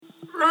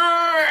Now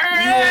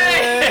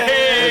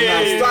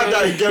start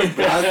that again,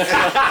 man.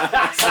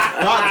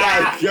 Start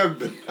that again,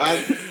 man.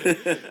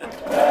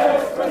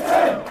 Let's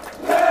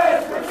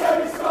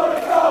pretend we scored a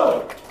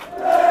goal.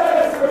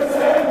 Let's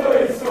pretend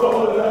we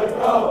scored a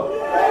goal.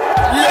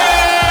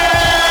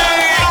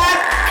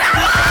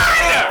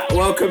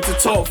 Welcome to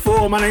Top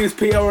 4. My name is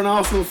Peter, an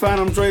Arsenal fan.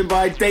 I'm joined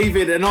by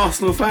David, an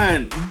Arsenal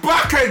fan.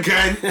 Back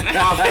again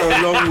after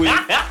a long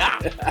week.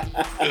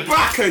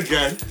 Back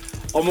again.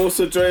 I'm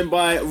also joined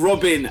by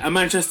Robin, a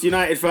Manchester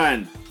United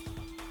fan.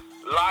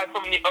 Live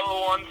from the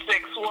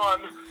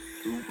 0161.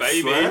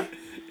 Baby. Swear?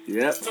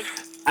 Yep.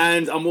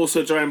 And I'm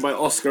also joined by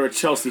Oscar, a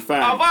Chelsea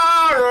fan.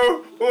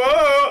 Alvaro,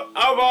 whoa,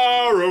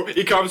 Alvaro.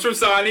 He comes from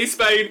sunny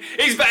Spain.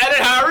 He's better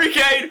than Harry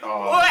Kane.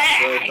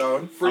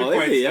 Oh, 3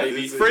 points, yeah.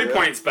 baby. 3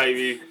 points,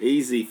 baby.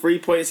 Easy. 3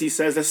 points, he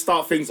says. Let's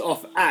start things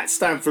off at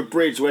Stamford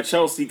Bridge, where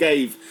Chelsea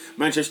gave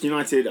Manchester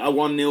United a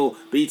 1-0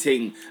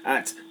 beating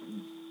at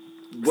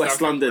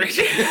West London.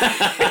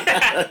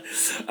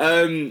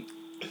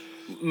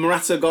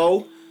 Morata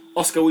goal.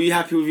 Oscar, were you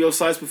happy with your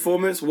side's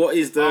performance? What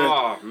is the...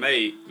 Oh,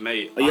 mate. Are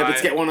you happy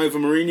to get one over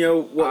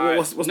Mourinho?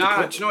 What's the...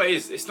 Nah, do you know what it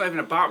is? It's not even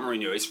about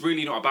Mourinho. It's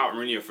really not about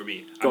Mourinho for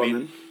me.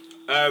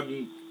 I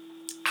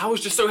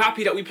was just so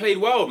happy that we played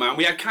well, man.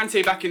 We had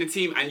Kante back in the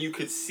team and you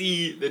could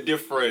see the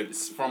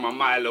difference from a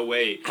mile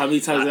away. How many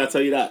times did I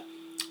tell you that?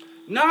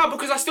 Nah,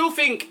 because I still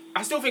think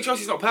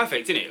Chelsea's not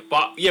perfect, innit?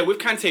 But yeah, with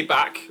Kante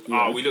back,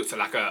 we looked at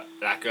like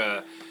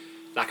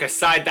a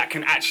side that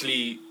can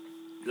actually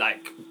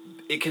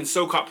it can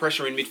soak up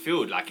pressure in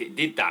midfield. Like it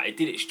did that. It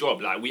did its job.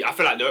 Like I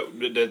feel like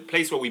the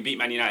place where we beat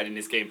Man United in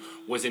this game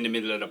was in the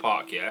middle of the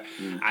park, yeah.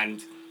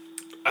 And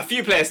a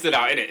few players stood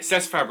out in it.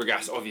 Cesc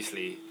Fabregas,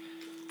 obviously,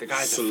 the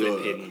guy's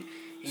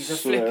he's a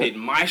flipping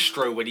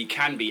maestro when he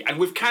can be. And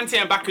with Kante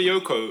and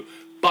Bakayoko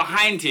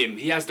behind him,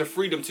 he has the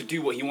freedom to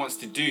do what he wants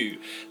to do.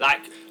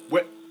 Like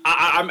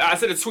I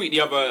said a tweet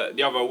the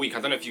other week. I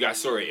don't know if you guys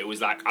saw it. It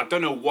was like, I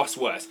don't know what's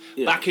worse,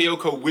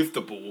 Bakayoko with the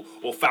ball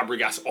or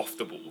Fabregas off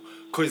the ball,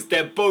 because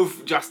they're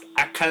both just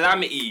a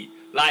calamity.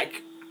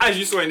 Like as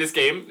you saw in this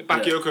game,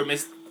 Bakayoko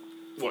missed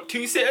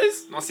two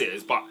sitters, not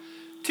sitters, but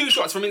 2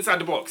 shots from inside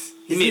the box.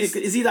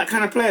 Is he that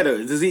kind of player though?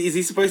 Is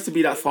he supposed to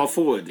be that far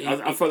forward?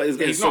 I feel like he's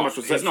getting so much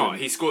reception.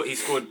 He's not. He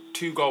scored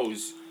 2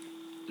 goals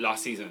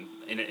last season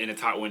in a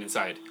title winning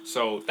side.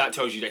 So that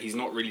tells you that he's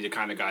not really the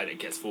kind of guy that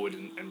gets forward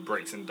and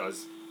breaks and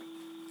does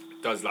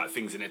like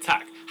things in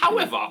attack.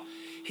 However,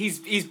 he's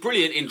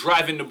brilliant in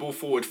driving the ball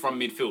forward from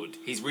midfield.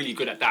 He's really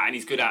good at that, and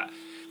he's good at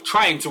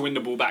trying to win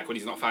the ball back when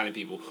he's not fouling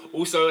people.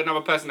 Also,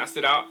 another person that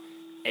stood out,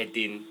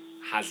 Eden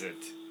Hazard.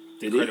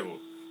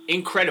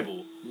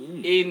 Incredible,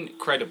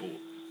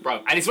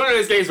 bro. And it's one of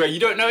those games where you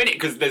don't know in it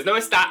because there's no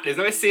stat, there's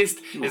no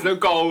assist, there's no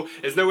goal,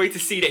 there's no way to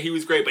see that he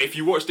was great. But if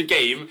you watch the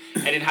game,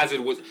 Eden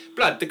Hazard was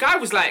blood. The guy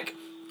was like,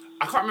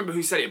 I can't remember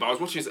who said it, but I was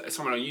watching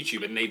someone on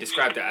YouTube and they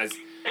described it as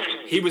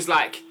he was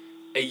like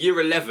a year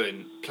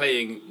 11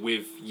 playing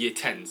with year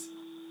 10s.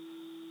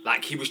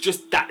 Like he was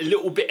just that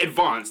little bit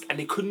advanced and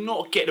they could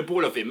not get the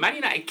ball off him. Man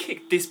United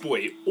kicked this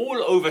boy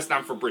all over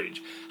Stamford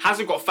Bridge.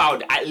 Hazard got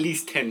fouled at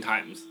least 10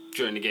 times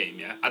during the game,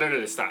 yeah? I don't know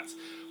the stats,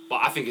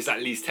 but I think it's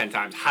at least 10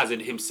 times.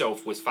 Hazard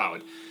himself was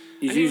fouled.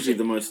 He's usually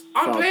the most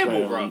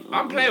unplayable, bro.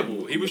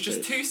 Unplayable. He was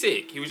just too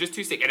sick. And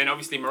then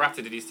obviously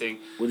Morata did his thing.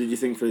 What did you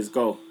think for his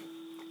goal?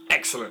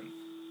 Excellent.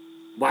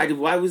 Why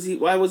was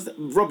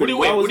Robin?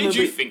 What did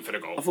you think for the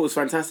goal? I thought it was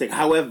fantastic.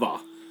 However,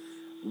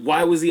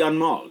 why was he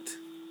unmarked?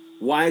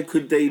 Why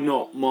could they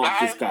not mark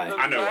this guy?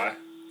 I know why.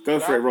 Go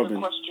for it,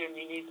 Robin. That's the question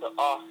you need to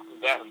ask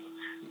them,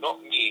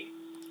 not me.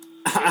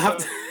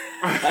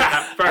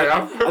 Fair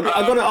enough.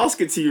 I got to ask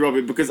it to you,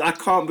 Robin, because I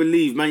can't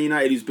believe Man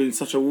United, who's been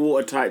such a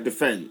watertight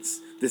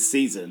defence this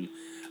season,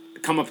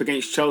 come up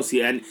against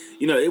Chelsea, and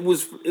it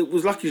was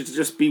lucky to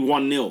just be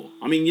 1-0.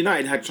 I mean,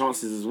 United had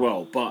chances as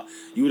well, but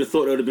you would have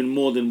thought there would have been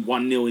more than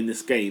 1-0 in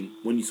this game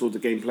when you saw the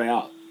game play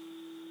out.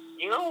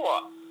 You know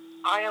what?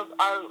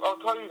 I'll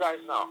tell you guys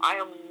now. I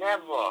am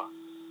never,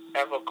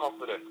 ever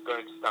confident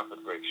going to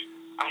Stamford Bridge.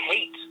 I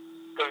hate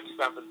going to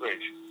Stamford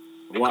Bridge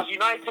because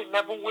United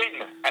never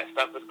win at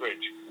Stamford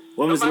Bridge.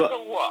 When was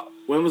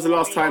the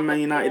last time Man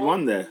United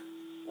won there?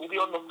 We'll be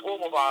on the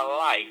form of our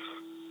life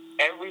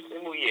every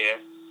single year.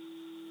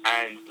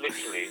 And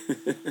literally,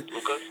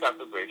 we'll go to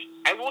Stamford Bridge,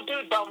 and we'll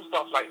do dumb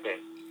stuff like this.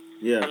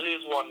 Yeah. And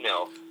lose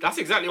 1-0. That's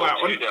exactly why.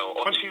 2-0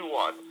 or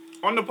 2-1.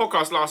 On the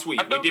podcast last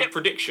week, we did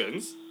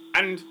predictions,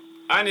 and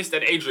Ernest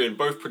and Adrian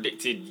both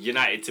predicted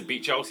United to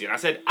beat Chelsea. And I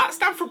said, at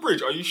Stamford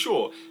Bridge, are you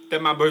sure?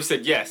 Then man both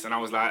said yes, and I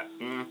was like,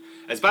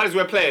 as bad as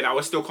we're playing, I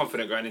was still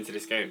confident going into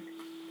this game.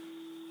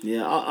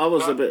 Yeah, I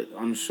was a bit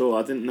unsure.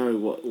 I didn't know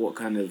what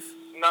kind of...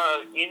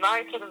 No,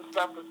 United and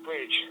Stamford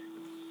Bridge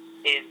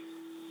is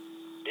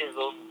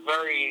a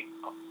very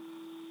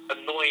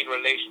annoying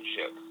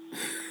relationship.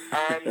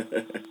 And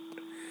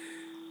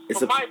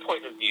from my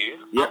point of view,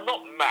 I'm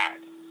not mad.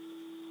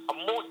 I'm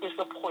more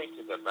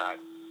disappointed than mad.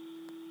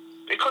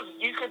 Because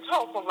you can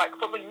tell from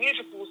a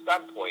neutral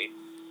standpoint,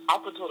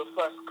 up until the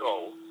first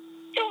goal,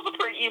 it was a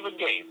pretty even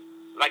game.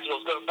 Like, it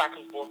was going back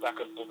and forth, back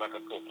and forth, back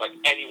and forth. Like,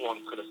 anyone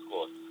could have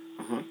scored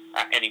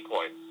at any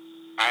point.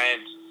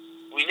 And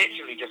we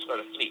literally just fell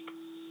asleep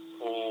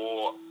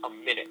for a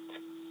minute.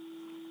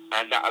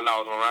 And that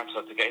allowed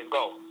Morata to get his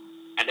goal.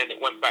 And then it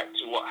went back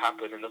to what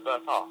happened in the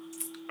first half.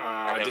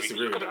 I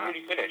disagree with couldn't that.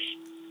 really finish.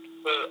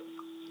 But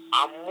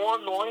I'm more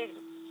annoyed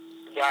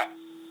that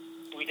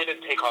we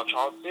didn't take our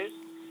chances.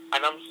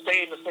 And I'm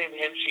saying the same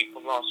hymn sheet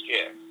from last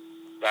year.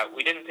 That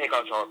we didn't take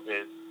our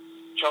chances.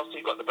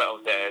 Chelsea got the better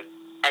of theirs.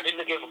 And in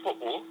the game of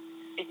football,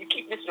 if you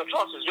keep missing your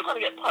chances, you're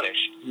going to get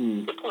punished.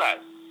 Simple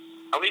as.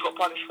 And we got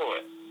punished for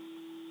it.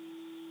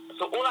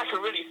 So all I can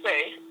really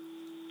say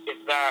is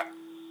that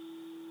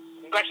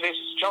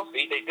congratulations to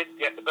Chelsea. They did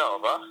get the better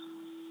of us.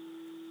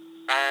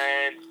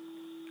 And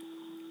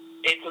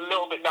it's a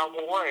little bit now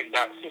more worrying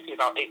that City is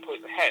now 8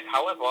 points ahead.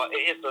 However,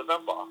 it is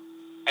November.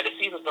 And the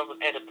season doesn't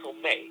end until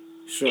May.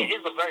 Sure. It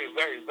is a very,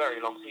 very,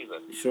 very long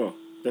season. Sure.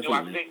 Do I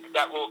Definitely. think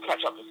that will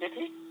catch up to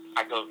City?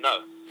 I don't know.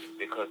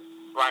 Because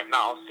right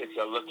now, City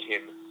are looking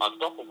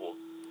unstoppable.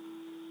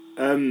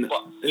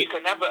 But you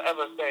can never,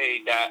 ever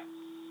say that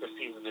the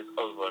season is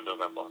over in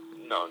November.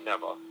 No,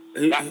 never.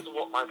 That's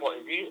what my point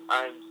of view.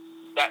 And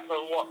that's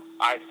what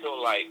I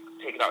feel like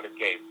taking out this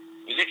game.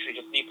 We literally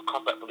just need to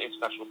come back from the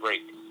international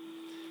break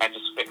and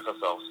just fix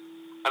ourselves.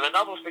 And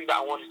another thing that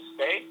I wanted to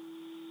say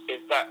is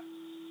that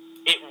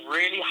it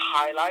really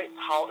highlights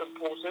how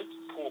important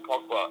Paul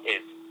Pogba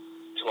is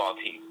to our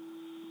team.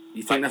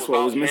 You think that's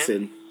what was without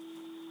missing?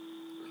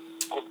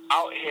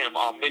 Without him,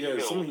 our midfield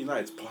Yeah, some of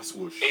United's pass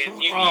was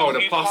is shot.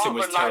 The passing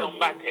was can't rely terrible. on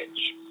Matic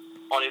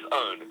on his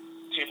own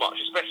too much,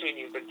 especially in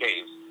these big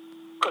games.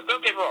 Because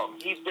don't get me wrong,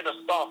 he's been a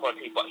star for a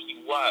team, but he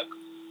works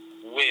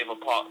with a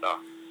partner.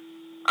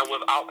 And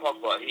without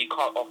Pogba, he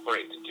can't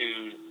operate to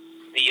do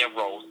DM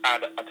roles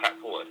and attack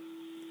forward.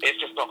 It's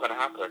just not going to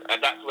happen.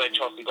 And that's where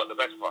Chelsea got the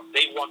best of us.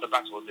 They won the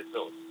battle in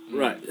midfield.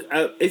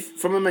 Right. If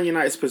from a Man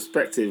United's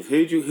perspective,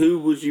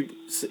 who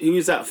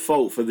is at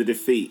fault for the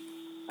defeat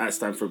at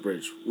Stamford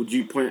Bridge? Would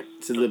you point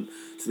to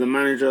the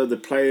manager, the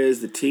players,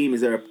 the team? Is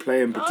there a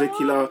player in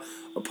particular,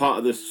 a part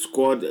of the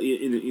squad?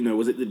 You know,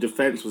 was it the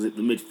defence? Was it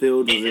the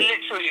midfield? It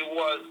literally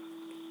was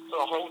the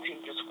whole team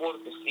just falling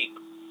asleep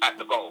at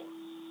the goal.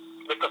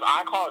 Because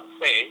I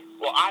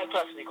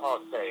personally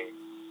can't say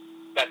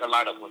that the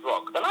lineup was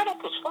wrong. The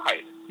lineup was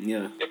fine.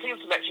 Yeah. The team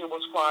selection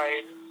was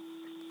fine.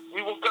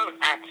 We were going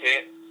at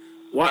it.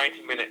 What?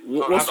 90 minutes.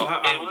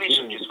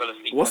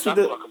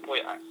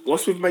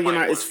 What's with Man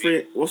United's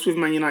free? What's with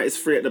Man United's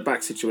free at the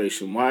back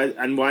situation? Why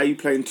are you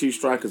playing two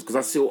strikers? Because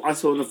I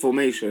saw in the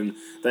formation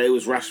that it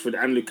was Rashford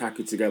and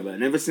Lukaku together,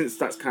 and ever since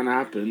that's kind of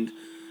happened,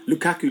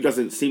 Lukaku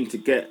doesn't seem to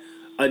get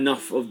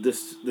enough of the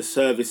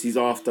service he's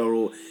after,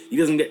 or he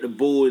doesn't get the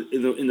ball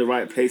in the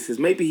right places.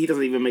 Maybe he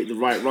doesn't even make the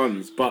right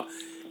runs, but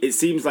it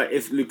seems like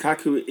if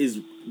Lukaku is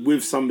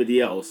with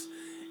somebody else,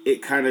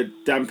 it kind of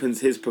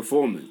dampens his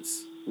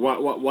performance.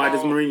 Why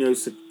does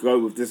Mourinho go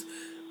with this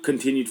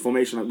continued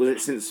formation? Like, was it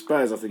since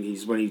Spurs? I think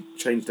when he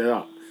changed it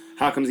up.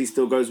 How comes he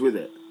still goes with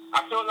it?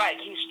 I feel like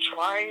he's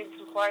trying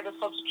to find a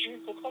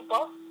substitute for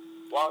Pogba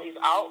while he's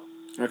out.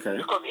 Okay.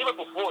 Because even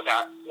before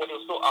that, when he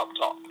was still up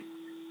top,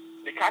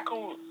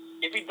 Lukaku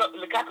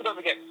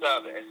doesn't get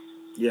service,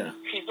 Yeah.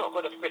 he's not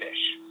going to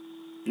finish.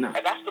 No.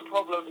 And that's the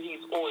problem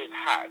he's always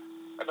had.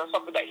 And that's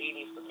something that he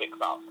needs to fix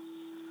up.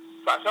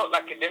 So I felt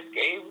like in this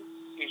game,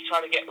 he's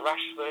trying to get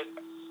Rashford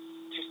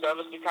to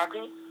service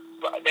Lukaku.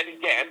 But then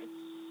again,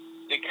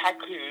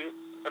 Lukaku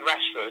and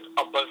Rashford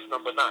are both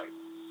number 9.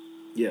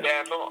 Yeah.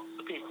 They're not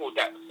the people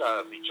that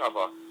serve each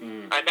other.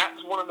 And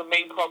that's one of the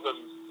main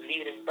problems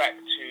leading back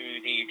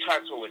to the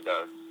transfer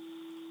window,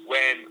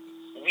 when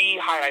we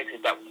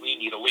highlighted that we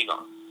need a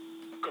winger.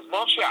 Because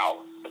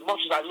Martial, as much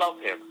as I love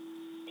him,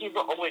 he's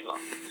not a winger.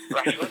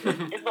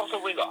 Rashford is not a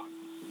winger.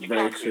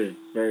 Very true.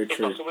 Very It's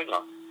true. not a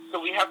winger. So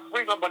we have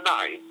 3 number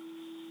 9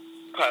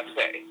 per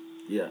se.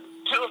 Yeah.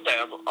 2 of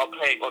them are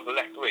playing on the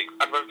left wing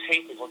and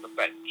rotating on the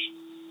bench.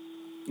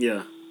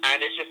 Yeah.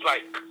 And it's just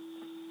like,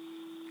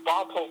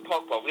 bar Paul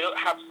Pogba, we don't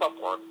have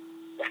someone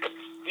that can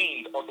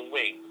feed on the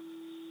wing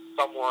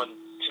someone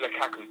to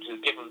Lukaku to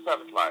give him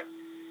service line.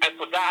 And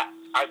for that,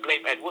 I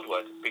blame Ed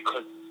Woodward,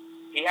 because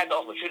he had the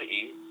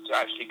opportunity to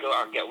actually go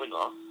out and get a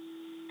winger.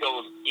 There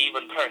was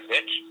even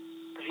Perisic,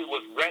 who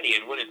was ready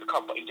and willing to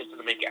come, but he just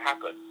didn't make it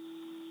happen.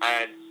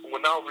 And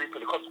we're now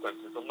reaping the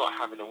consequences of not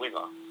having a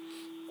winger.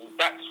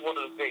 That's one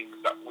of the things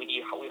that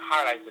we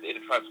highlighted in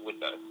the transfer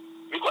window.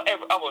 We've got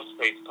every other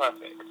space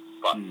perfect,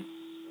 but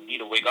we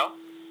need a winger.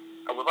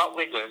 And without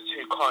wingers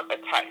who can't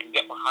attack and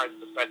get behind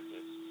the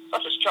defences,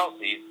 such as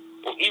Chelsea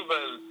or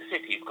even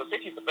City's, because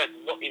City's defence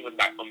is not even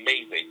that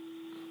amazing.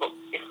 But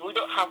if we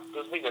don't have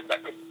the wingers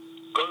that can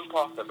go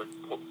past them and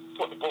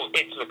put the ball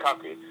into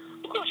Lukaku,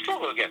 we're going to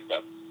struggle against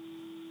them.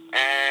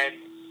 And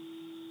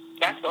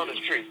that's the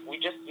honest truth. We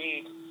just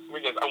need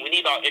wingers, and we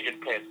need our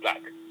injured players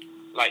back.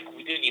 Like,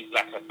 we do need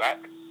Zlatan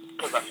back,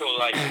 because I feel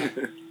like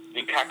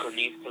Lukaku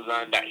needs to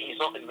learn that he's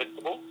not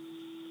invincible.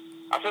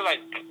 I feel like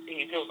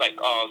he feels like,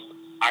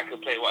 I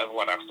could play whatever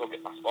one, I'll still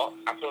get my spot.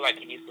 I feel like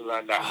he needs to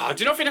learn that.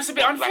 Do you not think that's a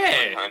bit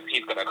unfair?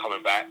 He's gonna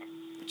coming back.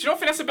 Do you not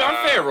think that's a bit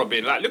unfair,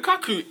 Robin? Like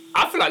Lukaku,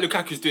 I feel like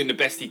Lukaku's doing the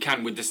best he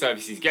can with the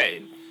service he's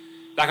getting.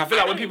 Like I feel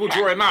like when people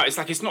draw him out, it's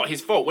like it's not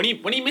his fault. When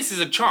he misses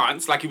a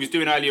chance, like he was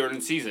doing earlier in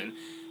the season,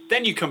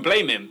 then you can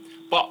blame him.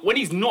 But when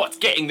he's not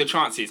getting the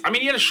chances, I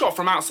mean, he had a shot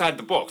from outside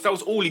the box. That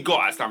was all he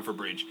got at Stamford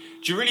Bridge.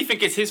 Do you really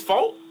think it's his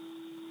fault?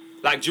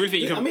 Like, do you really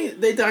think you can? I mean,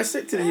 they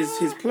dissected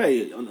his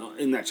play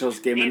in that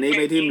Chelsea game, and they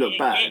made him look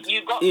bad.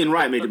 Ian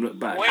Wright made him look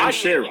bad. And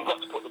Shearer. You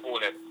got to put the ball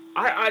in.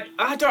 I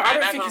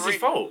don't think it's his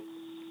fault.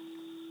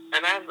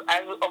 And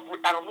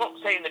I'm not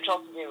saying the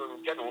Chelsea game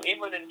in general,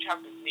 even in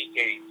Champions League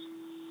games,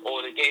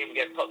 or the game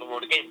against Tottenham,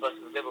 or the game versus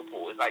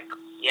Liverpool, it's like,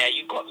 yeah,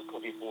 you got to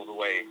put these balls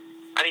away.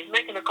 And he's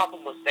making a couple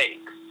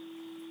mistakes.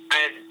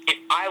 And if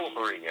I were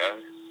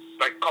Mourinho,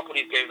 like a couple of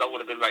these games, I would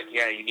have been like,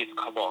 yeah, you need to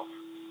come off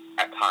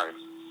at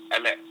times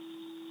and let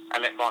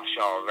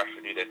Martial and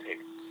Rashford do their thing.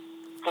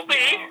 For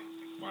me,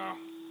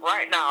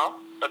 right now,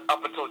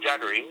 up until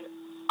January,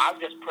 I've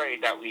just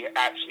prayed that we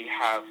actually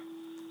have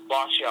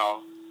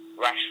Martial,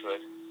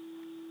 Rashford,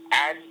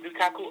 and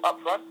Lukaku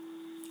up front.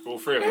 All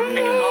three of them.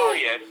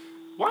 Mkhitaryan.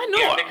 Why not?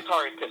 Yeah,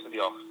 Mkhitaryan pissing me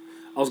off.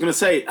 I was gonna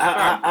say,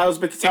 how's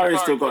Mkhitaryan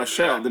still got a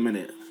shirt at the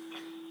minute?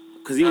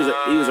 Because he was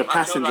a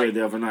passenger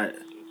the other night.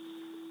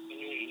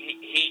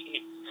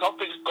 He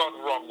something's gone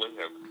wrong with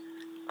him,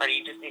 and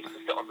he just needs to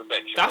sit on the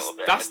bench.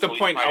 That's the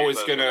point I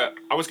was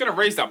gonna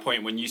raise that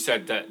point when you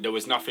said that there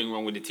was nothing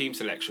wrong with the team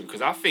selection,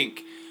 because I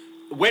think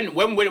when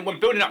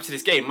building up to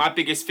this game, my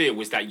biggest fear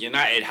was that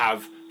United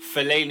have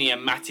Fellaini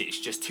and Matic,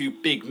 just two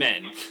big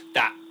men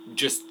that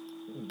just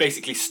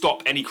basically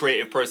stop any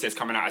creative process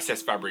coming out of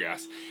Cesc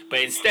Fabregas.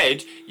 But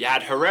instead, you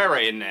had Herrera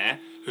in there,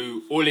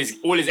 who all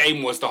his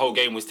aim was the whole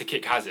game was to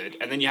kick Hazard,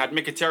 and then you had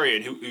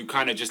Mkhitaryan who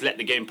kind of just let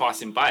the game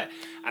pass him by.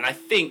 And I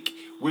think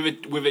with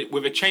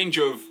a change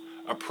of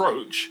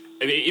approach,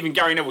 I mean, even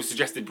Gary Neville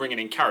suggested bringing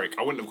in Carrick.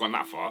 I wouldn't have gone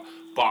that far,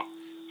 but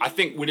I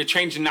think with a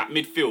change in that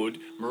midfield,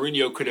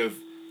 Mourinho could have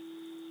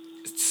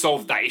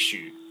solved that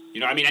issue. You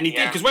know what I mean? And he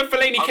did, because when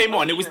Fellaini came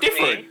on, it was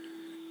different.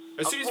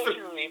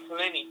 Unfortunately,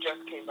 Fellaini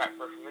just came back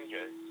from injury.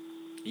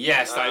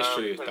 Yes, that is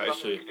true. So That is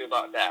true. to do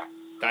about that.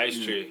 That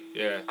is true.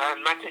 Yeah.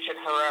 And Matic and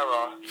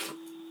Herrera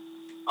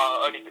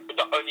are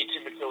the only two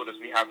midfielders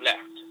we have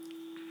left.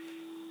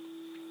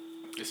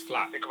 It's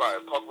flat. Think about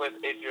it. Pogba's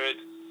injured.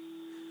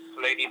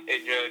 Fellaini's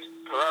injured.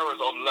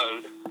 Herrera's on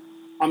loan.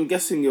 I'm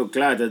guessing you're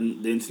glad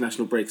that the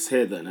international break's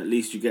here. Then at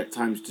least you get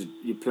times to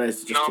your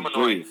players to just to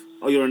breathe.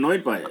 Oh, you're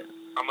annoyed by it?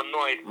 I'm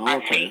annoyed. Oh, I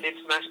okay. hate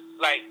international.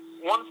 Like,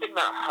 one thing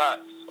that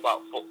hurts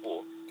about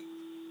football,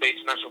 the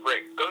international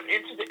break, going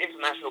into the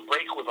international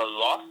break with a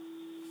loss,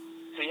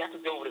 so you have to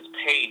deal with this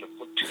pain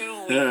for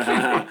 2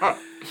 weeks.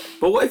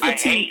 But what if your I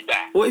team? hate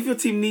that. What if your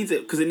team needs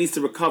it because it needs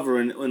to recover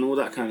and all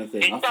that kind of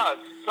thing? It does.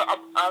 So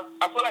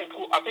I feel like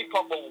I think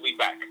Pogba will be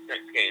back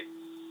next game,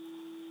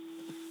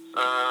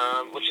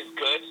 which is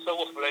good. So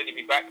will Fellaini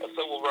be back, and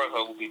so will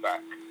Rojo will be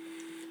back.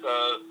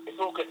 So it's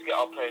all good to get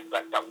our players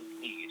back that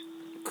we need.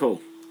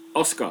 Cool.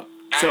 Oscar.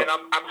 And So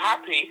I'm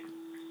happy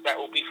that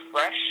we'll be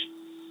fresh.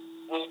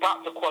 We're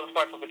about to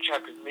qualify for the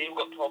Champions League. We've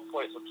got 12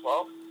 points or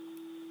 12.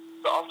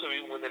 So after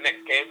we win the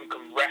next game, we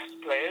can rest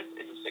players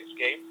in the 6th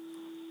game.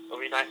 It'll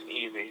be nice and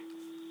easy.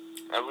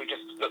 And we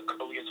just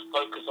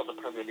focus on the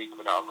Premier League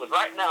for now. Because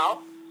right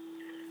now,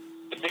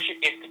 the mission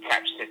is to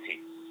catch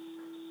City.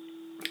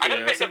 I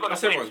don't think they're going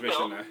to everyone's win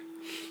still, mission there.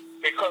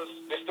 because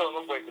there's still a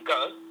long way to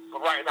go.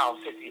 But right now,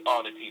 City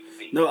are the team to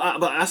beat. no,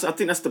 I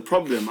think that's the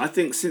problem. I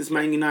think since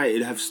Man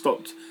United have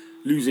stopped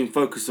losing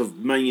focus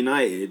of Man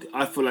United,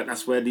 I feel like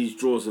that's where these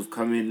draws have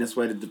come in. That's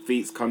where the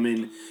defeats come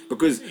in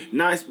because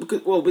now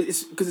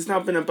it's now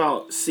been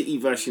about City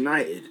versus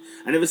United,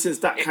 and ever since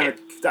that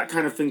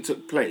kind of thing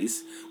took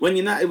place, when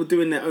United were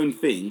doing their own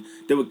thing,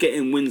 they were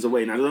getting wins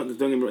away. Now don't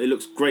get me wrong, it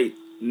looks great.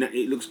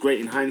 It looks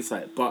great in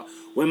hindsight, but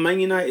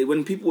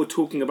when people were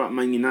talking about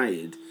Man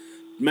United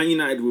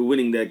were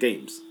winning their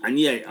games,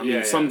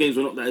 and some games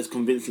were not that as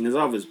convincing as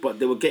others, but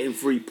they were getting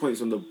 3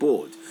 points on the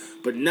board.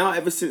 But now,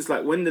 ever since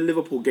like when the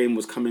Liverpool game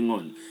was coming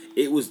on,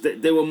 it was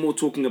they were more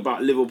talking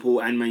about Liverpool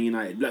and Man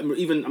United. Like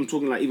I'm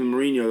talking like even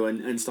Mourinho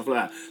and stuff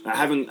like that.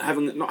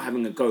 Like not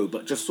having a go,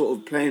 but just sort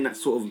of playing that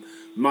sort of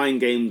mind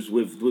games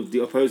with the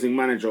opposing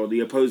manager or the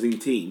opposing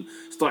team.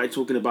 Started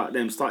talking about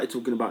them. Started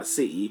talking about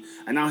City,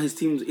 and now his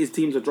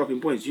teams are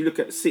dropping points. You look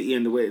at City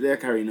and the way they're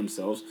carrying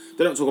themselves.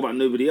 They don't talk about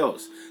nobody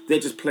else. They're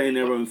just playing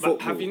their own football.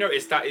 Have you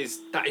noticed that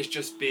is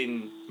just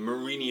been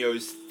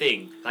Mourinho's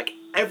thing? Like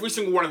every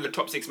single one of the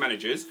top 6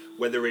 managers,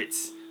 whether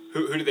it's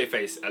who do they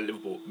face at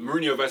Liverpool?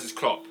 Mourinho versus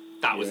Klopp,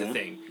 that was a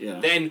thing. Yeah.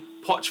 Then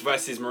Poch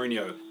versus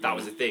Mourinho, that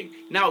was a thing.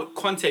 Now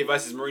Conte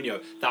versus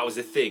Mourinho, that was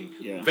a thing.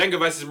 Yeah. Wenger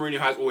versus Mourinho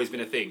has always been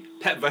a thing.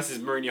 Pep versus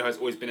Mourinho has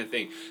always been a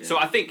thing. Yeah. So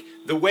I think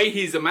the way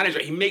he's a manager,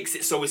 he makes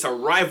it so it's a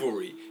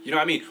rivalry. You know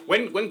what I mean?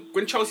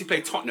 When Chelsea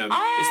play Tottenham,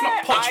 it's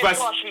not Poch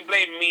versus. I partially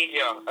blame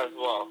media as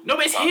well. No,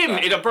 but it's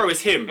him. Bro, it's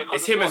him. Because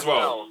It's him as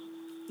well.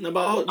 No,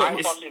 but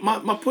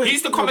my point.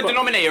 He's the common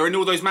denominator in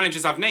all those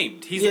managers I've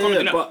named. He's the common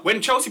denominator.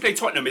 When Chelsea play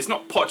Tottenham, it's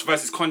not Poch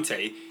versus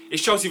Conte.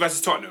 It's Chelsea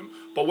versus Tottenham.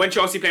 But when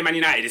Chelsea play Man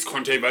United, it's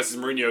Conte versus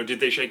Mourinho. Did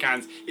they shake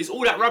hands? It's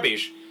all that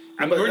rubbish.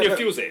 And Mourinho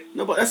feels it.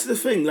 No, but that's the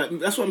thing. Like,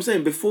 that's what I'm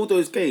saying. Before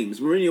those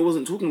games, Mourinho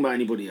wasn't talking about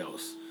anybody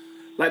else.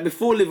 Like,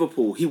 before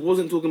Liverpool, he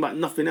wasn't talking about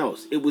nothing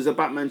else. It was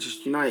about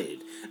Manchester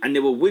United. And they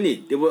were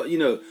winning. They were,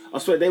 I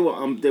swear they were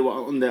on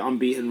their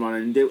unbeaten run.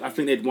 And I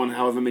think they'd won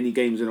however many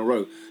games in a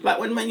row. Like,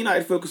 when Man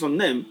United focus on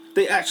them,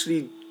 they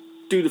actually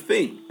do the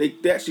thing. They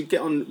actually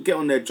get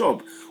on their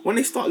job. When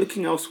they start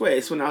looking elsewhere,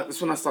 it's when I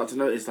start to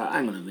notice that,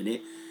 hang on a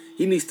minute,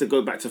 he needs to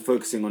go back to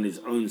focusing on his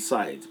own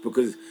side,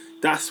 because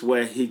that's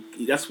where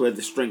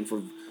the strength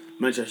of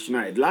Manchester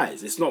United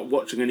lies. It's not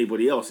watching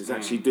anybody else. It's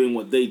actually doing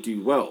what they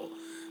do well.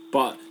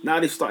 But now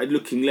they've started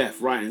looking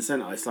left, right, and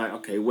centre. It's like,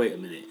 okay, wait a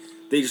minute.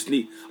 They just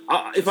need.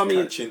 If I'm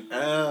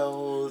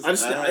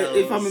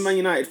a Man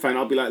United fan,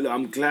 I'll be like, look,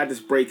 I'm glad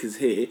this break is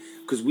here,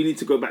 because we need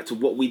to go back to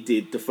what we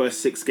did the first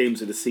 6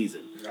 games of the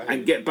season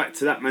and get back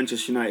to that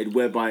Manchester United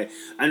whereby,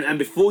 and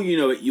before you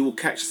know it, you will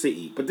catch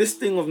City. But this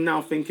thing of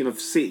now thinking of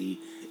City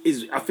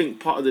is, I think,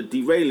 part of the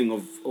derailing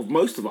of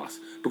most of us,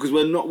 because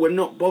we're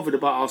not bothered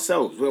about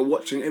ourselves. We're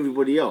watching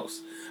everybody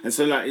else, and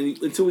so like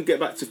until we get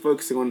back to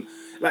focusing on,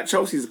 like,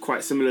 Chelsea's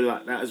quite similar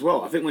like that as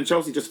well. I think when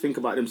Chelsea just think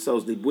about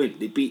themselves, they win,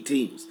 they beat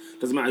teams.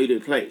 Doesn't matter who they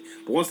play.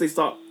 But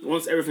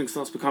once everything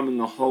starts becoming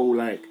a whole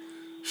like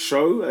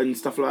show and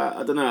stuff like that,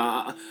 I don't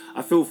know.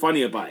 I feel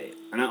funny about it,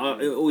 and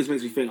it always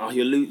makes me think, oh,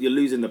 you're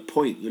losing the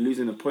point. You're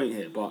losing the point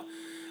here, but.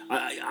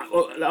 Like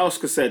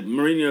Oscar said,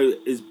 Mourinho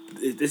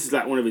this is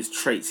like one of his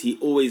traits.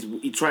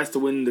 He tries to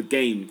win the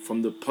game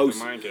from the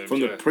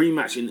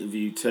pre-match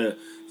interview to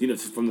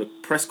from the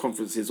press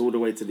conferences all the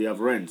way to the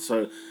other end.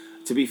 So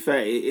to be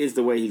fair, it is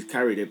the way he's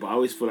carried it. But I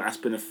always feel like that's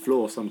been a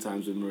flaw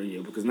sometimes with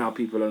Mourinho, because now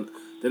people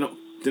they're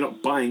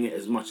not buying it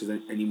as much as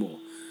anymore.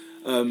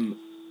 And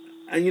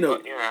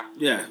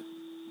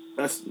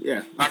that's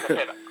Like I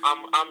said,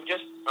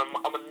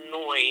 I'm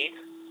annoyed.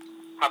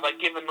 Have I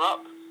given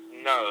up?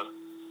 No.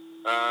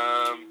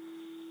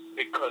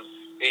 Because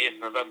it is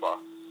November.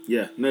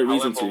 Yeah, no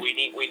reason to. We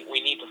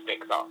need to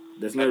fix up.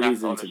 There's no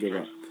reason to give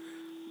up.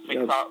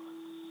 Fix up.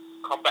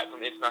 Come back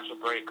from the international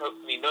break.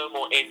 Hopefully, no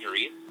more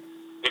injuries,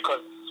 because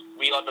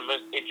we are the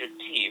most injured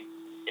team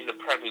in the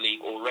Premier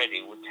League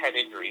already, with 10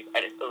 injuries,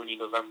 and it's only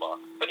November.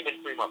 It's only been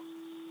 3 months.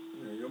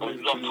 Yeah, your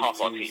medical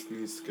team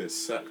needs to get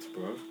sacked,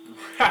 bro.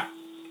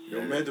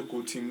 Your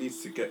medical team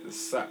needs to get the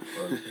sack,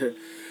 bro.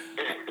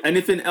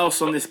 Anything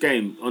else on this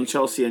game, on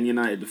Chelsea and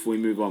United, before we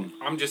move on?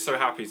 I'm just so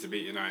happy to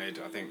beat United.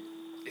 I think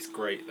it's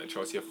great that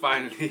Chelsea have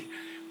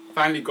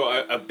finally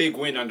got a big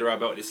win under our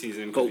belt this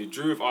season, because we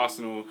drew with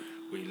Arsenal,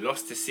 we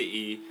lost to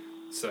City,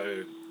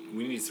 so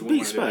we need to win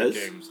one of the big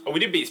games. Oh, we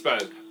did beat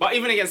Spurs, but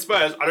even against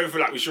Spurs, I don't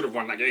feel like we should have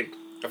won that game.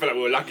 I feel like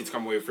we were lucky to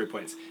come away with 3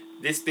 points.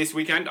 This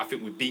weekend, I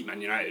think we beat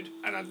Man United,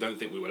 and I don't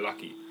think we were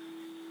lucky.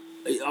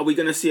 Are we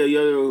going to see a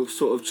yo-yo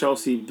sort of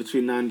Chelsea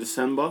between now and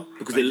December?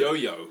 Because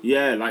yo-yo?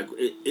 Yeah, like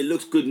it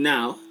looks good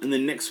now, and the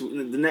next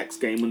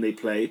game when they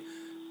play,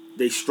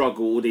 they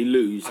struggle or they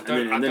lose, I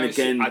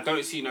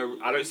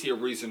don't see a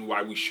reason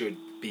why we should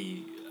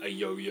be a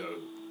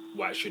yo-yo.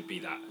 Why it should be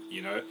that,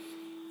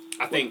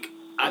 I think.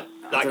 I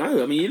don't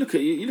know. I mean, you look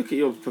at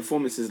your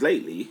performances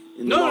lately.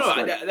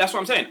 That's what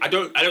I'm saying. I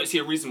don't see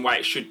a reason why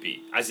it should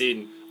be. As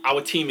in,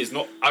 our team is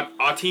not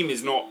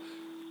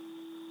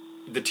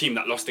the team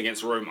that lost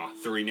against Roma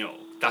 3-0.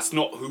 That's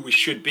not who we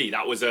should be.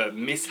 That was a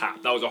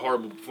mishap. That was a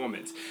horrible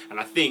performance.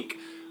 And I think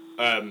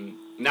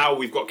now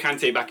we've got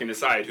Kante back in the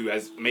side, who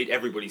has made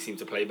everybody seem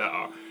to play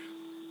better.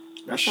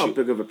 That's how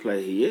big of a player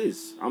he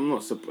is. I'm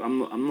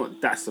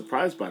not that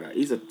surprised by that.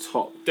 He's a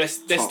top. There's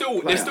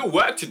still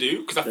work to do,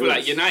 because I feel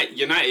like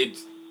United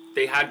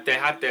they had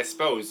their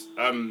spells.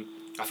 I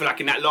feel like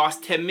in that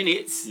last 10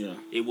 minutes,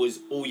 it was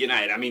all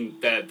United. I mean,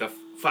 the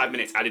 5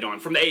 minutes added on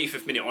from the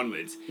 85th minute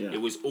onwards, it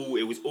was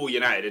all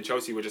United, and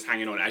Chelsea were just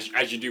hanging on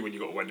as you do when you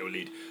got a 1-0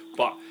 lead.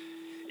 But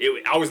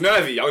I was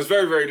nervy. I was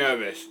very, very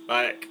nervous.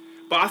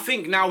 But I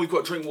think now we've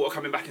got Drinkwater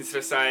coming back into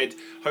the side.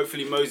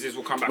 Hopefully Moses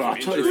will come back from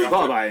injury. I totally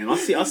forgot about him. I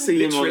see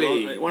him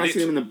when I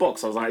see him in the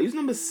box. I was like, who's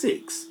number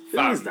 6? Who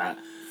is that?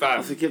 I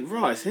was thinking,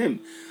 right, it's him.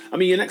 I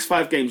mean, your next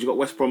 5 games, you've got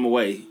West Brom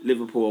away,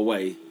 Liverpool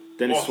away,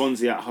 then it's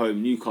Swansea at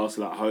home,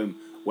 Newcastle at home,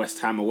 West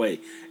Ham away.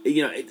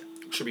 It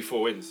should be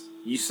 4 wins.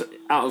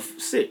 Out of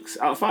 6,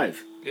 out of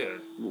 5. Yeah.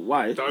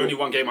 Why? The only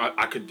one game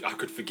I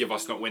could forgive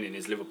us not winning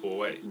is Liverpool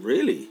away.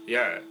 Really?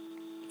 Yeah.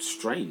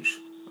 Strange.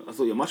 I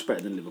thought you're much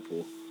better than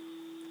Liverpool.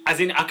 As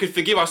in, I could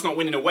forgive us not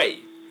winning away.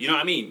 You know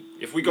what I mean?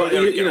 If we got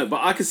but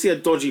I could see a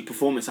dodgy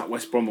performance at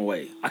West Brom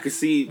away. I could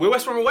see. We're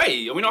West Brom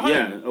away. Are we not home?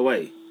 Yeah,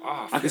 away.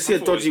 I can see a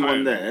dodgy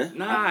one there.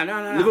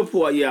 Nah.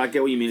 Liverpool, yeah, I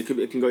get what you mean.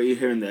 It can go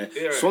here and there.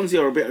 Yeah.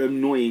 Swansea are a bit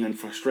annoying and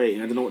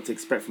frustrating. I don't know what to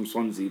expect from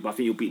Swansea, but I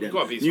think you'll beat them.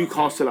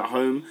 Newcastle at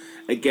home,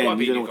 again,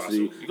 you don't know what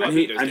to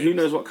do. And who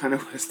knows what kind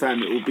of West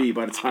Ham it will be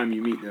by the time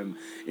you meet them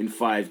in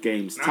 5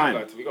 games' time.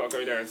 We got to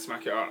go there and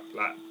smack it up.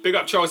 Like, big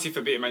up Chelsea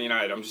for beating Man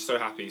United. I'm just so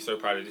happy, so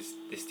proud of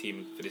this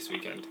team for this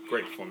weekend.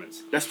 Great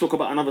performance. Let's talk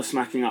about another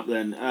smacking up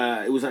then.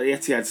 It was at the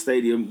Etihad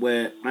Stadium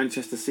where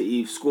Manchester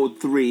City scored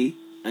 3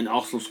 and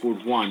Arsenal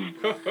scored 1.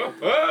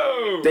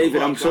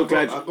 David, I'm so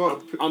glad you're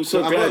back. I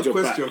got a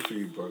question for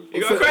you, bro.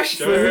 You got a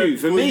question? For who?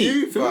 For me?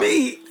 You, for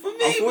me?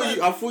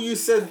 I thought you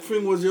said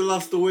Thing was your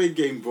last away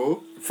game,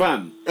 bro.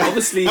 Fam,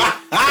 obviously.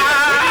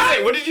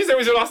 What did you say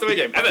was your last away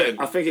game? Everton?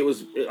 I think it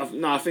was.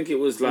 I think it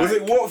was like. Was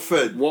it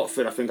Watford?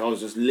 Watford, I think I was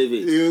just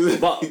livid.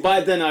 But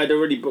by then I'd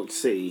already booked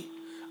City.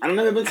 And I've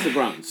never been to the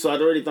ground, so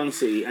I'd already done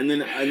City. And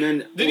then.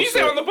 Did you say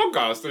it on the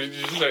podcast, or did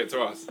you just say it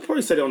to us? I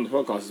probably said it on the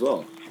podcast as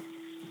well.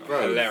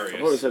 Bro, hilarious. I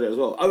probably said it as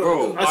well.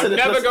 Bro, I said I'm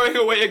never going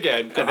away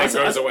again, and then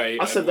goes away.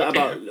 I said that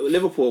about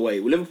Liverpool away,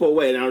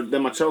 and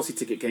then my Chelsea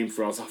ticket came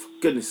through. I was like, for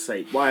goodness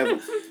sake, why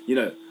have, you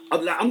know,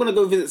 I'm going to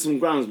go visit some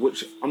grounds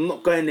which I'm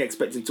not going there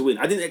expecting to win.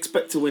 I didn't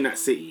expect to win at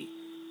City.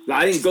 Like,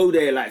 I didn't go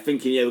there like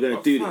thinking, yeah, we're going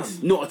to do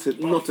this. Not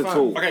at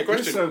all. Okay,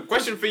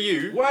 question for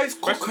you. Why is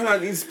Coquelin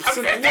why is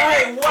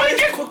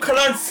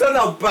Coquelin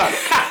centre back?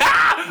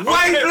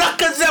 Why is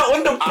Lacazette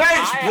on the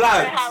bench,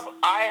 blood?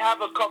 I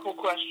have a couple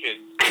questions.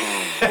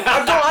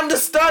 I don't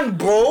understand,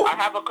 bro. I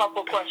have a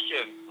couple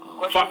questions.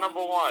 Question number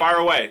 1. Fire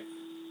away.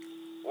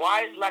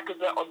 Why is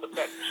Lacazette on the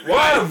bench?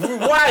 Why?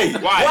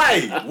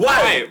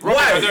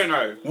 I don't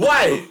know.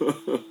 Why?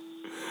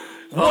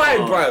 Why,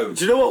 bro?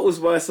 Do you know what was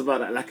worse about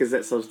that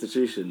Lacazette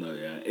substitution, though,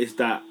 yeah? Is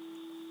that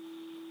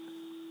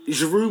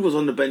Giroud was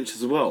on the bench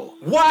as well.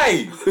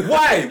 Why?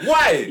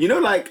 You know,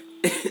 like,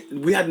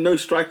 we had no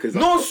strikers.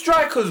 No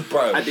strikers,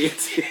 bro. At the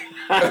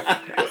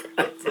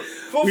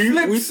For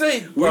flip's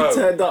sake, bro. We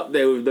turned up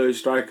there with no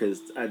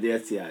strikers at the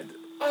Etihad.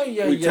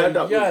 We turned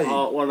up with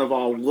one of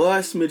our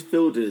worst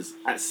midfielders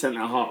at centre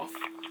half.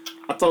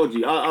 I told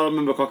you, I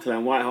remember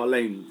Coquelin, White Hart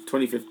Lane,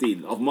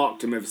 2015. I've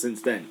marked him ever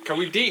since then. Can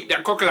we deep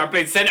that Coquelin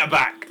played centre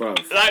back? Bro.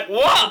 Like,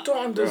 what? I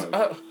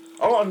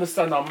don't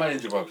understand our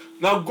manager, bro.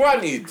 Now,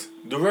 granted,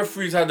 the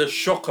referees had a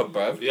shocker,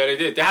 bro. Yeah, they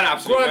did. They had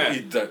absolutely.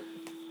 Granted that.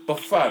 But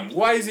fam,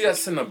 why is he at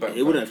centre back?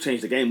 It wouldn't have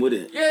changed the game, would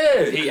it?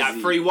 Yeah. He at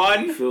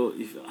 3-1.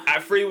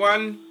 At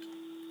 3-1.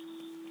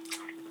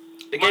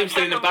 The game's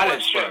still in the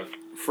balance, bro.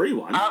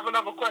 3-1? I have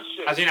another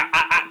question. As in,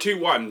 at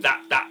 2-1,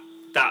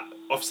 that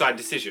offside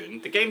decision,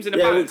 the game's in the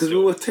balance. Yeah, because we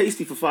were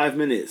tasty for 5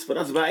 minutes, but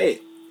that's about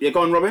it. Yeah,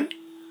 go on, Robin.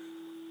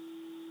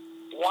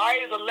 Why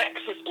is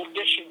Alexis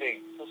auditioning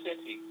for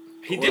City?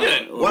 He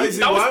didn't. Why is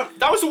he what?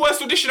 That was the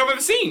worst audition I've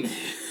ever seen.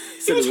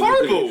 It was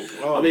horrible.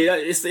 Oh. I mean,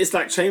 it's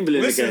like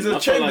Chamberlain this again. This is a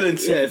Chamberlain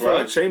thing, it felt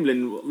like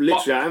Chamberlain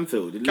literally at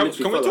Anfield. Can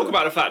we talk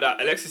about the fact that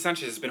Alexis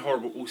Sanchez has been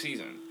horrible all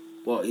season?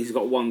 Well, he's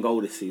got 1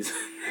 goal this season.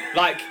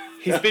 Like,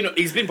 he's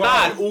been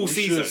bad all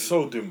season. We should have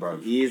sold him, bro.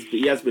 He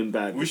has been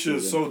bad. We should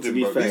have sold him,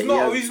 bro.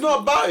 Fair, he's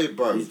not about it,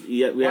 bro.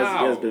 He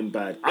has been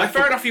bad.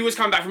 Fair enough, he was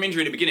coming back from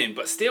injury in the beginning,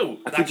 but still.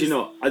 I kid you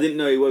not. I didn't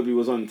know Iwobi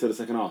was on until the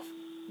second half.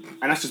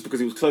 And that's just because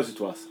he was closer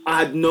to us. I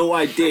had no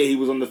idea he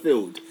was on the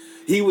field.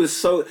 He was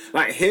so...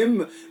 Like,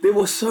 him... They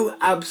were so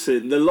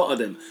absent, a lot of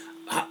them.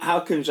 How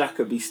can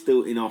Xhaka be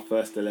still in our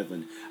first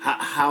 11?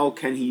 How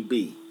can he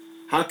be?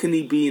 How can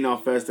he be in our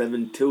first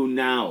 11 till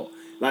now?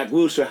 Like,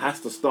 Wilshere has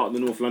to start the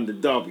North London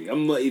derby.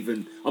 I'm not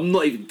even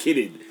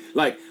kidding.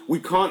 Like, we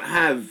can't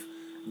have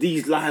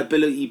these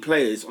liability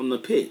players on the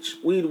pitch.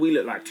 We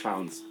look like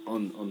clowns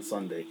on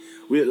Sunday.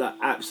 We look like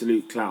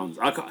absolute clowns.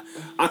 I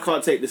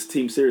can't take this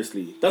team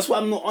seriously. That's why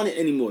I'm not on it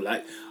anymore.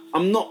 Like,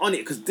 I'm not on it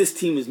because this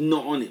team is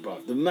not on it, bro.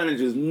 The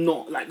manager's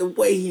not, like, the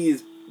way he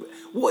is.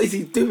 What is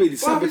he doing?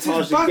 He's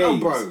sabotaging games.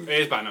 Bro. It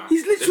is banner.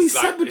 He's literally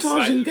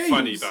sabotaging games.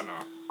 Funny banner.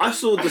 I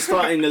saw the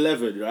starting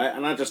 11, right,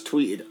 and I just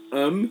tweeted,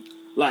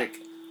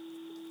 like,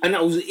 and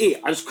that was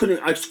it. I just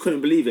couldn't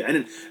believe it.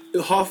 And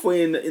then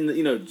halfway in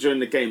the during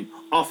the game,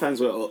 our fans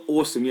were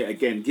awesome yet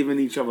again, giving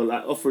each other,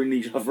 like, offering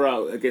each other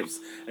out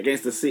against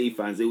the City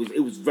fans.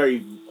 It was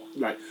very,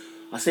 like,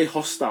 I say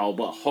hostile,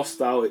 but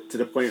hostile to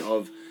the point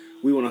of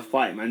we want to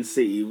fight Man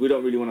City. We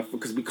don't really want to,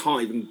 because we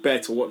can't even bear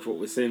to watch what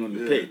we're seeing on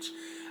the pitch.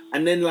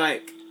 And then,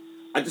 like,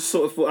 I just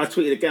sort of thought, I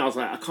tweeted again, I was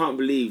like, I can't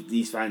believe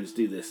these fans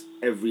do this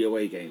every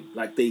away game.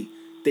 Like, they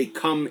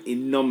come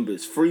in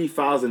numbers.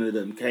 3,000 of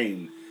them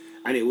came.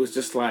 And it was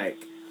just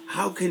like,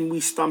 how can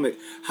we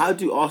how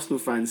do Arsenal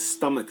fans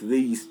stomach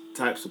these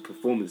types of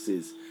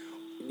performances,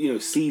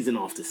 season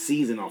after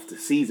season after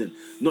season,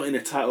 not in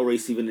a title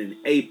race even in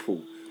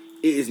April.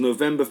 It is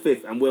November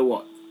 5th, and we're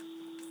what?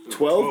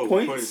 12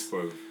 points?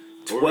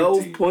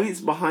 12 points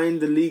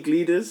behind the league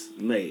leaders?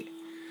 Mate.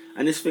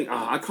 And this thing,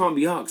 I can't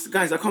be asked.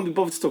 Guys, I can't be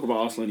bothered to talk about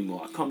Arsenal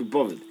anymore. I can't be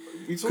bothered.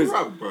 It's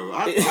alright, bro.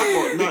 I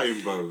got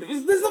nothing, bro.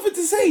 There's nothing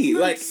to say.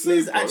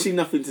 There's actually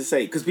nothing to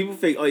say. Because people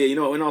think, oh yeah, you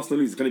know what, when Arsenal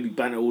lose, it's going to be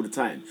banter all the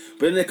time.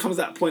 But then there comes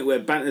that point where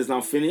banter is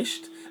now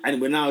finished, and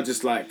we're now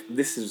just like,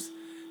 this is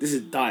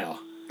dire.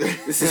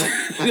 This is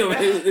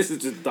this is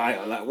just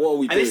dire. Like, what are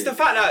we doing? And it's the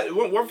fact that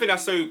one thing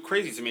that's so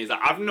crazy to me is that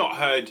I've not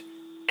heard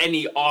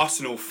any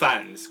Arsenal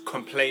fans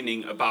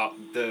complaining about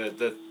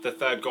the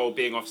third goal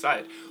being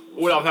offside.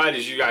 All I've heard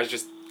is you guys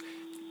just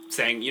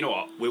saying, you know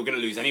what, we were going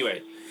to lose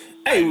anyway.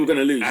 Hey, we're going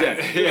to lose,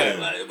 yeah.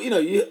 Yeah. You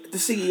know, the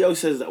CEO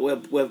says that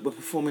we're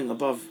performing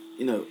above,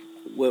 you know,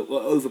 we're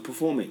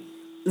overperforming.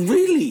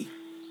 Really?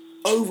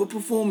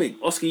 Overperforming.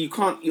 Oscar, you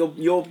can't,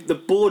 the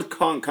board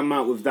can't come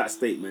out with that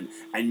statement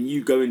and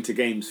you go into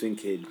games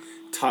thinking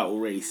title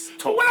race,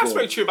 top But when I 4,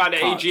 spoke to you about the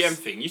cuts. AGM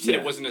thing, you said Yeah.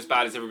 it wasn't as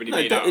bad as everybody No,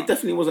 made out. it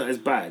definitely wasn't as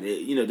bad.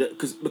 You know,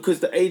 because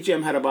the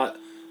AGM had about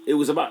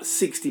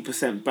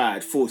 60%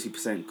 bad,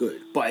 40%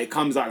 good, but it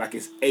comes out like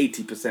it's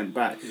 80%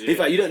 bad. Yeah. In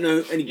fact, you don't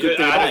know any good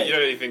thing I about don't- it. you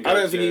don't even I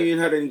don't good, think yeah. you even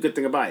heard any good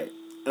thing about it.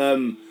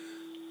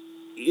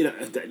 You know,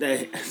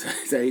 the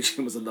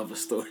AGM was another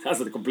story. That's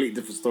a completely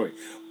different story.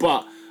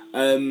 But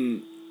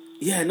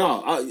yeah,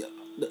 no,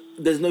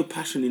 there's no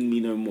passion in me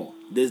no more.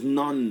 There's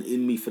none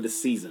in me for the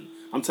season.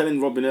 I'm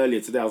telling Robin earlier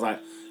today, I was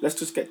like, let's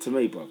just get to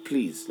May, bro.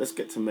 Please, let's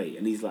get to May.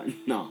 And he's like,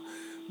 nah.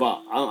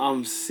 But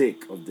I'm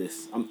sick of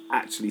this. I'm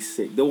actually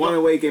sick. The one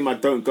away game I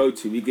don't go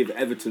to, we give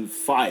Everton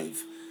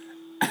 5.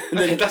 And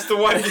then That's the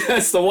one.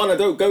 that's the one I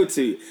don't go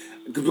to.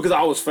 Because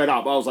I was fed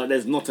up. I was like,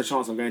 there's not a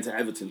chance I'm going to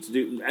Everton. To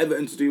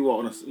do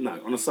what?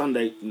 On a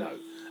Sunday? No.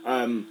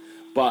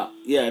 But,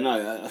 yeah,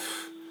 no.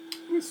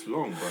 It's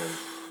long, bro.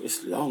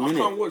 It's long, I innit?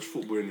 can't watch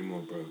football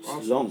anymore, bro. long.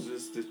 Arsenal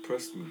just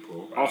depressed me,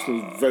 bro.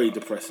 Arsenal's very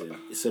depressing.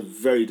 It's a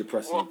very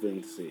depressing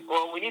thing to see.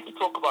 Well, we need to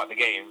talk about the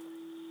game.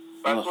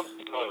 But I just Oh.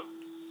 want to know,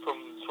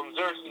 from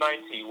 0 to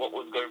 90, what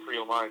was going through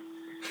your mind?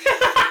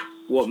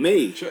 What,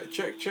 me?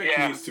 Czech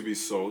Yeah. needs to be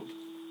sold.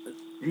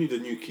 We need a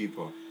new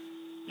keeper.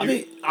 I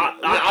mean,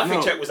 I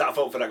think No. Czech was at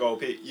fault for that goal,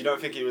 Pete. You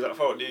don't think he was at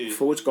fault, do you?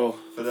 for which goal?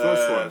 For the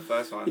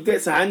First one. He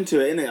gets a hand to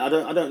it, innit? I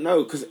don't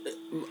know, because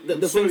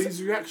the So thing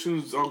his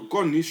reactions are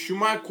gone. His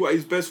Schumacher at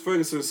his best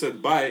Ferguson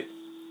said bye.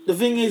 the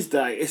thing is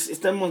that it's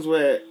them ones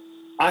where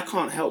I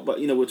can't help but,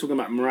 you know, we're talking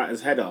about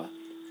Morata's header,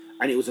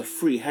 and it was a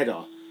free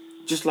header,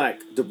 just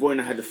like De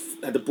Bruyne had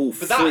the ball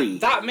But free.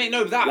 like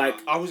Like-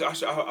 I was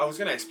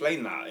going to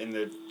explain that in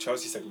the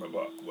Chelsea segment,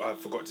 but I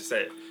forgot to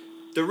say it.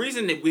 The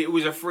reason it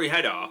was a free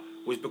header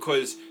was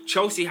because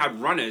Chelsea had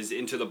runners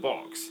into the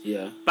box.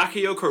 Yeah.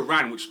 Bakayoko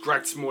ran, which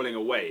dragged Smalling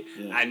away,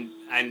 Yeah.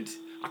 and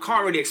I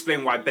can't really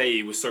explain why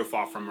Bailly was so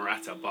far from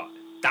Morata, but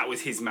that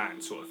was his man,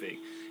 sort of thing.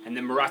 And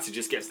then Morata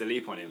just gets the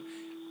leap on him.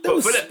 There But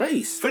was for the-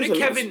 space. For There the was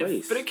a lot of Kevin,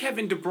 space. for the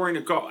Kevin De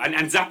Bruyne goal, and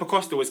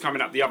Zappacosta was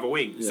coming up the other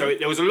wing, so Yeah.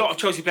 there was a lot of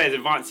Chelsea players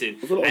advancing,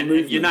 was a lot of and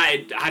movement.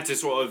 United had to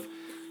sort of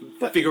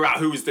But- figure out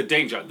who was the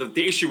danger.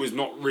 The issue was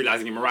not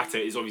realizing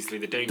Morata is obviously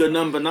the danger. The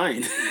number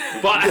 9.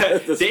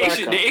 But the the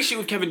striker. issue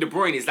with Kevin De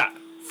Bruyne is that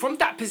from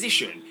that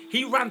position,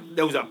 he ran.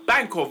 There was a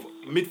bank of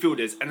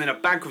midfielders and then a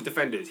bank of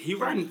defenders. He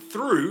ran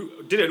through,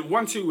 did a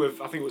 1-2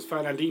 with I think it was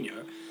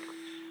Fernandinho,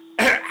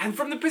 and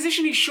from the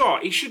position he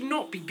shot, he should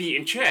not be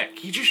beaten Czech.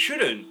 He just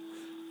shouldn't.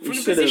 From the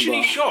shouldn't, position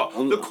he but shot,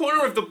 I'm- the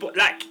corner of the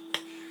like.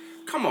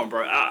 Come on,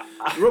 bro.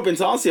 Robin,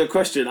 to answer your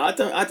question, I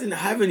didn't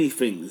have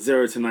anything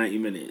 0 to 90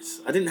 minutes.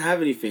 I didn't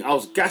have anything. I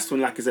was gassed when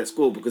Lacazette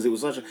scored because it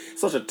was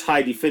such a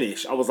tidy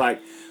finish. I was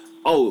like,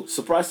 oh,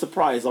 surprise,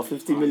 surprise! Our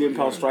 £50 million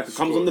yeah, striker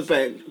comes on the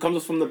bench,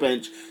 comes from the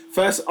bench.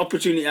 First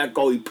opportunity at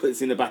goal, he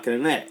puts in the back of the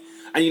net.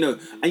 And you know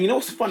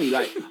what's funny?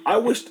 Like I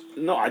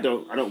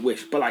don't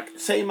wish, but like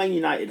say Man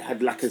United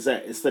had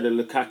Lacazette instead of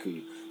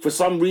Lukaku. For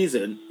some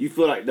reason, you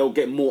feel like they'll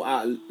get more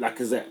out of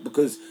Lacazette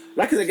because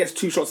Lacazette gets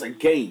 2 shots a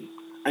game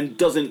and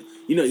doesn't.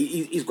 You know,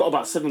 he's got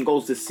about 7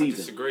 goals this I season.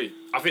 disagree.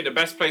 I think the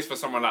best place for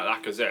someone like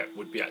Lacazette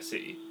would be at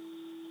City.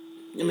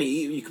 I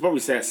mean, you could probably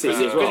say at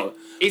City as well.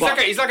 He's But-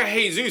 like a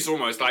Jesus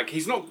almost. Like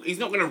he's not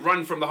going to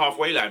run from the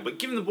halfway line, but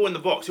give him the ball in the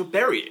box, he'll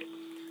bury it.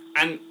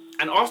 And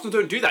Arsenal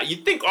don't do that.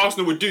 You'd think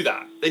Arsenal would do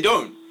that. They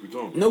don't. We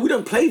don't. No, we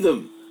don't play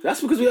them. That's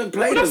because we don't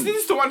play But them. this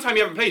is the one time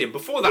you haven't played him.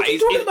 Before that, What are you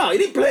talking about? He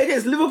didn't play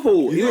against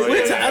Liverpool. He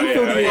went to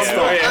Anfield and he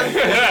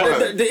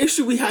started. The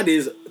issue we had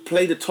is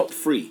play the top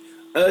 3.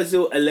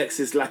 Ozil,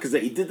 Alexis,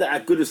 Lacazette. He did that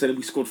at Goodison and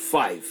we scored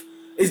 5.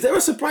 Is there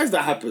a surprise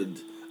that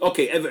happened?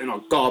 Okay, Everton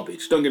are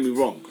garbage. Don't get me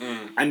wrong.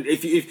 And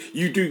if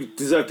you do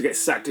deserve to get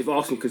sacked if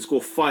Arsenal can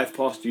score 5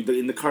 past you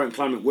in the current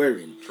climate we're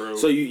in. True.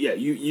 So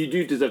you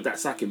do deserve that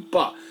sacking.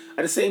 But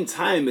at the same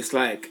time, it's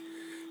like,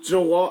 do you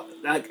know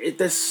what? Like,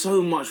 there's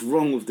so much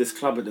wrong with this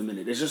club at the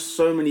minute. There's just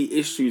so many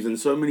issues and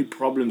so many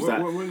problems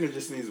that. Wenger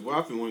just needs. Well,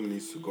 I think Wenger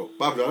needs to go.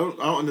 But I don't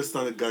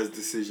understand the guy's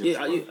decision.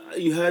 Yeah,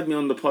 you heard me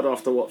on the pod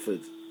after Watford.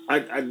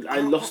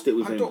 I lost it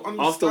with I him. don't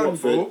After understand,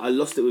 Watford, bro. I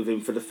lost it with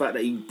him for the fact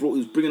that he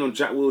was bringing on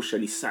Jack Wilshere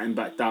and he sat him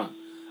back down.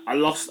 I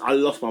lost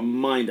my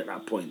mind at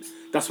that point.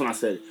 That's when I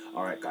said,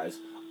 all right, guys,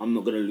 I'm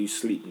not gonna lose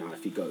sleep now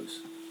if he goes.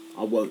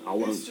 I won't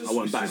It's bat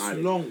an just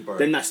eyelid. long, bro.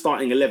 Then that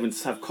starting 11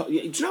 to have. Do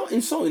you know how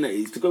insulting that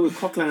is to go with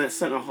Coquelin at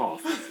centre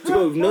half, to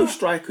go with no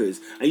strikers,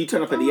 and you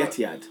turn up at the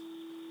Etihad.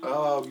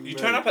 You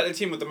turn up at the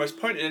team with the most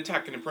pointed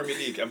attack in the Premier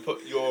League and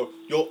put your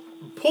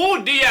poor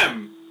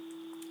DM.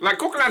 Like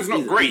Coquelin's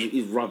not great.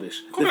 He's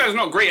rubbish. Coquelin's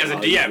not great as a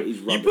No, DM. he's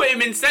You rubbish. put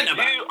him in centre Do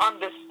back. you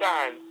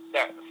understand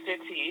that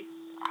City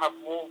have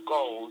more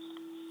goals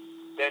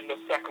than the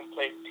second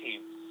place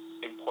team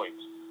in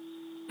points.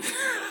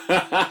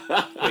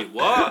 Wait,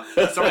 what?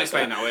 Someone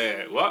explain that.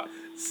 Wait, what?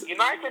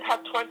 United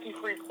have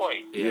 23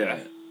 points. Yeah.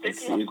 City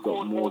City have got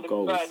scored more than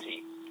goals.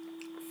 30.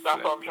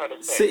 That's what I'm trying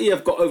to say. City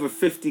have got over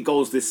 50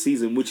 goals this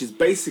season, which is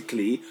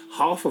basically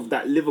half of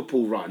that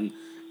Liverpool run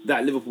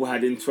that Liverpool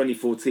had in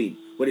 2014,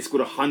 where they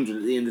scored 100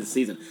 at the end of the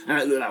season, and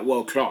that looked like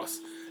world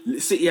class.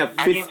 City have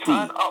 50. And you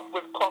turn up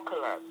with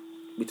Coquelin.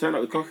 We turned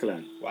up with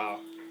Coquelin. Wow.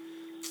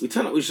 We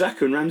turned up with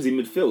Xhaka and Ramsey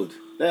midfield.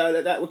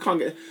 We can't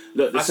get.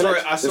 Look, the I saw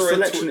a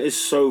selection is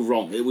so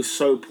wrong. It was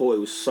so poor. It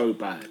was so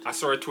bad. I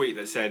saw a tweet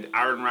that said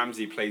Aaron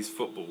Ramsey plays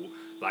football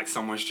like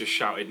someone's just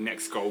shouted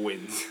next goal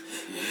wins.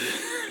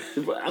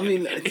 But, I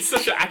mean, It's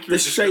such an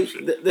accurate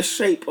description. the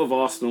shape of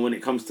Arsenal when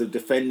it comes to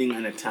defending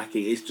and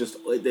attacking is just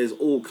there's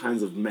all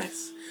kinds of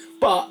mess.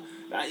 But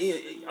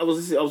I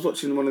was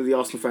watching one of the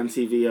Arsenal Fan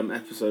TV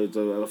episodes.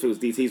 I think it was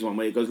DT's one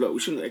where he goes, "Look,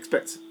 we shouldn't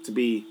expect to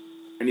be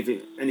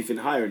anything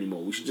higher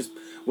anymore. We should just."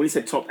 When he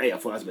said top 8, I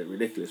thought that was a bit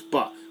ridiculous.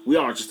 But we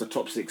are just a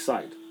top 6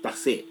 side.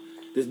 That's it.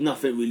 There's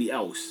nothing really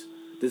else.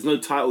 There's no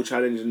title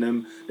challenge in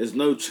them. There's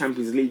no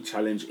Champions League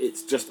challenge.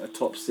 It's just a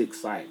top 6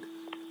 side,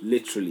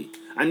 literally.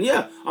 And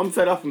yeah, I'm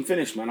fed up and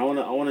finished, man. I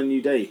want a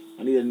new day.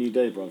 I need a new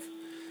day, bruv.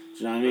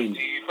 Do you know what I mean? Do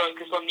you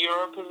focus on the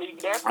Europa League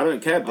then? I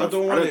don't care, bruv.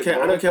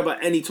 I don't care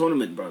about any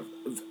tournament, bruv.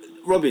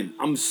 Robin,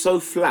 I'm so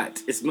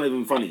flat. It's not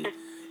even funny.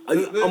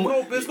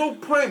 There's no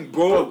point,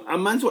 bro. A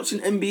man's watching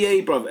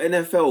NBA, bruv,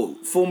 NFL,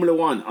 Formula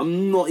 1.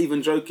 I'm not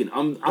even joking.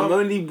 I'm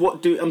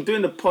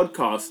doing the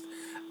podcast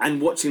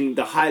and watching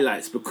the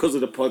highlights because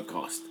of the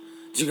podcast.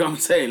 Do you know what I'm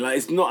saying? Like,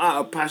 it's not out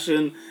of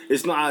passion.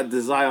 It's not out of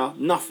desire.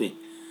 Nothing.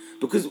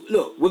 Because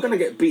look, we're gonna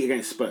get beat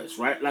against Spurs,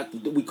 right? Like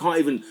we can't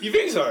even. You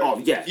think so?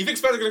 Oh yeah. You think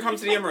Spurs are gonna come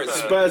to the Emirates?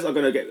 Spurs are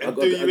gonna get. They're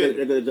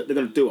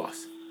gonna do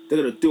us. They're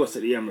gonna do us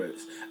at the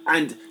Emirates,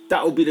 and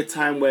that will be the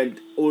time when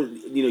all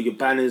your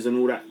banners and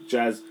all that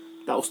jazz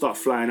that will start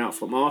flying out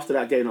from. After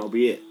that game, that'll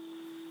be it.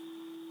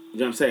 You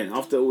know what I'm saying?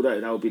 After all that,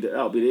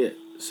 that'll be it.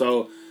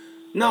 So.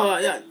 No,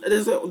 yeah,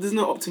 there's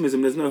no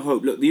optimism, there's no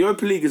hope. Look, the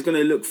Europa League is going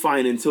to look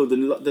fine until the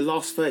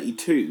last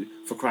 32,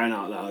 for crying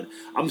out loud.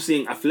 I'm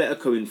seeing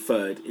Atletico in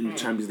third in the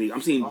Champions League.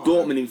 I'm seeing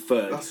Dortmund in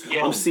third.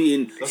 I'm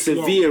seeing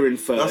Sevilla in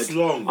third. That's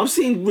long. I'm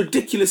seeing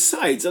ridiculous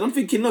sides, and I'm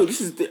thinking, no, this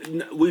is...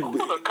 Hold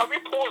on, can we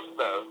pause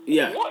though?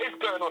 Yeah. What is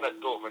going on at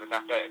Dortmund and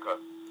Atletico?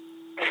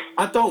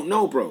 I don't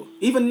know, bro.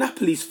 Even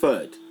Napoli's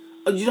third.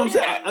 You know what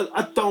I'm saying?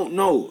 I don't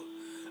know.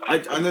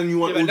 And then you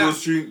want all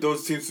those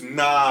teams to...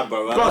 Nah,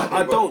 bro.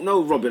 I don't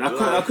know, Robin. I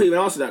couldn't even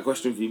answer that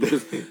question for you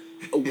because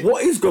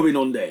what is going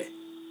on there?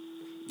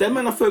 Them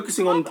men are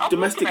focusing on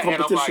domestic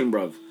competition,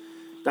 bruv.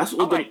 That's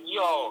all.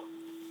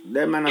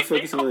 Them men are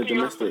focusing on the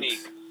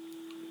domestics.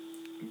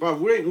 But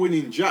we ain't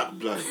winning jack,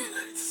 blood.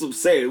 That's what I'm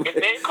saying. If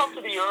they come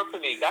to the Europa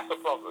League, that's a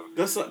problem.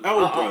 That's an L,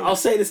 bro. I'll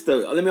say this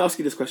though. Let me ask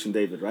you this question,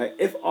 David. Right?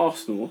 If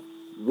Arsenal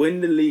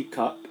win the League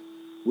Cup,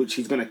 which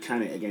he's gonna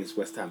can it against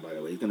West Ham, by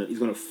the way, he's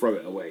gonna throw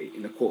it away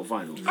in the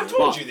quarterfinals. I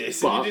told you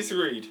this, and you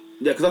disagreed.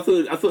 Yeah, because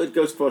I thought it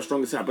goes for a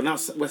stronger side, but now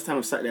West Ham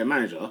have sacked their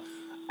manager,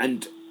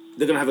 and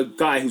they're gonna have a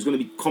guy who's gonna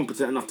be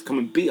competent enough to come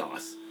and beat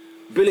us.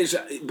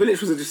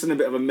 Bilic was just in a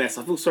bit of a mess.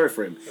 I feel sorry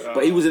for him,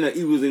 but he was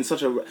in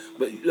such a.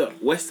 But look,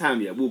 West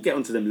Ham, yeah, we'll get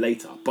onto them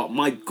later. But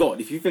my God,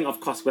 if you think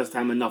I've cussed West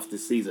Ham enough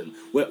this season,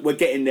 we're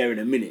getting there in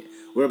a minute.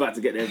 We're about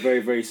to get there very,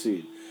 very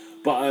soon.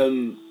 But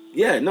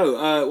yeah,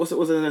 no. What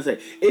was I going to say?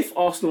 If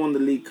Arsenal won the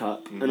League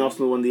Cup and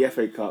Arsenal won the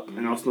FA Cup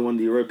and Arsenal won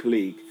the Europa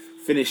League,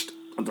 finished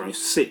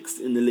 6th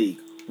in the league,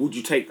 would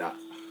you take that?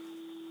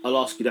 I'll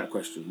ask you that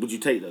question. Would you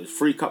take those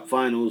 3 cup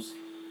finals,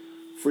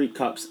 3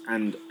 cups,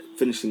 and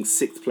finishing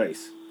 6th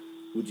place?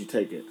 Would you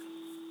take it?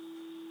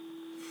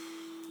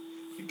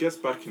 It gets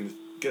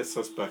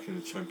us back in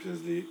the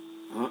Champions League.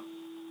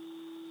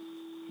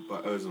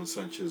 But Ozan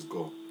Sanchez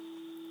go.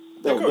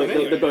 They'll go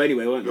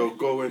anyway, won't they? They'll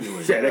go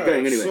anyway. Yeah, they're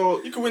going anyway.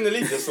 So You can win the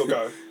league, they'll still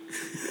go.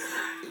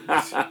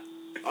 I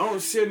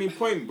don't see any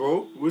point,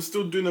 bro. We're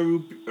still doing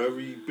a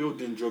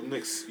rebuilding job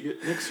next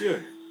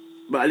year.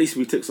 But at least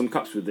we took some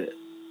cups with it.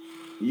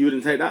 You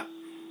wouldn't take that?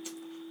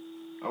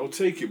 I'll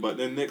take it, but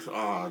then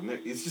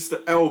it's just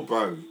the L,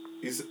 bro.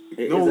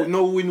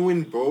 No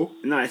win-win, bro.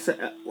 No, I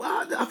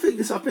think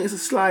it's a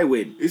sly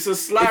win. It's a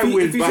sly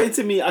win. If you say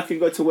to me, I can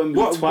go to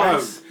Wembley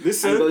twice. Bro?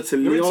 Listen, and go to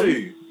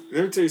Lyon.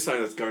 Let me tell you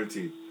something that's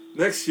guaranteed.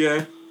 Next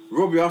year,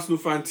 Robbie Arsenal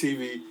Fan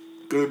TV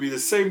gonna be the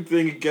same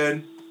thing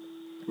again.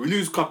 We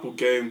lose a couple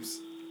games,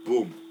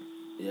 boom.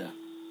 Yeah.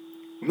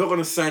 I'm not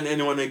gonna sign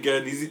anyone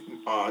again.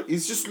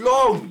 It's just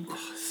long.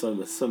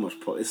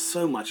 It's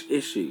so much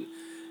issue.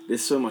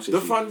 There's so much issue.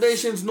 The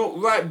foundation's not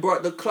right, bro.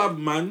 At the club,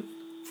 man.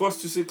 For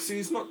us to succeed,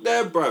 it's not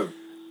there, bro.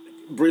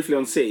 Briefly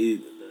on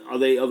City, are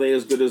they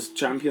as good as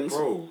champions?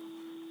 Bro,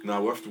 nah,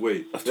 we'll have to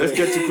wait. Let's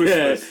get to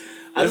Christmas.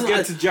 Let's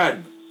get to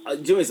Jan. Do you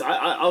know what it is?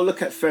 I'll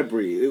look at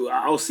February.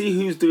 I'll see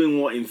who's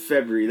doing what in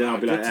February. Then I'll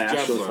be like, Get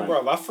to sure Jazz, time.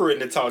 Bro, I threw in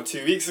the towel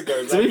 2 weeks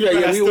ago. To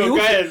be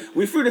fair,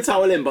 we threw the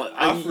towel in, but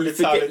I threw the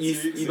towel in 2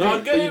 weeks ago.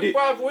 No, get it,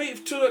 bruv.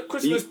 Wait till the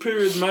Christmas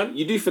period, man.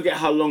 You do forget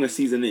how long a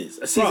season is.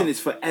 A season is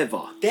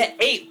forever. They're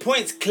 8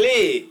 points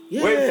clear.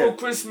 Yeah. Wait for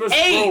Christmas,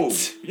 8. bro.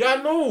 Yeah,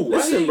 I know.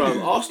 Listen, Hey.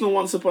 bro. Arsenal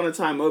once upon a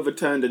time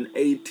overturned an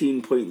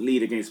 18-point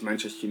lead against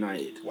Manchester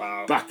United.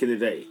 Wow. Back in the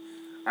day.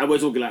 And we're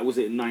talking like, was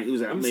it 9? It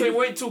was I'm maybe saying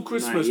wait till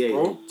Christmas, 98,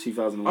 bro.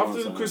 2001.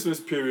 After the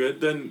Christmas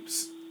period, then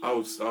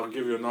I'll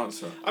give you an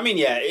answer. I mean,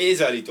 yeah, it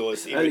is early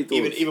doors. Early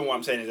doors. Even what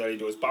I'm saying is early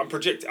doors. But I'm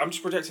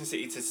just projecting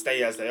City to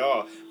stay as they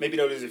are. Maybe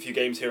they'll lose a few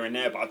games here and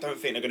there, but I don't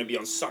think they're going to be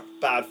on such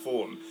bad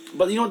form.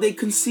 But you know, they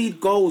concede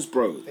goals,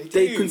 bro.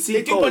 They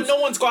concede goals. But no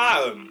one's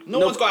got at them. No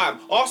one's got at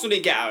them. Arsenal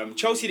didn't get at them.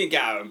 Chelsea didn't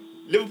get at them.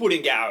 Liverpool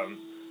didn't get at them.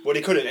 Well,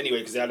 they couldn't anyway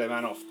because they had their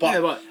man off.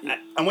 But,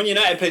 and when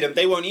United played them,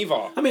 they won't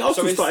either. I mean,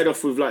 Arsenal started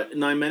off with like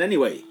 9 men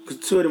anyway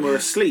because 2 of them were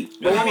asleep.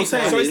 But what I'm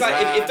saying so is, it's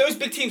like if those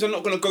big teams are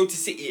not going to go to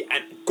City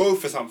and go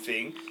for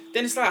something,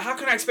 then it's like, how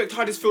can I expect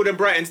Huddersfield and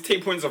Brighton to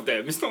take points off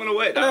them? It's not going to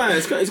work. no,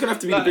 it's going to have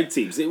to be the big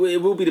teams. It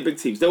will be the big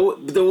teams. There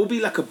will be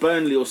like a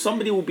Burnley or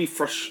somebody will be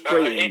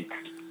frustrating.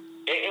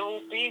 It will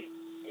be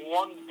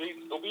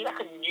it'll be like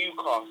a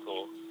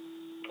Newcastle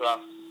plus.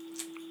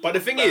 But the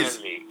thing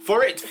is,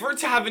 for it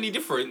to have any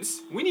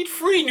difference, we need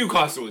 3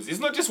 Newcastles. It's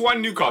not just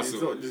one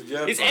Newcastle.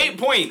 It's 8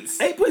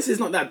 points. 8 points is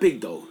not that big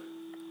though.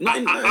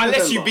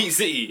 Unless you beat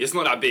City, it's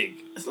not that big.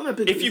 It's not that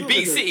big. If you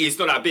beat City, it's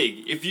not that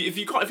big. If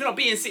you're not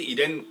beating City,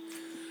 then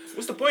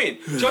what's the point?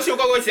 Chelsea will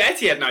go to the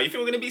Etihad now. You think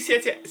we're gonna beat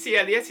City at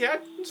the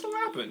Etihad? It's not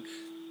gonna happen.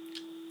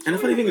 And the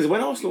funny thing is,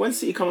 when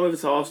City come over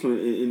to Arsenal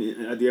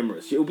at the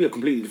Emirates, it'll be a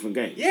completely different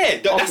game.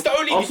 Yeah, that's the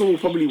only. Arsenal will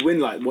probably win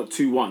like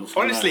 2-1.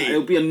 Honestly,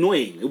 it'll be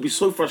annoying. It'll be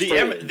so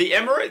frustrating. The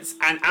Emirates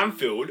and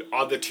Anfield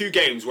are the 2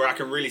 games where I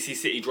can really see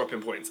City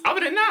dropping points. Other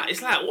than that,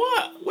 it's like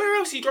what? Where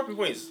else are you dropping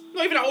points?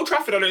 Not even at Old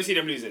Trafford. I don't see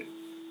them losing.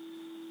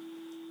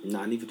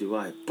 Nah, neither do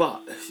I.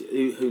 But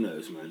who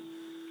knows, man?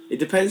 It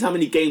depends how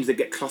many games they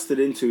get clustered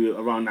into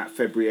around that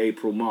February,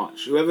 April,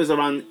 March. Whoever's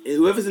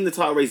in the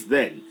title race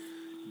then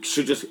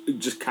should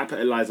just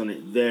capitalise on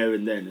it there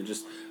and then and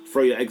just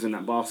throw your eggs in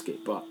that basket.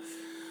 But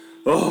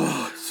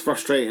it's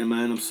frustrating,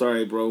 man. I'm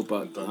sorry, bro,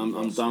 but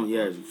I'm done.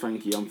 Yeah,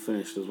 thank you. I'm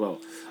finished as well.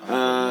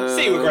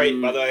 City were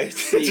great, by the way.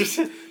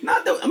 City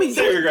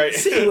were great.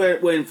 City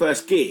were in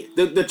first gear.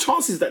 The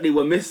chances that they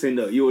were missing,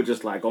 though, you were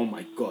just like, oh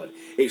my god,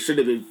 it should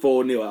have been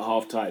 4-0 at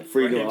half time,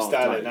 3-0 at half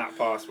Sterling, time. that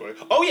pass, bro.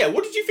 Oh yeah,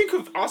 what did you think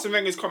of Arsene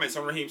Wenger's comments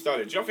on Raheem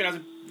Sterling? Do you not think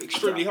that's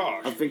extremely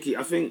harsh? I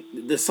think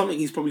there's something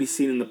he's probably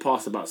seen in the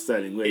past about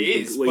Sterling. Where It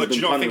is, but do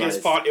you not think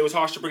it was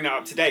harsh to bring that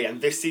up today and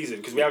this season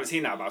because we haven't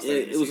seen that about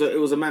Sterling. It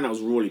was a man that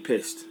was rawly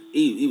pissed.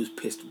 He was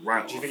pissed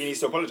right Do you off. think he needs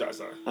to apologise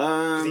though?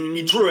 'Cause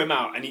he drew him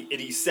out and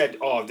he said,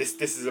 "Oh, this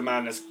is a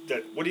man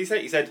that." What did he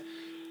say? He said,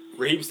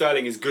 "Raheem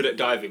Sterling is good at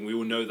diving. We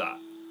all know that."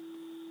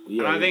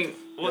 Yeah, and I think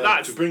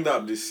to bring that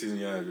up this season,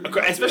 yeah.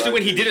 Especially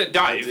when he didn't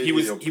dive, he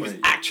was point.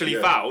 actually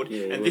fouled,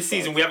 Yeah, and this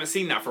season we haven't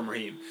seen that from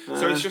Raheem.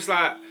 So it's just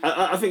like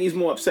I think he's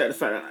more upset at the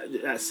fact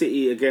that at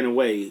City again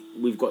away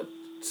we've got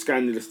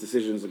scandalous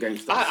decisions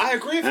against us. I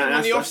agree with him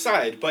on the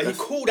offside, but he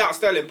called out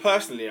Sterling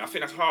personally. I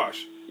think that's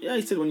harsh. Yeah,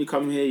 he said when you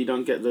come here you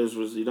don't get those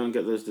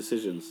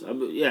decisions.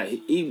 Yeah,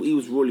 he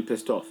was really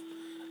pissed off.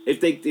 If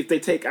they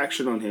take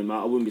action on him,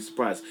 I wouldn't be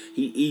surprised.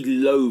 He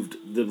loathed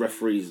the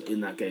referees in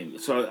that game.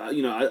 So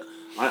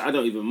I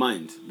don't even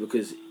mind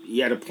because he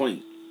had a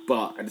point.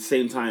 But at the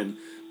same time,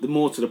 the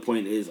more to the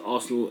point is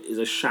Arsenal is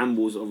a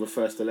shambles of a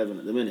first 11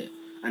 at the minute,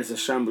 and it's a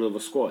shambles of a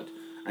squad,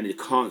 and it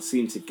doesn't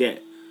seem to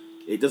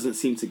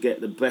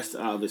get the best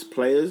out of its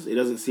players. It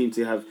doesn't seem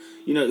to have,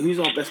 who's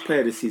our best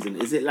player this season?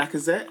 Is it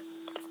Lacazette?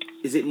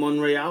 Is it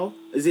Monreal?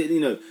 Is it,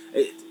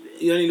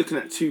 you're only looking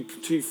at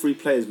 2-3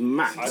 players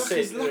max.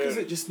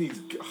 Lacazette just needs.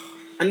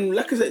 And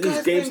Lacazette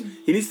needs games.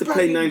 He needs to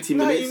play 90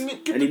 minutes,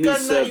 and he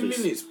needs service.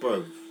 90 minutes,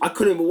 bro. I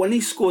couldn't, but when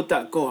he scored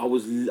that goal, I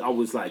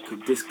was like,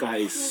 this guy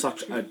is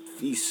such a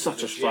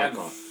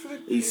striker.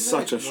 He's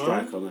such a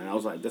striker, man. I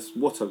was like, that's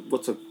what a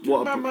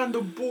Man,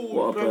 the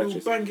ball, bro. We'll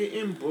bang it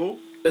in, bro.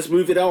 Let's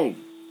move it on.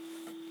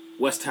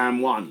 West Ham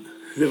 1,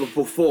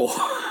 Liverpool 4.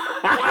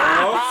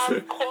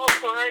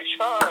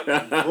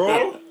 Corporation,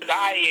 Bro.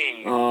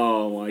 dying.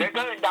 Oh my They're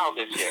god. going down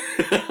this year.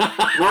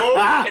 Bro.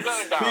 They're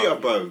going down. Peter,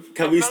 bro.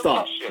 Can we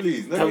start?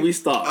 Please. Can we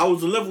start? I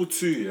was a level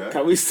 2, yeah?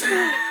 Can we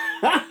start?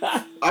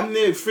 I'm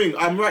near Thing.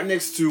 I'm right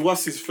next to,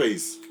 what's his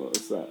face? What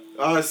was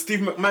that? Steve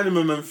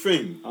McManaman and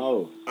Thing.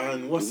 Oh.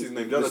 And what's his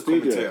name? The The other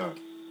studio. commentator.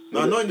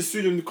 No, not in the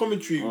studio, in the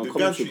commentary, the commentary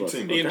gantry box.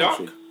 thing. Ian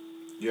Dark?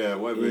 Yeah,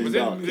 whatever. Ian it is.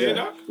 Dark, Was it yeah.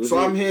 Dark? Was So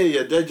it- I'm here,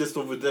 yeah, they're just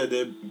over there,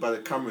 they're by the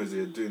cameras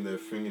here doing their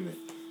thing in it.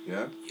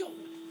 Yeah?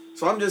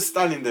 So I'm just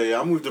standing there,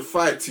 yeah, I'm with the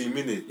fire team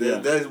in it. Yeah.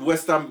 There's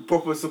West Ham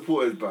proper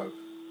supporters, bro.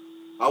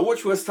 I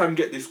watch West Ham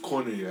get this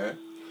corner, yeah.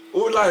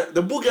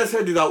 The ball gets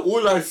headed out,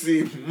 all I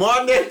see,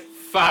 Mane,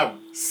 Fam.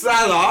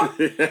 Salah.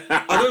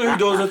 I don't know who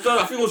there was a third.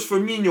 I think it was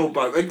Firmino,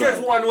 bro.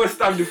 Against one West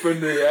Ham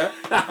defender, yeah.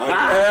 And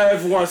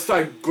everyone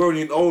started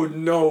groaning. Oh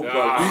no,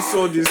 bro. We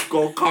saw this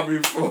goal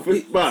coming from. Bro,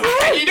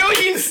 You know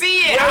you see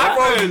it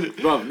happen.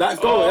 bro, that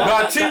goal.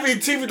 Nah,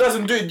 TV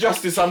doesn't do it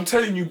justice. I'm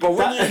telling you, but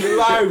when you're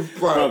live,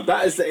 bro. Bro,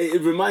 that is.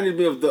 It reminded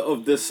me of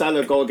the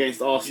Salah goal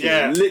against Arsenal.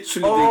 Yeah.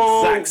 Literally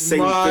the exact same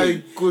my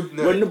thing.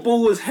 goodness. When the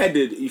ball was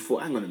headed, you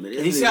thought, hang on a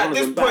minute. You see, at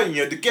this point,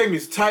 yeah, the game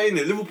is tight in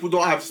it. Liverpool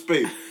don't have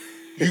space.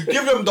 You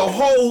give them the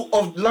whole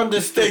of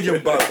London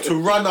Stadium back to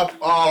run up.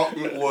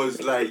 It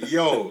was like,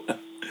 yo.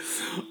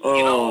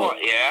 You know what,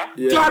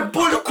 yeah? God,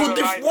 Bullock I'm with not gonna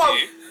this lie one.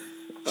 to you.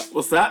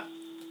 What's that?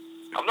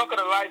 I'm not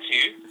gonna lie to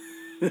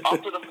you.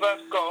 After the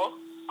first goal,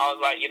 I was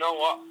like, you know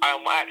what?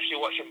 I'm actually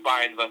watching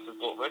Bayern versus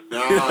Dortmund.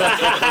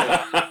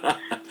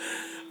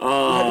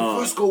 The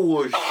first goal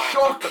was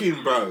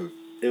shocking, bro.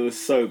 It was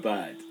so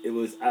bad. It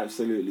was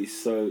absolutely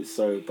so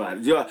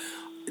bad.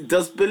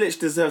 Does Bilic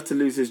deserve to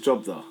lose his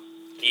job though?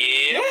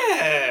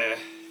 Yeah.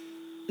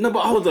 No,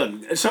 but hold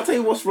on. Shall I tell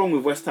you what's wrong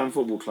with West Ham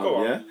Football Club, Go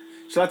on. yeah?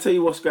 Shall I tell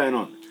you what's going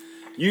on?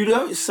 You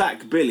don't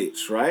sack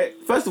Bilic, right?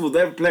 First of all,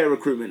 their player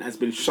recruitment has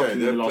been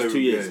shocking in the last 2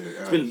 years.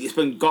 It's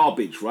been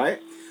garbage,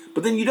 right?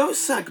 But then you don't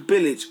sack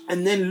Bilic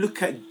and then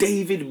look at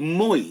David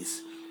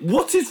Moyes.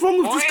 What is wrong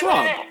with this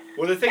club?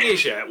 Well, the thing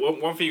is, yeah,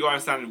 one thing you got to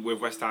understand with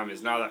West Ham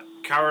is now that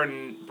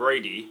Karen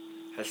Brady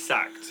has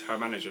sacked her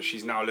manager,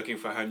 she's now looking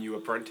for her new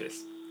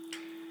apprentice.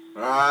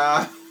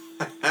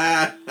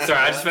 Sorry,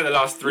 I just spent the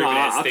last 3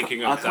 minutes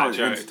thinking of that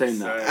joke. Entertain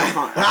that. I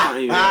can't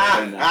even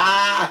entertain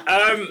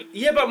that.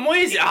 Yeah, but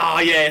Moyes.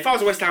 If I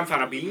was a West Ham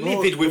fan, I'd be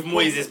livid with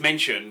Moyes'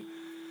 mention.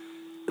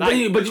 But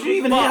did you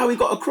even hear how he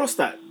got across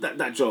that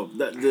job,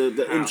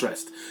 the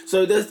interest?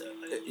 So there's,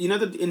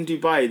 that in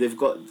Dubai they've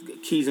got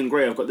Keys and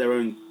Gray have got their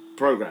own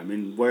program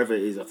in wherever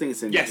it is. I think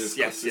it's in. Yes.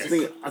 I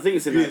think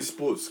it's in BN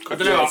Sports. I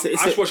don't know.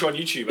 It's I just watch it on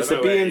YouTube. It's a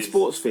BN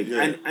Sports thing,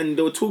 and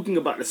they were talking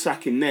about the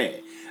sack in there,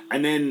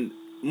 and then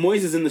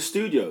Moyes is in the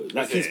studio,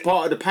 like he's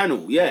part of the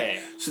panel,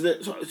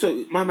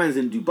 So my man's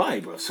in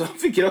Dubai, bro. So I'm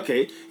thinking,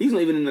 okay, he's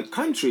not even in the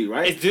country,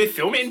 right? Do they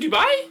film it in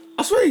Dubai?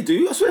 I swear they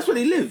do. I swear that's where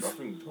they live.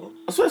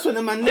 I swear that's where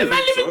the man lives. The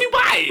man live in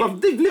Dubai. Bro,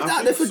 they've lived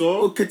out there for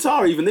or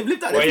Qatar even. They've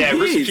lived out there for years.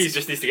 Richard Keys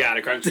just needs to get out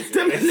of the country.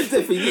 They've lived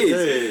there for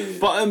years.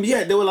 But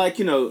they were like,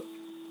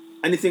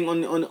 anything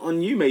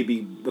on you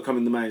maybe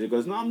becoming the manager.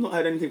 Goes, no, I've not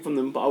heard anything from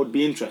them, but I would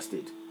be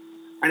interested.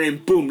 And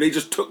then boom, they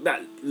just took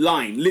that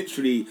line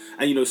literally,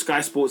 and Sky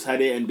Sports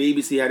had it and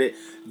BBC had it.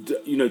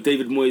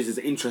 David Moyes is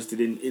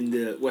interested in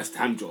the West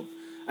Ham job,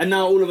 and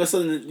now all of a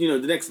sudden, the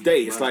next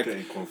day it's like.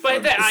 But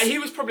he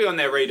was probably on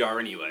their radar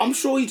anyway. I'm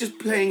sure he's just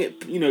playing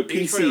it,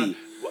 PC.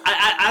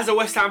 As a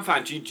West Ham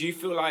fan, do you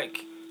feel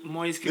like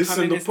Moyes can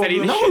come in and steady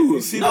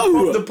the ship?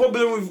 No. The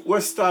problem with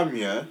West Ham,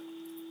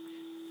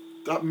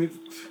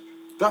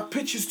 that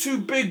pitch is too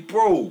big,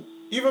 bro.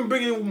 Even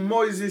bringing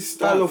Moyes'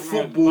 style of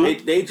football,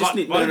 they just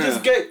need.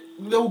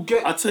 They'll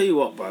get. I'll tell you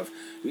what, bruv.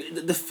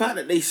 The fact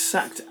that they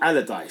sacked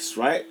Allardyce,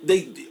 right?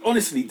 They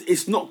honestly,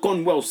 it's not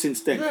gone well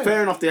since then. Yeah.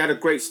 Fair enough, they had a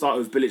great start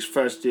with Bilic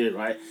first year,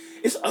 right?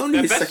 It's only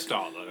Their his best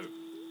start though.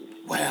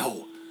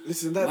 Well.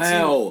 Listen, that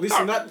Wow. team,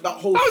 that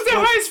whole. That was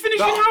their highest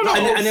finishing how long?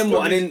 And then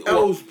what? And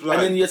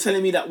then you you're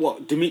telling me that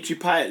what? Dimitri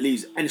Payet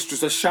leaves and it's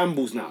just a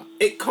shambles now.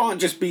 It can't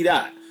just be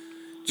that.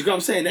 Do you get what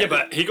I'm saying? Yeah,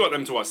 but he got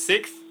them to what,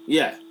 6th?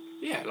 Yeah.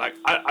 Yeah, like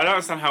I don't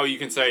understand how you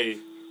can say.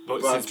 But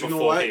Bruv, since do you know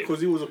before why? him.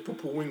 Because he was a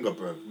proper winger,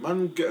 bro.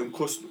 Man get him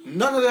cost.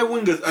 None of their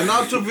wingers.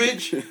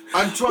 Arnautovic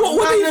and What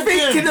were they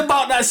thinking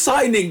about that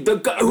signing?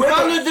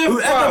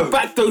 Whoever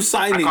backed those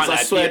signings,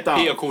 I swear down.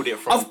 Peter called it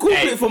from. I've called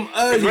it from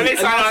early. When they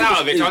signed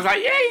Arnautovic, I was like,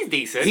 like, yeah, he's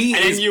decent. He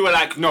and is- then you were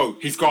like, no,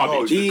 he's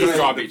garbage. He He's is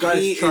garbage. guy's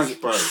he trash, is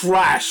bro.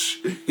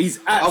 trash. He's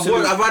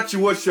absolutely I've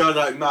actually watched it. I was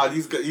like, nah,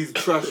 he's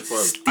trash, bro.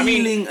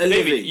 stealing a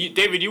living.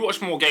 David, you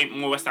watch more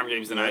West Ham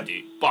games than I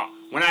do. But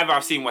whenever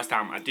I've seen West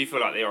Ham, I do feel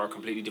like they are a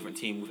completely different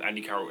team with Andy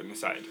Carroll in the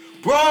side.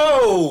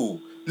 Bro,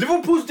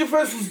 Liverpool's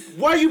defense was.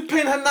 Why are you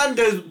playing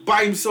Hernandez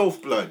by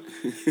himself, blood?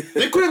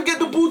 They couldn't get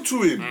the ball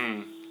to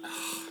him.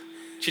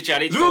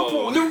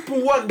 Chicharito.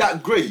 Liverpool weren't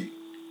that great.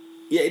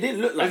 Yeah, it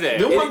didn't look like Is it?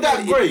 They weren't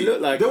that great.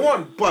 Look like They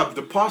weren't, bruv.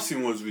 The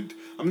passing was with.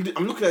 I'm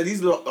looking at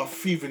these lot are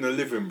thieving a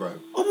living, bro.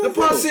 On The the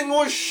real. passing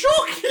was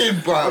shocking,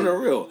 bro. on the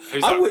real.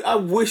 Who's that? I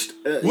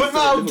wished.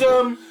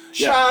 Ronaldo,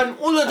 Chan,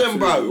 all of them,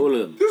 bro. Absolutely, all of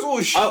them. This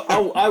all shit.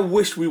 I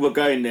wish we were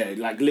going there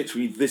like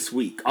literally this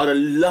week. I'd have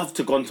loved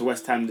to gone to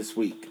West Ham this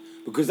week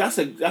because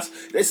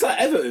it's like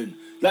Everton.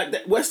 Like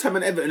West Ham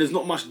and Everton, there's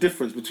not much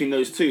difference between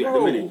those two at the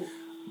Bro. minute.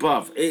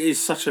 Bruv, it is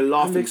such a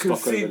laughing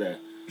stock over there.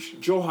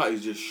 Joe Hart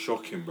is just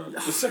shocking, bro. The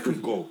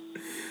second goal.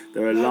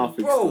 They're a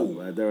laughing bro. stock,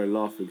 man. They're a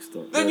laughing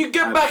stock. Then They're you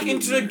get an back absolute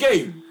into the mess.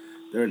 game.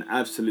 They're an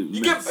absolute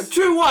You get mess.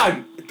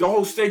 2-1. The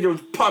whole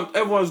stadium's pumped.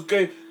 Everyone's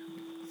going.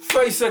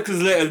 30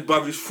 seconds later,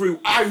 bruv, it's through.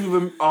 I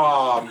even.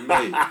 Oh,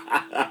 mate.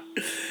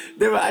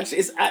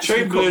 It's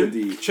actually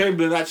comedy.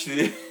 Chamberlain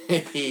actually.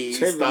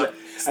 Chamberlain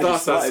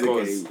starts that the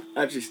scores. game.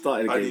 Actually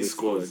started the And game. he and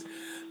scores.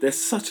 They're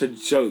such a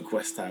joke,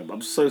 West Ham.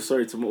 I'm so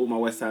sorry to all my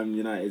West Ham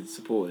United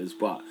supporters,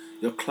 but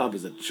your club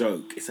is a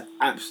joke. It's an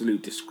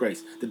absolute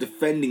disgrace. The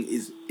defending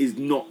is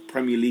not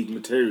Premier League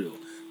material.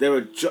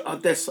 They're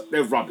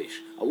they're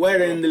rubbish. Where are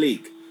they in the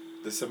league?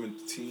 The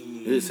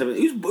 17. Who's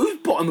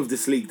bottom of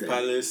this league then?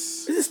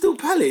 Palace. Is it still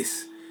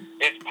Palace?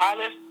 It's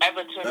Palace,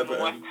 Everton, and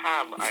West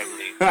Ham,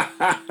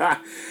 I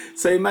believe.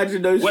 So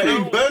imagine those Wait, three.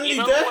 ain't Burnley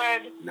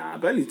there? Nah,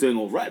 Burnley's doing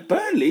all right.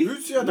 Burnley?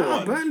 Who's the other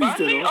one? Burnley's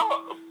doing all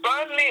right.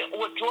 Burnley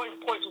were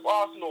joint points with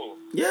Arsenal.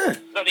 Yeah,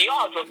 No, they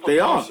are joint points they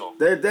with are. Arsenal.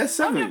 They're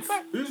seventh.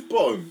 Who's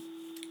bottom?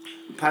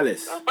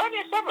 Palace. Burnley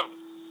is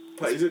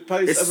seventh. Is it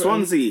Palace? It's Everton?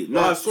 Swansea. No,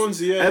 Ah,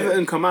 Swansea, yeah.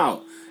 Everton come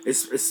out.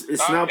 It's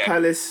now Okay.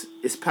 Palace.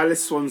 It's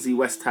Palace, Swansea,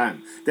 West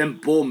Ham, then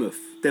Bournemouth,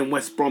 then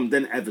West Brom,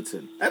 then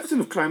Everton. Everton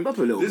have climbed up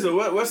a little Listen,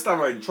 bit. West Ham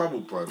are in trouble,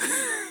 bro.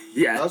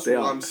 Yeah, That's they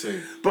what are. I'm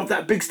saying. But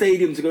that big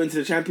stadium to go into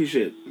the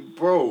Championship,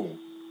 Bro.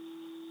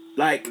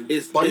 like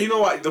it's. But you know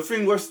what? The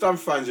thing West Ham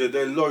fans, yeah,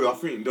 they're loyal. I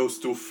think they'll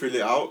still fill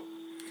it out.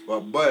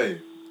 But, boy,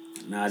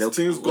 nah,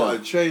 things got to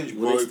change,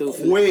 will they bro. still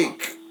fill it out?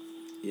 Quick.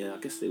 Yeah, I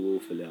guess they will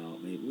fill it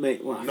out.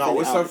 Mate, well, No, fill it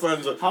West out. Ham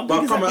fans are. How big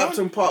But is come that at ground?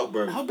 Upton Park,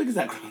 bro. How big is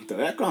that ground though?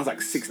 That ground's like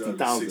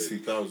 60,000.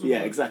 60,000. Yeah,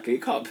 bro. exactly.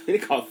 It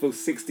can't fill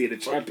 60 in the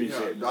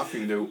Championship. Yeah, I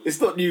think they'll.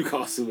 It's not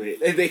Newcastle, mate.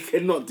 They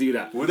cannot do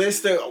that. Will they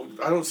stay?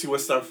 I don't see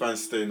West Ham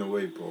fans staying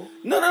away, bro.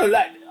 No,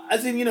 like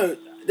as in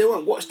they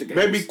won't watch the games.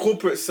 Maybe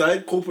corporate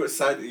side,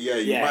 yeah,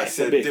 you Yeah, might it's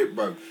see a a bit. dip,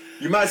 bro.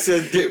 You might see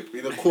a dip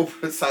in the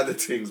corporate side of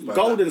things, bro.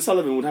 Gold and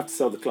Sullivan would have to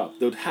sell the club.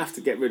 They would have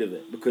to get rid of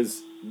it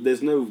because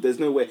there's no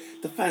way.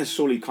 The fans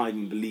surely can't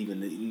even believe in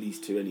these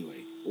two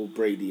anyway, or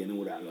Brady and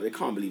all that. Like, they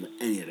can't believe in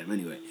any of them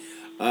anyway.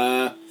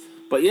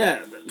 But yeah,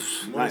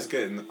 Moyes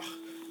getting.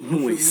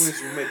 Moyes.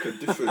 Moyes will make a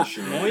difference,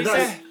 you know. Moyes,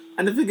 That's-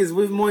 And the thing is,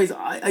 with Moyes,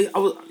 I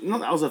was not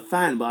that I was a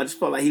fan, but I just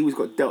felt like he was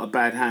got dealt a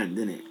bad hand,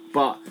 didn't it?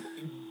 But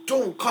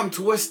Don't come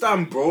to West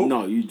Ham, bro.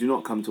 no, you do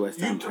not come to West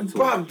Ham at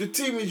all. Bam, the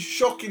team is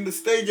shocking. The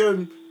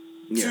stadium,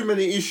 Yeah. too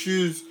many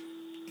issues.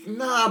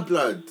 Nah,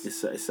 blood.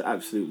 It's an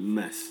absolute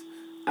mess.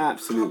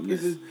 Absolute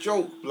It's a mess.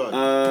 joke,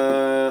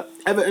 blood.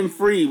 Everton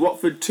 3,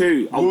 Watford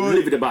 2. I'm Boy.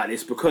 livid about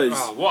this because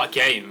Oh, what a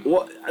game.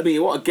 what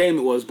a game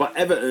it was. But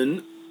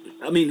Everton,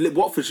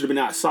 Watford should have been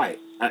out of sight.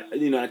 At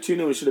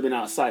 2-0 it should have been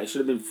out of sight. It should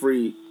have been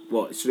 3.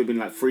 It should have been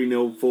like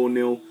 3-0,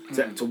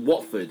 4-0 to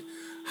Watford.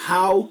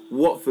 How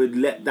Watford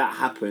let that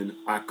happen,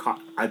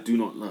 I do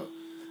not know.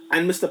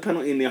 And missed a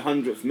penalty in the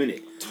 100th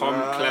minute. Tom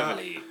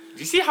Cleverley. Do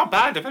you see how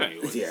bad the penalty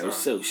was? Yeah, it was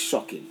so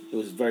shocking. It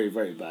was very,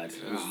 very bad.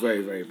 It was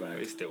very, very bad.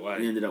 Wasted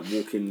away. He ended up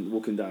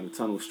walking down the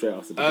tunnel straight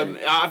after the game.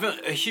 I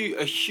think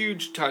a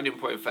huge turning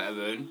point for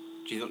Everton.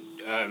 Do you think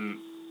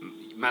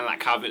man like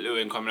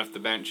Calvert-Lewin coming off the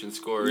bench and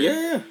scoring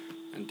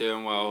and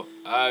doing well?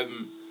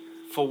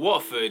 For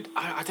Watford,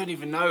 I don't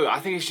even know. I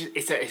think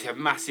it's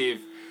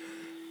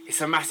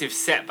a massive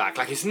setback.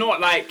 Like it's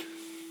not like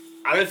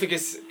I don't think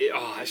it's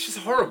just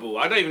horrible.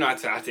 I don't even know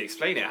how to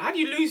explain it. How do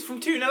you lose from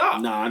 2-0 up?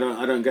 No, I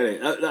don't get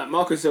it. Like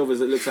Marco Silva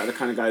looks like the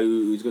kind of guy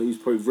who's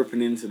probably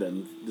ripping into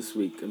them this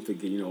week and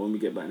thinking, when we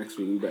get back next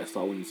week, we better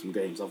start winning some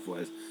games.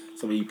 Otherwise,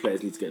 some of you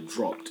players need to get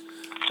dropped.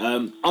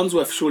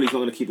 Unsworth surely is not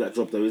going to keep that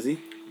job though, is he?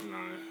 No.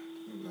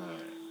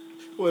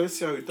 Well, let's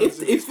see how he does.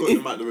 He's got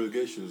them out the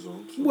relegation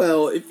zone. So.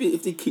 Well, if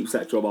he keeps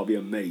that job, I'll be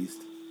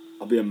amazed.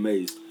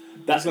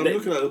 That's I'm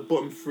looking at the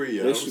bottom 3. I they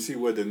don't should- see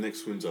where the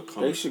next wins are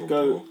coming They should from,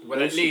 go. bro. Well,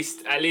 they at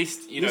should-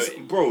 least you know.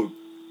 Bro,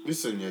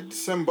 listen,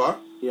 December,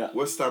 Yeah.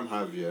 West Ham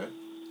have,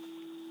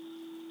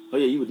 Oh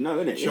yeah, you would know,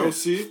 innit?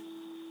 Chelsea.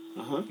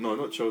 Uh huh. No,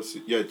 not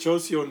Chelsea. Yeah,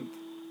 Chelsea on.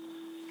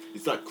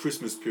 It's that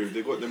Christmas period.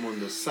 They got them on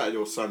the Saturday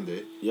or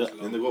Sunday. Yeah.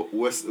 Then they got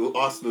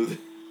Arsenal.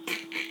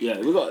 Yeah,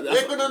 we got.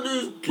 They're gonna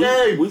lose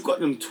games. We've got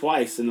them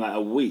twice in like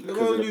a week They're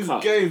because gonna of the lose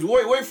cup. games.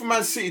 Wait for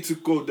Man City to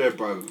go there,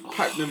 bro.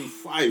 Pack them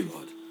 5.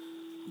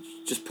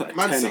 Just put a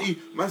Man 10 City.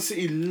 Man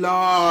City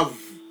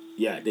love.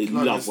 Yeah, they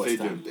London love West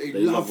Ham. Stadium. They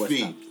love West it.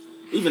 Ham.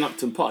 Even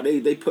Upton Park,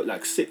 they put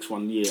like 6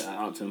 1 year at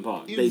Upton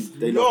Park. They love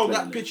No, playing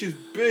that there. pitch is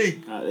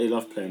big. They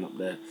love playing up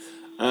there.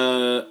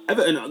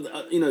 Everton,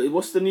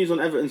 what's the news on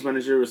Everton's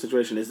managerial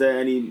situation? Is there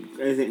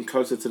anything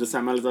closer to the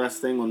Sam Allardyce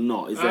thing or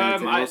not? Is there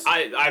anything else?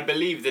 I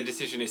believe the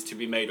decision is to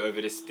be made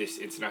over this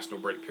international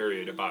break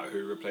period about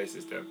who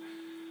replaces them.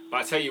 But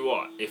I tell you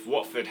what, if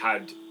Watford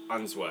had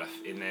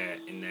Unsworth in their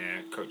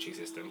coaching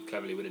system,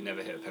 Cleverley would have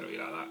never hit a penalty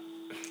like that.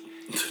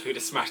 He'd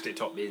have smashed it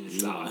top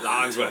bins like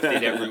Unsworth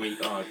did every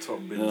week. Top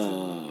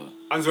bins.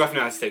 Unsworth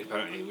knows how to take a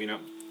penalty. We know.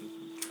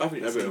 I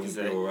think That's Everton easy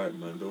will to be say. alright,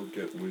 man. They'll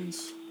get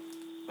wins.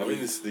 I think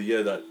this is the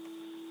year that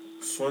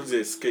Swansea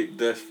escaped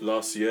death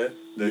last year.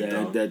 They're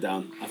down. They're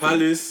down. I think-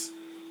 Palace,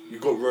 you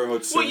got Roy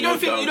Hodgson. Well, you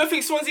don't they're think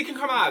down. Swansea can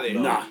come out of it?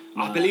 Nah.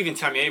 I believe in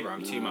Tammy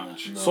Abraham too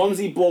much.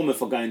 Swansea,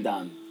 Bournemouth are going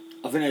down.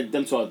 I think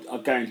them two are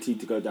guaranteed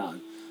to go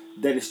down.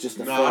 Then it's just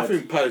the Nah, I third.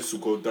 think Palace will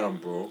go down,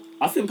 bro.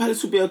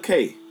 Palace will be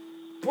okay.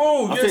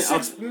 Bro, I you're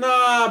think- six. Nah,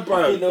 I think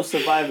bro. they'll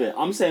survive it.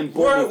 I'm saying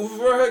Roy, Bournemouth.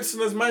 with Roy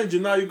Hodgson as manager,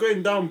 now you're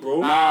going down,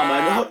 bro. Nah,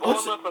 man.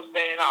 Bournemouth are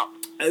staying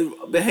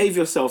up. Behave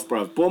yourself,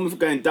 bro. Bournemouth are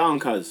going down,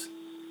 cuz.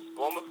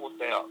 Bournemouth will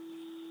stay up.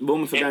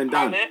 Bournemouth are going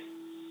down.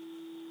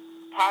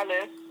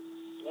 Palace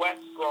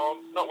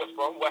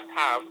West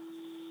Ham,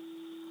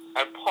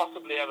 and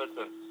possibly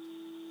Everton.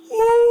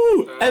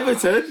 Ooh,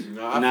 Everton?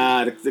 Nah.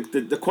 Nah,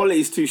 the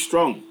quality's too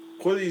strong.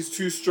 Quality's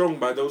too strong,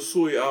 man. They'll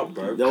sort it out,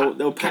 bro.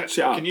 They'll patch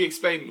it up. Can you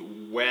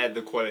explain where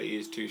the quality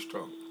is too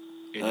strong?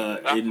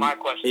 That's my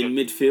question. In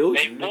midfield,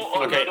 They bought a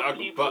lot of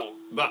people.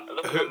 but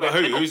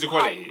who's the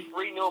quality?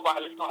 3-0 by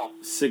Lisson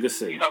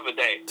Sigurdsson, the other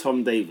day.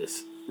 Tom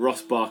Davis,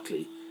 Ross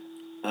Barkley,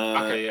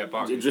 Barkley.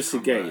 Idrissa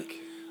Gueye,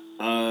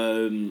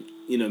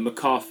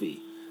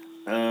 McCarthy.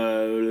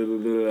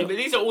 Yeah, but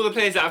these are all the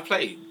players that have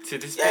played to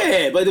this point.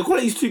 Yeah, but the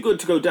quality's too good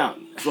to go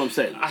down. That's what I'm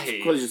saying. I hear you.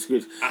 The quality's too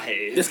good. I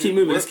hate it. Let's keep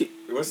moving. West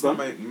Ham's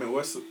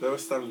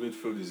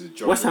midfield is a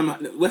joke.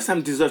 West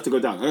Ham deserve to go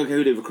down. I don't care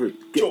who they recruit.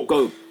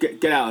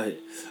 Get out of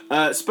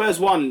here. Spurs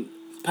 1,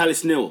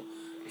 Palace 0.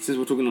 Since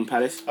we're talking on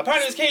Palace,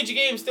 Apparently it was cagey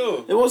game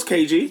still. it was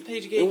cagey.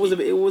 Cagey. It was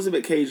a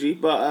bit cagey,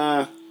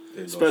 but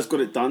Spurs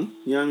got it done.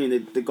 You know what I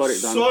mean? They got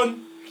it done.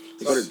 Son,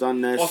 They got it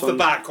done there. off the Son.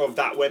 back of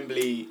that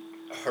Wembley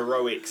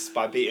heroics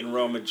by beating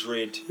Real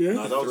Madrid. Yeah.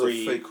 Nah, that was a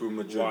 3-1. fake Real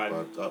Madrid,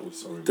 bro. That was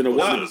sorry.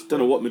 Don't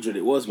know what Madrid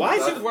it was. Why man.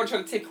 is everyone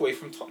trying to take away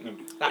from Tottenham?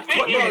 That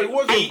No, it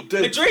wasn't. beat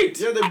Madrid.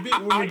 Yeah, they beat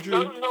Real I Madrid.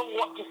 don't know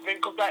what to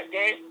think of that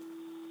game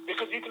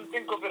because you can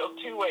think of it of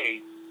two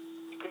ways.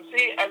 You can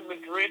see it as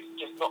Madrid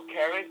just not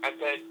caring and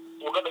said,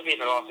 we're going to be in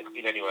the last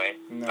 16 anyway.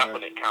 That's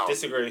when it counts.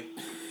 Disagree.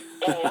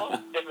 Or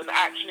there's an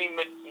actually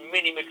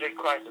mini Madrid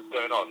crisis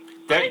going on.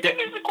 There-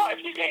 There's been quite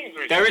a few games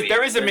recently.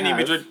 There is a mini have.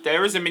 Madrid.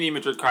 There is a mini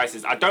Madrid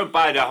crisis. I don't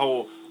buy the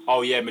whole.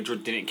 Oh yeah,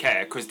 Madrid didn't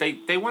care because they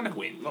want to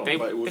win. No, they,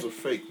 but it was a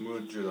fake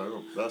Madrid. I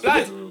don't.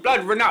 That's blood.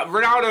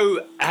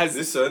 Ronaldo has.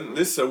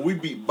 Listen. We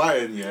beat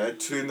Bayern,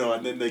 2-0,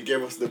 and then they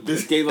gave us the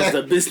business. Gave us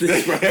the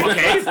business, bro.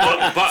 Okay,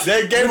 but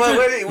They gave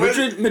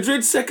us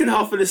Madrid second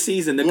half of the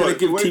season, they're going to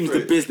give Wait teams for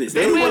the it. business.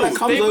 they Everyone will. that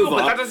comes They will. over.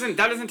 But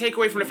that doesn't take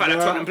away from the fact that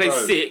Nah, Tottenham plays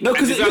bro. sick No, and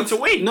because deserve to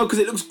win. No, because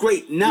it looks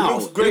great now.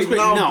 looks great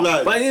now,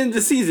 blood. By the end of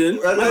the season,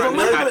 I'm don't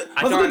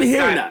going to be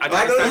hearing that. I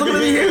I'm going to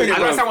be hearing it, I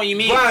bro. understand what you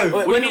mean. Bro,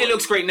 What do you mean it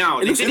looks great now?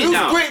 They looks- did it it It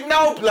now. looks great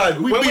now, blood.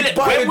 We When beat will it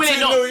Bayern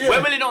not? 2-0, yeah.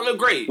 When will it not look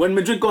great? When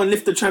Madrid go and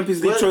lift the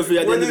Champions League When- trophy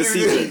at the when end of the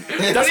did it-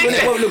 season, that's when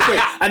it won't look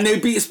great. And they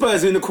beat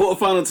Spurs in the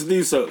quarterfinal to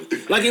do so.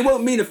 Like, it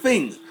won't mean a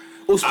thing.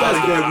 Or Spurs I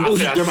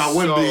think them at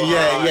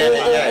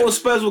Wembley, or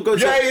Spurs will go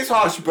to. Yeah, it's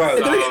harsh, bro.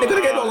 They're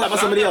gonna get knocked out by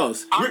somebody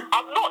else. I'm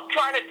not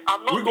trying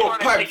to. We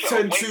got trying piped to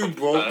take it away 10-2, from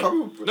bro. Spurs.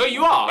 Come on. No,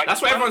 you are. Like,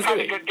 That's what Spurs everyone's had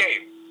doing. a good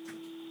game.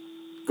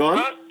 Go on.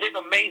 Spurs did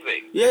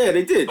amazing, Yeah,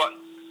 they did.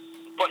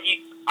 but you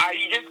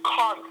just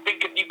can't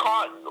think of, you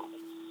can't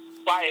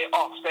buy it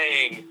off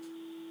saying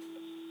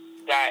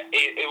that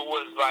it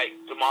was like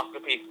the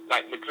masterpiece,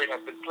 like Madrid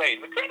has been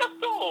playing. Madrid are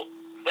still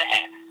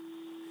there.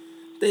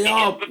 They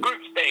are. It's the group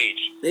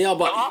stage. They are, The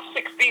but last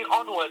 16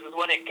 onwards is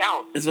when it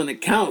counts. it's when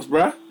it counts,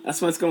 bruh.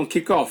 That's when it's going to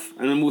kick off,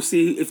 and then we'll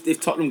see if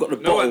Tottenham got the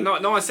bottle.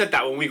 No one said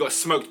that when we got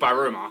smoked by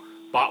Roma.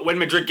 But when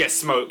Madrid gets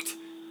smoked,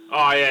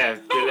 oh yeah,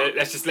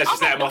 let's just let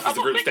them off as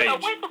the group stage. I'm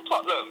not taking away from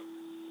Tottenham.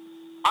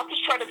 I'm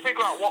just trying to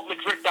figure out what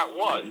Madrid that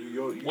was.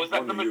 You Was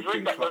that the won the Madrid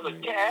European that Cup,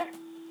 doesn't mate. care?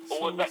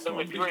 Or was that the It's not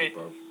Madrid big,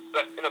 bro.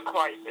 that's in a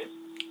crisis?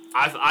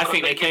 I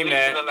think they came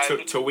there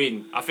Because to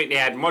win. I think they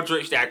had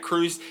Modric, they had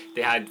Cruz,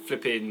 they had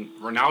flipping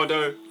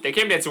Ronaldo. They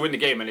came there to win the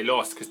game and they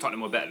lost because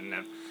Tottenham were better than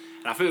them.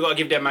 And I think we've got to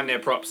give them man their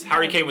props.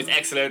 Harry Kane was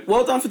excellent.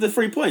 Well done for the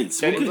 3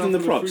 points. We'll Well give them done the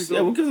for the props. free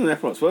Yeah, we'll give them their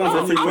props. Well done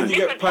for the 3 I'm points. you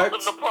get giving Tottenham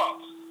piped- the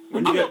props.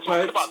 When I'm you not get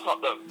talking piped, about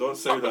Tottenham. don't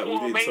say Tottenham that. We were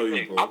didn't tell you,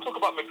 amazing. bro. I'm talking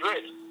about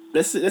Madrid.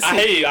 Let's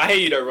I hear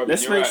you though,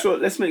 Robin.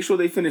 let's make sure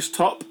they finish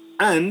top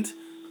and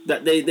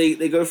that they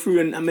go through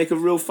and make a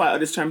real fight of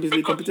this Champions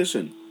League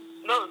competition.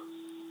 No,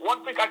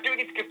 one thing I do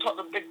need to give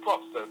Tottenham big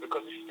props though,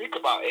 because if you think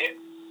about it,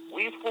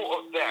 we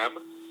thought of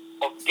them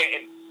of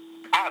getting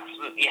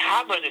absolutely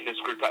hammered in this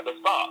group at the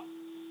start.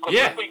 Because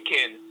Yeah. you're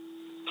thinking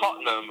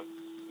Tottenham,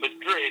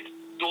 Madrid,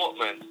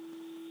 Dortmund,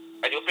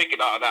 and you're thinking,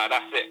 oh no,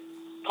 that's it.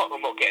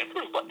 Tottenham not getting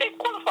through, but they've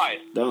qualified.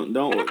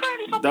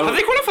 Have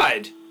they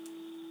qualified?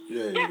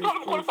 Yeah,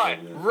 Tottenham qualified.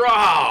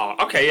 Raw.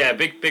 Okay, yeah,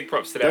 big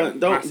props to them.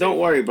 Don't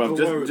worry, bro.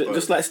 Don't worry,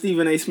 Just bro. like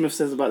Stephen A. Smith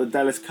says about the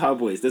Dallas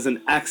Cowboys, there's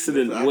an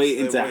accident There's an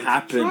waiting accident to waiting.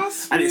 happen,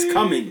 Trust and it's me.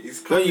 coming.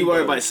 It's Don't you coming, worry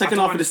bro. about it. Second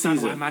half of the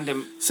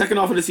season. Second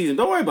half of the season.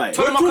 Don't worry about it.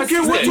 Tottenham are talking-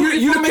 we're consistent.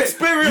 talking from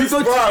experience, you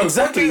go bro.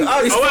 exactly. Fucking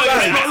us, It's Oh, not wait, like-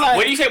 wait, it's not wait.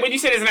 like- When you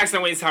say there's an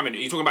accident waiting to happen, are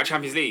you talking about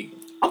Champions League?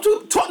 I'm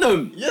talking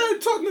Tottenham. Yeah,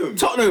 Tottenham.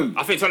 Tottenham.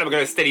 I think Tottenham are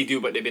going to steady do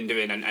what they've been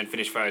doing and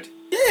finish third.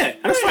 Yeah, and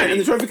that's fine. And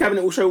the trophy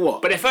cabinet will show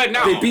what. But they're third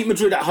now. They beat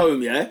Madrid at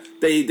home. Yeah,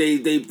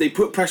 they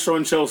put pressure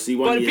on Chelsea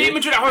one But year. beat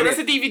Madrid at home, And that's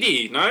a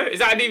DVD, no? Is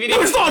that a DVD? No,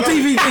 it's not a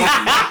DVD.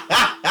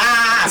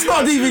 It's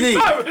not a DVD.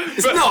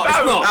 It's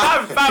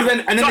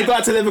not. And then they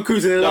got to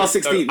Leverkusen in the last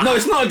 16. No,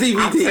 it's not a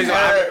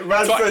DVD.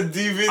 Man said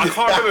DVD. I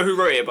can't remember who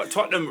wrote it, but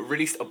Tottenham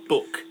released a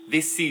book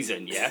this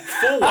season, yeah?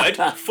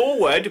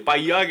 Forward by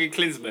Jurgen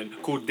Klinsmann,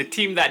 called The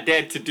Team That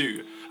Dared to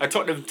Do. A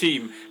Tottenham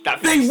team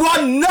that They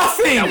won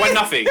nothing. that won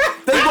nothing.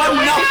 They won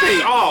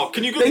nothing. Oh,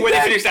 can you Google where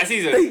they finished that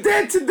season? They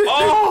dared to do.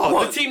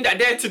 Oh, the team that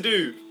dared to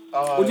do.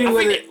 What do you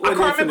I mean? think I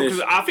can't remember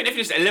because I think they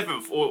finished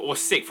 11th or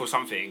 6th or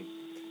something.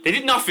 They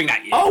did nothing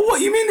that year. Oh,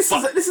 what you mean? This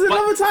is But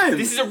another time.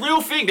 This is a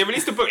real thing. They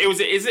released a book. Is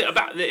it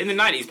about in the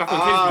 90s? Back when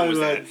Oh, Klinsmann was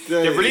my there. days.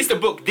 They released a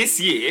book this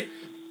year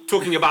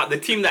talking about the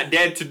team that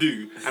dared to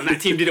do, and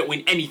that team didn't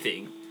win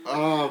anything.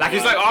 Oh, Like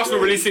it's my like Arsenal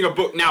days. releasing a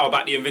book now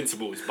about the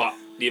Invincibles, but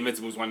the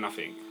Invincibles won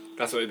nothing.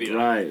 That's what it'd be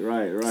like.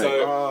 Right. So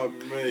Oh,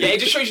 mate. yeah, it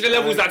just shows you the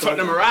levels that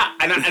Tottenham are at,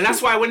 and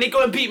that's why when they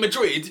go and beat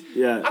Madrid,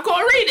 Yeah. I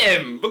gotta rate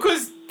them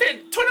because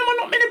Tottenham are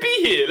not meant to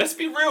be here. Let's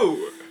be real.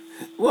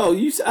 Well,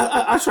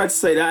 I tried to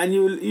say that, and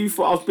you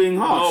thought I was being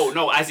harsh.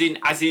 No, as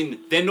in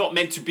they're not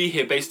meant to be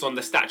here based on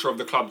the stature of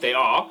the club they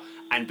are,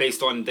 and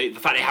based on the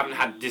fact they haven't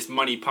had this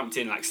money pumped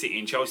in like City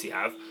and Chelsea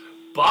have.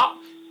 But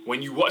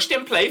when you watch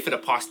them play for the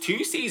past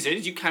 2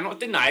 seasons, you cannot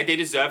deny they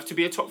deserve to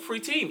be a top 3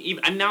 team.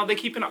 And now they're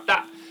keeping up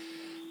that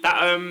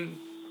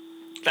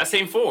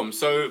same form.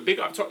 So big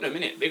up Tottenham,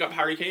 innit? Big up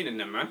Harry Kane and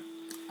them, man.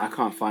 I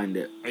can't find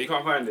it. Oh, you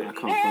can't find it. I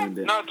can't find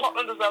it. No,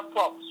 Tottenham deserve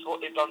props for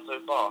what they've done so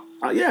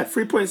far. Yeah,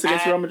 3 points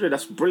against Real Madrid.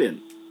 That's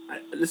brilliant.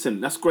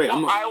 Listen, that's great.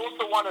 I'm What not. I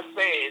also want to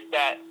say is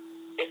that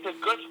it's a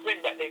good thing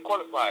that they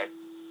qualified,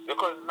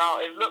 because now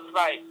it looks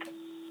like,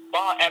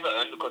 bar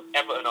Everton, because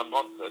Everton are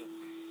nonsense,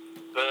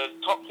 the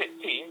top 6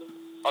 teams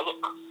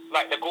look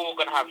like they're all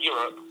going to have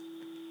Europe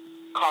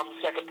come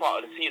second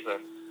part of the season,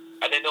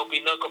 and then there'll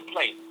be no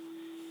complaint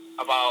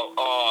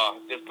about,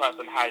 this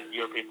person has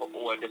European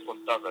football and this one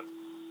doesn't.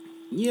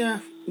 Yeah,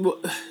 well,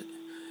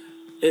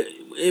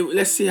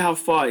 let's see how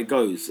far it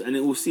goes, and it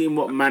will see in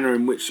what manner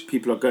in which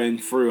people are going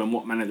through, and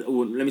what manner.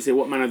 Or let me say,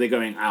 what manner they're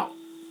going out.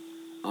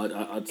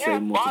 I'd say Yeah,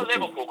 more. To bar the point.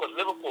 Liverpool, because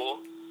Liverpool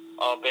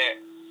are a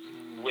bit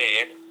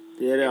weird.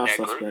 Yeah, they are their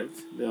group.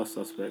 suspect. They are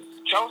suspect.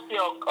 Chelsea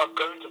are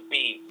going to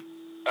beat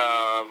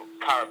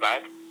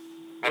Karabakh,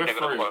 and We're they're going to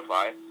through.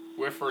 qualify.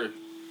 We're through.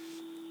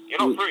 You're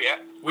not through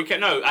yet. We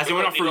can as in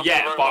we're not through Because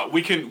yet, you're but not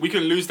we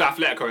can lose to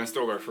Atletico and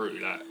still go through.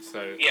 Like,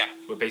 so Yeah.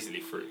 we're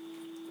basically through.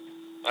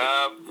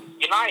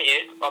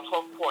 United are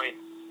 12 points.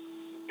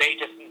 They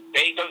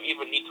don't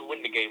even need to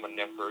win the game when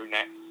they're through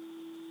next.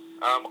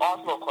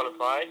 Arsenal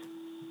qualified.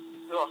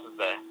 Who else is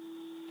there?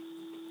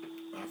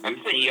 And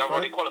City are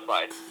already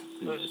qualified.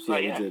 So it's Yeah,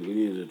 like, yeah. we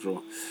needed a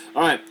draw.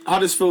 All right,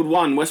 Huddersfield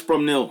 1, West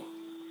Brom 0.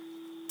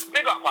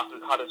 Big up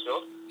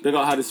Huddersfield. Big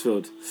up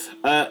Huddersfield.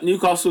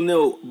 Newcastle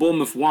 0,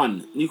 Bournemouth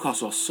 1.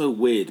 Newcastle are so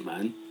weird,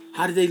 man.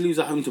 How did they lose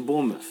at home to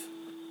Bournemouth?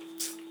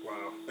 Wow.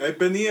 Hey,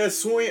 Benitez,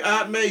 sort it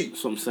out, mate.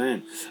 That's what I'm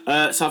saying.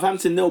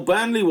 Southampton 0,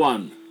 Burnley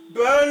 1.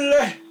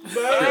 Burnley.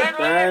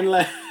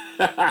 Burnley.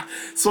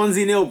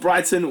 Swansea 0,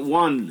 Brighton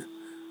 1.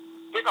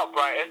 Big up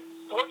Brighton.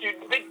 Told you,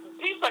 the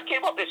teams that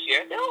came up this year,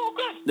 they're all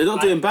good. They're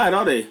not doing bad,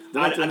 are they?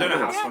 They're I not doing don't know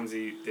that how bad.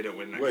 Swansea didn't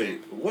win that Wait,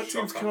 game. what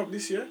teams Shocker. came up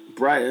this year?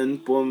 Brighton,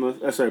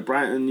 Bournemouth.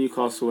 Brighton,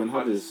 Newcastle, and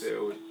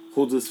Huddersfield.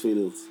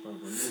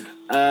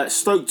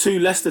 Stoke 2,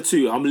 Leicester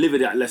 2. I'm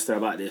livid at Leicester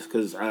about this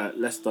because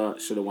Leicester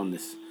should have won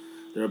this.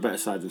 They're a better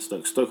side than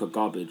Stoke. Stoke are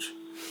garbage.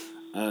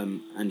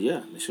 And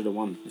yeah, they should have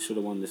won. They should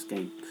have won this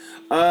game.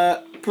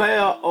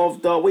 Player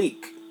of the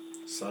week,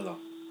 Salah.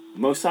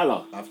 Mo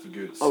Salah. I have to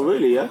go. Oh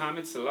really? Yeah.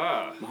 Mohamed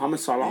Salah. Mohamed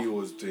He Salah.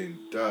 was doing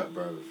dirt,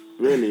 bro.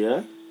 Really?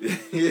 Yeah.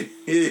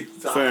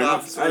 Fair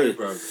enough. Sorry, Hey.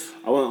 bro.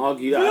 I won't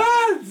argue that.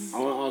 I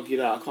won't argue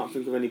that. I can't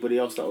think of anybody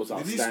else that was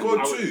Did he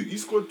outstanding. score 2? He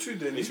scored 2,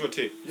 didn't He he? scored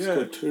 2. Yeah.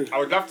 Scored 2. I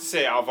would love to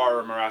say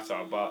Alvaro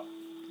Morata, but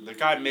the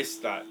guy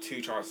missed that 2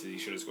 chances he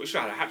should have scored. He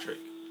should have had a hat trick.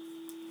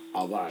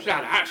 Oh wow. Should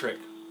have had a hat trick.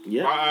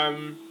 Yeah. But,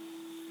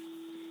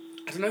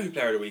 I don't know who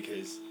player of the week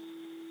is.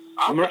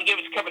 I'm going to give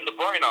it to Kevin De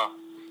Bruyne.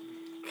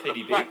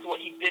 KDB. That's what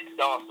he did to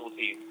the Arsenal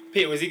team.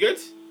 Peter, was he good?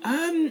 He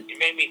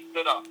made me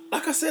stood up.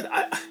 Like I said,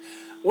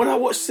 when I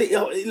watched City,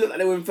 it looked like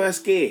they were in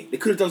first gear. They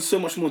could have done so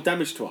much more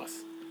damage to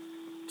us.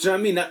 Do you know what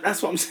I mean?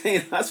 That's what I'm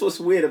saying. That's what's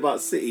weird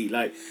about City.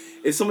 Like,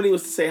 if somebody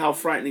was to say how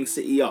frightening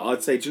City are,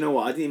 I'd say, do you know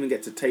what? I didn't even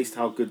get to taste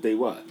how good they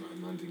were.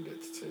 No, man didn't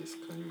get to taste.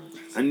 Can you imagine?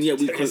 And yet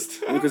we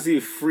Taste. could see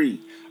 3.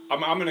 I'm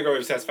going to go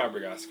with Cesc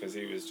Fabregas because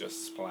he was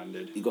just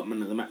splendid. You got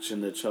man of the match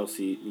in the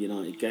Chelsea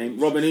United game.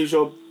 Robin, who's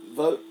your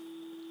vote?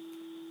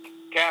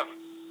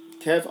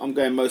 Kev, I'm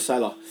going Mo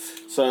Salah.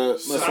 So Mo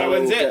Salah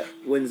wins will it.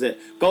 Wins it.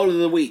 Goal of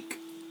the week.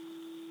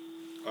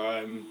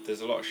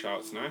 There's a lot of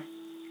shouts now.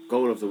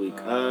 Goal of the week.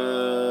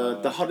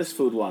 The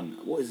Huddersfield one.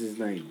 What is his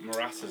name?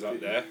 Morata's up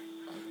there.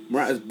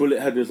 Morata's bullet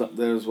header's up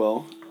there as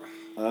well.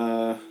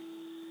 It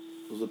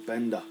was a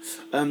bender.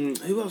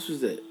 Who else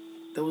was it?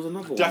 There was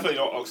another Definitely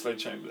not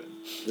Oxlade-Chamberlain.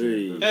 one.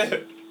 Really?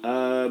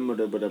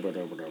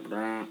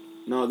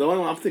 No, the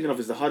one I'm thinking of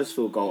is the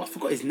Huddersfield goal. I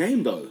forgot his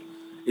name though.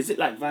 Is it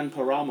like Van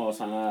Parama or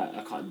something like that?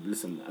 I can't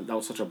listen. That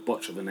was such a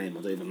botch of a name.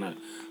 I don't even know.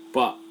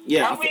 But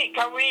yeah, Can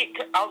we,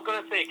 I was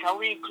going to say, can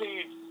we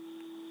include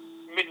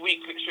midweek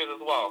fixtures as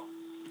well?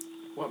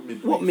 What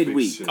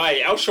midweek? fixture?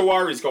 Hey, El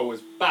Shawari's goal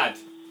was bad.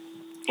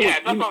 Yeah,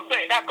 that's what I'm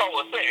saying. That goal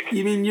was sick.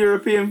 you mean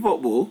European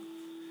football?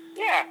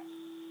 Yeah.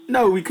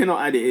 No, we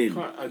cannot add it in.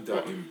 Can't add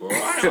that in, bro.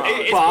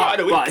 It's part of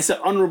the week. But it's an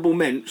honourable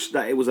mensch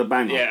that it was a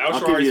banger. Yeah, El I'll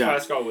give you Shawari's that.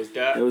 first goal was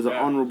dirt. It was an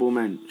honourable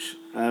mensch.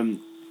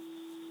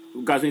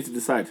 Guys need to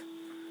decide.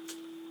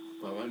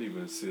 I won't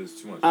even say it's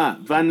too much.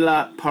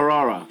 Vanla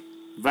Parara.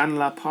 Van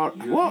La Parra.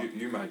 What?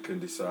 You man can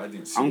decide. I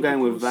didn't see. I'm the going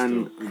with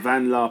goals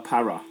Van La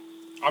Parra.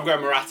 I'm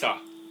going Morata.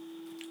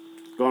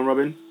 Go on,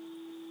 Robin.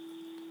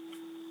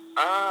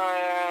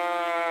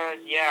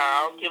 Yeah,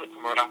 I'll give it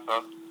to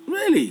Morata.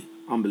 Really?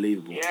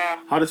 Unbelievable. Yeah.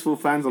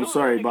 Huddersfield fans, I'm No,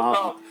 sorry, I but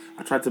think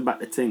I tried to back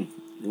the team.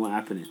 It wasn't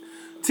happening.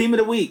 Team of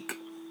the week.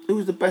 Who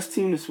was the best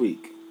team this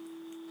week?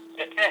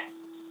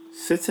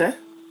 City. still.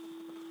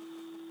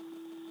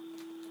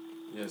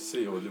 Yeah,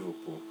 City or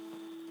Liverpool.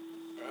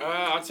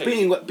 I'll take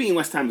Beating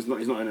West Ham is not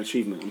an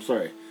achievement. I'm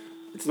sorry.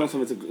 It's not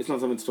something to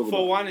talk about.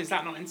 4-1. Is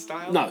that not in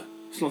style? No,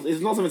 it's not.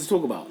 It's not something to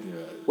talk about.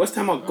 Yeah. West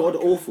Ham are god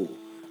awful.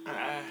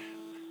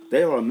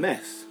 They are a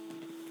mess.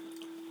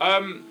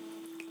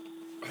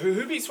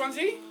 Who beat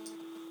Swansea?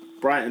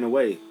 Brighton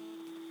away.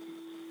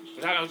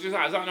 Is that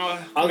not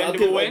a I'll commendable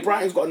give win?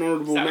 Brighton's got an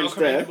honourable Is that not a mention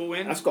there. commendable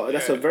win?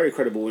 That's Yeah. a very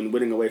credible win,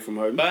 winning away from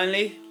home.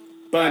 Burnley.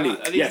 Burnley,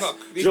 Are these yes. not-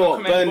 Do these you know not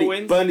what? commendable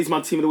wins? Burnley's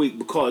my team of the week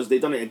because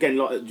they've done it again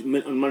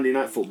on Monday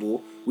Night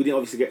Football. We didn't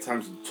obviously get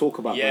time to talk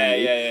about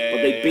Burnley,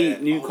 but they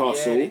beat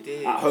Newcastle they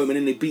did. at home and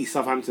then they beat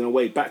Southampton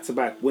away,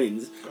 back-to-back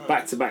wins,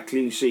 back-to-back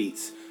clean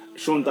sheets.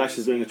 Sean Dyche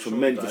is doing a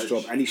tremendous Dyche.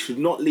 job and he should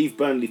not leave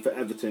Burnley for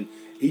Everton.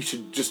 He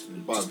should just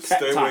Stay take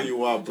where time.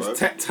 you are, bro. Just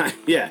take time,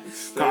 yeah.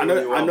 Stay I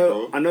where you are,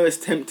 bro. know it's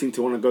tempting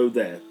to want to go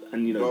there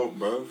and you know, Don't,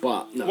 bro.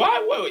 but no.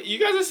 Why? Wait, you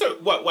guys are so.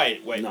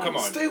 Wait, No. come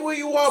on. Stay where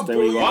you are, Stay bro.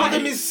 where you You are. got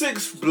them in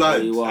sixth, There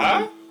blood. you are.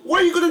 Huh? Why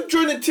are you gonna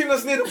join a team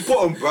that's near the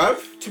bottom,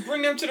 bruv? To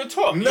bring them to the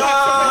top. Nah, You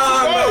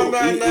have to bring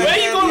them to go. nah, Where are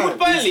you nah, going nah. with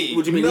Burnley?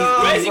 What do you mean?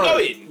 Nah, Where's he bro.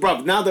 going?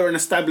 Bruv, now they're an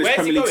established Where's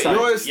he Premier League going? side.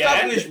 You're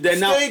established. They're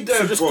now- Stay there,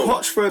 so just bro.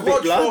 coach for a bit,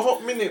 Coach blood. for a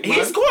hot minute, man.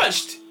 He's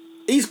coached.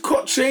 He's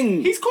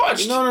coaching. He's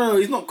coached. No,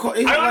 he's not.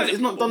 He's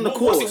not done the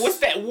course. What's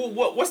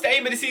the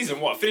aim of the season?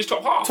 What? Finish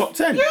top half? Top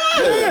 10.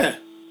 Yeah.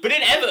 But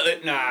then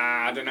Everton, nah,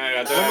 I don't know.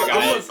 I'm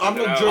guys. not I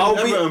don't know.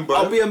 joining Everton, bro.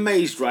 I'll be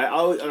amazed, right?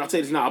 I'll tell you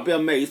this now. I'll be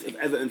amazed if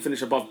Everton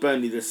finish above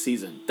Burnley this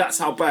season. That's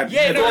how bad.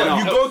 Yeah, no, Everton no, are.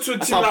 You go to a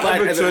That's team how like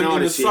bad Everton are in the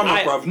this year. summer,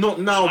 bruv. Not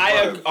now,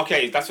 bruv.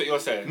 Okay, that's what you're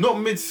saying. Not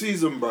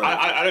mid-season, bruv.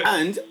 I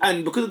don't.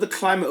 And because of the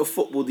climate of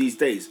football these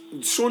days,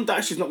 Sean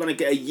Dyche is not going to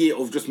get a year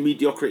of just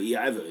mediocrity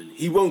at Everton.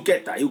 He won't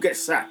get that. He'll get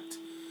sacked.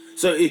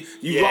 So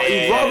you'd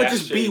rather that's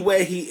just be true.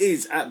 where he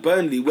is at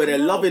Burnley, where they're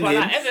loving but him,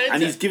 like Everton's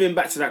and he's giving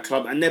back to that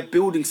club, and they're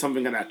building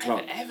something at that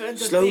club.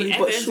 Slowly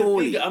but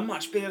surely. a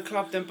much bigger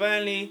club than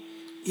Burnley.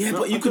 Yeah, No,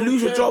 but you I could don't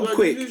lose your care, job man.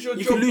 quick. Lose your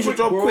You job could lose your quick,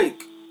 job bro.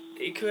 quick.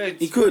 He could.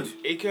 He could.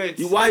 He could.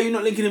 Why are you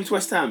not linking him to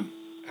West Ham?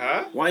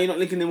 Huh? Why are you not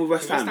linking him with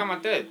West West Ham? Ham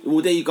are dead.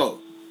 Well, there you go.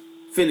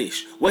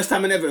 Finish. West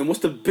Ham and Everton, what's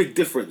the big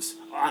difference?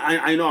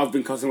 I know I've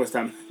been cussing West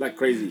Ham like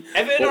crazy.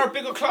 Everton But are a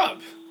bigger club.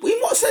 in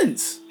what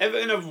sense?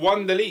 Everton have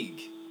won the league.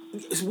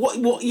 It's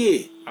what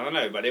year? I don't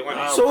know, but they won.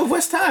 So with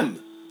West Ham.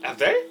 Have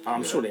they?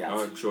 I'm sure they have.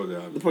 I'm sure they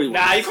have. They probably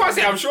Nah, you can't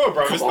say I'm sure,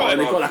 bro. It's Come on, not.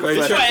 they got like a Wait,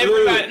 first- Not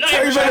every man. Not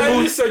Terry every Venables-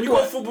 man. Listen, you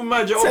got Football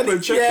Manager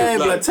open. Check yeah, it,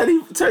 but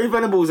blood. Terry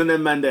Venables and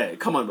them man there.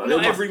 Come on, bro.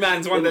 Not every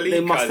man's won the they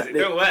league, must cuz. have- It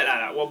don't work like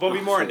that. Well, Bobby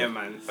Moore and them,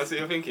 man. That's what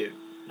you're thinking.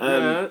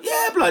 yeah,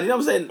 blood. You know what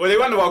I'm saying? Well, they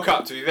won the World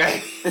Cup, to be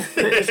fair.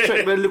 Let's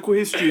check their little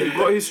history. You've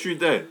got history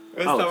there.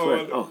 That's Oh, not sorry.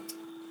 what- Oh,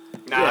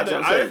 Nah, Yeah, I that's don't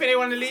what I'm saying. think they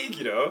won the league,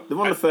 you know. they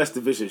won the first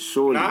division,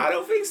 surely. Nah, I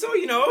don't think so,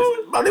 you know.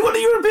 But they won the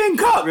European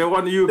Cup. We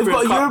won the They've European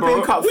got a Cup, European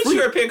bro. Cup. Which Three-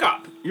 European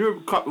Cup?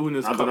 Europe Cup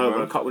Winners' I Cup, don't know, bro.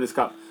 but Cup Winners'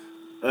 Cup.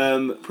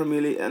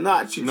 Premier League. No,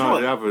 actually, No, you know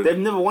what? they haven't. They've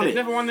never won They've it.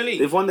 never won the league.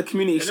 They've won the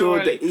Community They've never won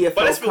Shield, the the league.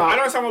 But EFL let's I don't Cup,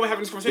 understand why we're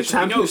having this the conversation.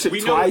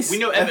 Championship twice, We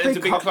know FA Everton's a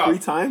big Cup club. 3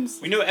 times.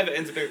 We know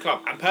Everton's a big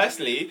club. And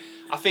personally,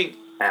 I think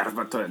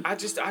Everton. I'd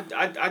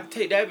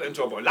take the Everton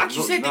job on. Like you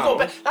Not said, now.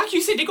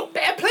 they got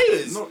better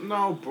players. Not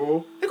now,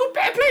 bro. They got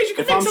better players. You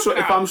can If make I'm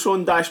something if out. I'm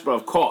Sean Dyche,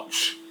 bro,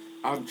 coach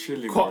I'm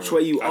chilling,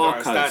 where you I are,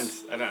 don't cuz.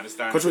 understand. I don't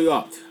understand. Coach where you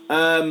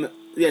are.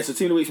 Yeah, so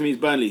team of the week for me is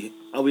Burnley.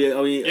 Are we?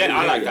 Yeah,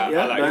 I like that.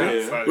 I like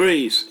Burnley? that.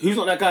 Reece, who's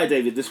not that guy,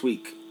 David, this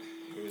week?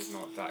 Who's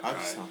not that I guy?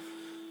 just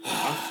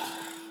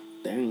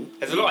Dang.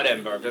 There's a lot of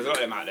them, bro. There's a lot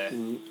of them out there.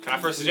 Mm. Can I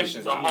throw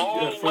suggestions? The out?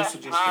 whole first West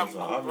suggestions Ham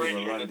are- I haven't even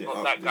operation lined is it not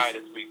up that guy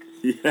this- this week.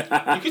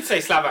 Yeah. You could say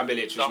Slavan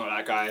Bilic was not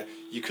that guy.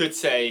 You could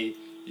say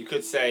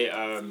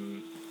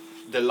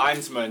the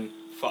linesman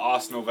for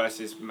Arsenal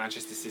versus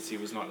Manchester City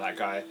was not that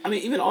guy. I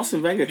mean, even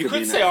Arsene Wenger. You be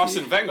could in say that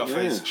Arsene team. Wenger for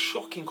Yeah. his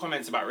shocking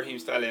comments about Raheem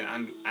Sterling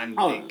and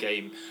Oh. big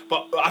game.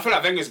 But I feel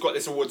like Wenger's got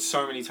this award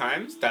so many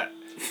times that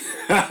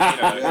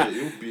Yeah,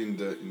 he'll be in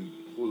the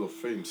Hall of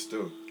Fame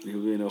still. He'll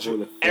be in a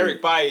Hall of Fame.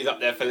 Eric Bailly's up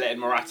there for letting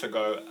Morata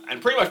go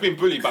and pretty much being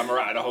bullied by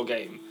Morata the whole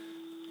game,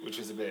 which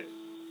was a bit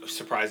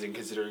surprising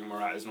considering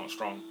Morata's not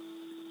strong.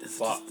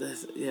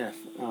 Yeah.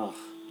 Oh.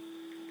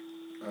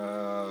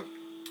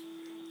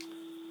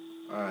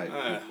 Alright,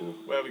 people.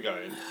 Where are we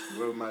going?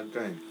 Where am I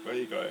going? Where are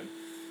you going?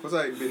 Because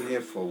I've been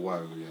here for a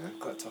while, yeah.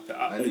 Got to top it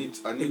up.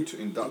 I need to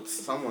induct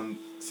someone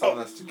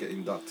has to get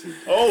inducted.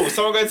 Oh,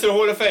 someone going to the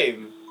Hall of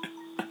Fame?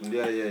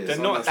 Yeah. They're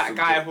someone not has that to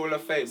guy go- at Hall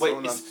of Fame. Wait,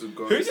 someone has to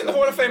go who's in the and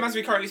Hall of say- Fame as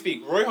we currently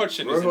speak? Roy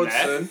Hodgson Roy is in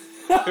Hodgson,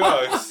 there. Who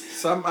else?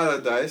 Sam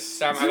Allardyce.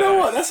 Sam Do you know what?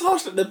 Allardyce. That's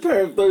harsh that the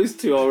pair of those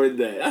two are in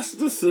there. That's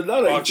just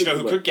another. Oh, do you know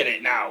who could get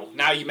it now?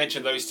 Now you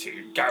mentioned those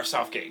two. Gareth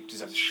Southgate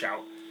deserves a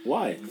shout.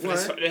 Why? For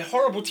this, the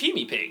horrible team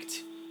he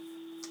picked.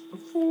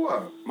 For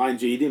what?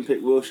 Mind you, he didn't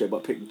pick Wilshere,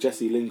 but picked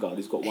Jesse Lingard,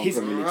 who's got one His,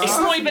 Premier League. it's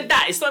not even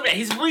that. It's not even that.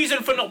 His reason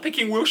for not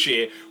picking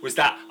Wilshere was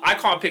that I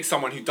can't pick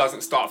someone who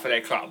doesn't start for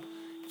their club.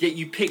 Yet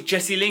you pick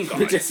Jesse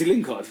Lingard. Jesse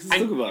Lingard. What's he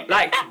talking about?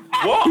 Like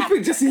You what?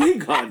 picked Jesse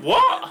Lingard.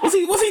 What?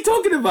 What's he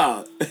talking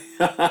about?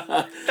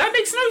 That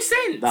makes no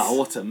sense. Nah,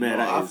 what a man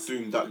No, that I've is.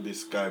 doing that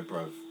this guy,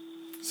 bruv.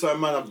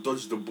 Certain man have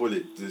dodged the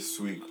bullet this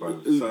week,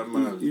 bruv. Certain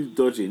man have... Who's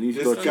dodging? Who's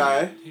This dodging?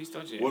 guy Who's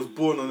dodgy? was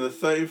born on the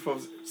 30th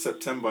of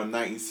September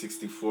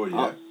 1964,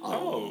 yeah?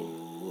 Oh,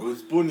 He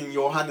was born in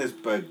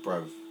Johannesburg,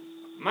 bruv.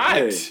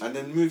 mad. Hey. And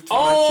then moved to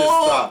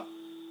Oh!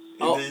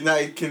 Manchester in the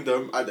United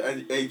Kingdom at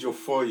the age of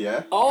 4,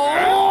 yeah?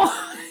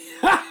 Oh!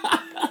 Yeah.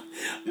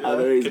 I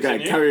know he's going.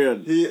 Continue. Carry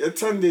on. He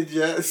attended,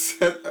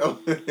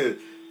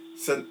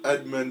 St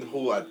Edmund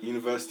Hall at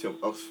University of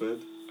Oxford.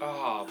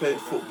 Oh, Played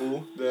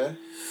football there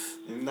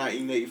in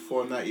 1984,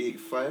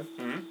 1985.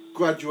 Hmm?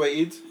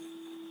 Graduated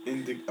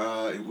in the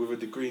with a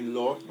degree in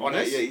law in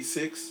Honors?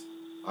 1986.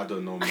 I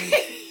don't know, man.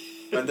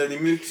 And then he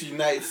moved to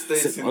United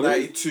States in Honors?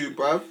 92,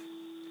 bruv.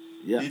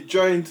 Yeah. He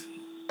joined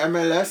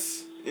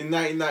MLS in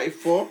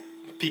 1994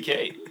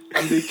 PK.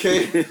 and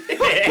became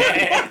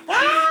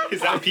Is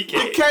that PK?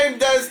 became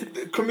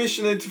their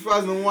commissioner in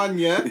 2001,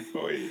 yeah?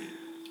 Oi.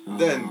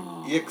 Then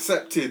he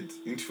accepted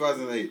in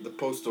 2008 the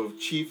post of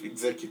chief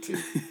executive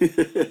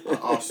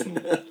at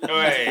Arsenal.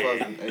 Oi.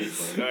 2008,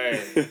 bro. Oi.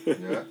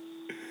 Yeah.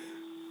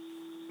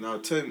 Now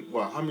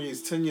how many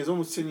years? 10 years,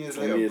 almost 10 years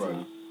 10 later, years bro.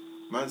 now.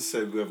 Man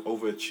said we have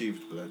overachieved,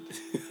 blood.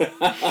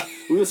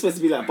 We were supposed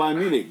to be like Bayern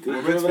Munich. We're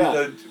meant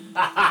Remember to be that?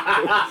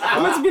 the,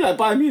 We're meant to be like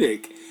Bayern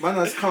Munich. man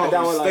has come And up that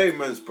with was like-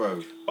 statements,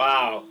 bro.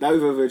 Wow. Now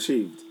we've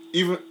overachieved.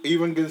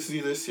 Even gonna see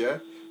this, yeah?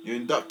 You're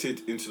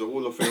inducted into the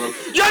Hall of Fame.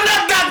 You're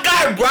not that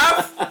guy,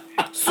 bruv!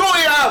 Sort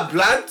it out,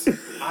 blood!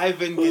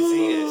 Ivan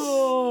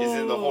Gazidis is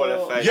in the Hall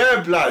of Fame.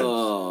 Yeah, blood.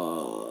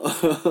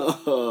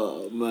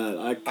 Oh, man. I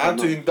I had cannot,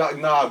 to induct.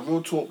 Nah,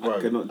 real talk, bro.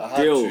 I cannot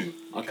had deal. to.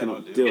 I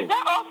cannot Is deal.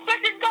 that our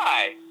second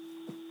guy?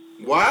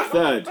 What?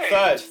 Third.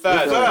 Third.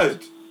 Third.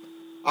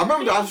 I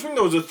remember that. I think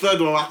there was a third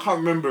one. I can't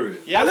remember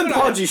it. Yeah, Alan I feel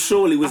like- Pardew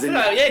surely was I in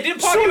feel like- that. yeah,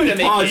 didn't Pardew Surely with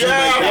him? Pardew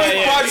Yeah,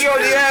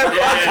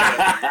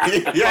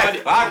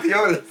 yeah.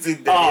 Guardiola's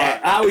in there. Oh,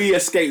 how he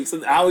escapes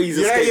and how he's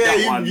escaped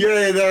that one.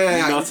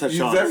 Yeah. Not a He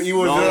chance. He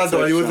was Not another a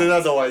one. He was chance.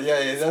 another one.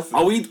 Yeah. That's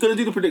Are we going to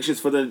do the predictions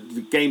for the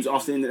games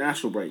after the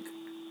international break?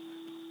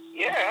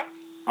 Yeah.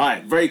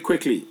 Alright, very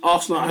quickly.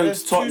 Arsenal at home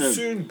That's to too Tottenham.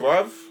 soon,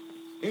 bruv.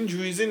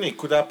 Injuries in it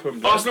could happen.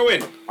 Bruv. Arsenal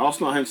win.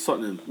 Arsenal at home to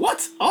Tottenham.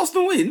 What?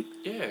 Arsenal win?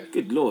 Yeah.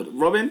 Good lord.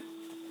 Robin?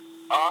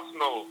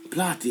 Arsenal.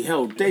 Bloody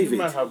hell. You David?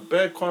 might What have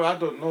bare con. I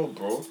don't know,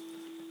 bro.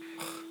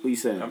 are you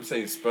saying? I'm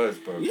saying Spurs,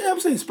 bro. Yeah, I'm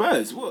saying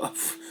Spurs. What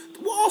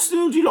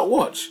Arsenal do you not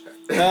watch?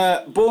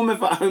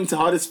 Bournemouth at home to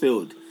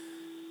Huddersfield.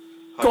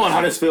 Go on,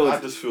 Huddersfield.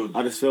 Huddersfield.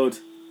 Huddersfield.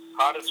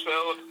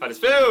 Huddersfield.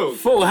 Huddersfield.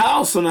 Full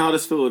house on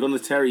Huddersfield on the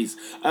Terries.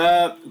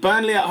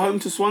 Burnley at home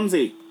to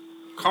Swansea.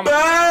 Come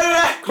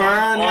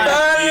Burnley.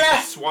 on,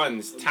 you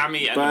Swans.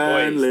 Tammy and the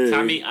Burnley. boys.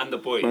 Tammy and the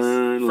boys.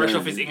 Burnley. Fresh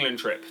off his England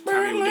trip.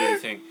 Tammy will do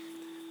his thing.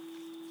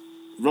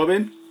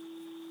 Robin?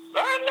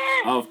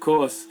 Burnley. Of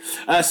course.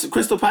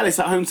 Crystal Palace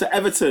at home to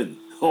Everton.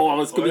 Oh,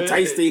 it's going to be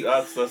tasty.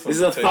 That's This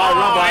is a thigh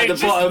rub at the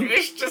bottom.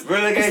 It's just It's a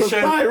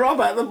relegation. thigh rub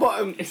at the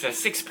bottom. it's a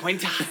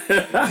 6-pointer.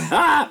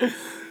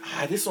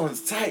 This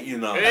one's tight, you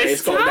know.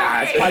 It's got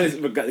that. It's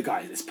Palace,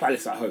 guys. It's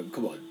Palace at home.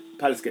 Come on,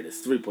 Palace get this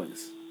 3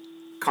 points.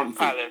 Comfy.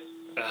 Palace.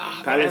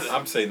 Palace.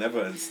 I'm saying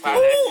Everton still.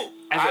 Palace.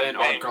 Everton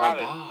I'm are saying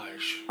Palace.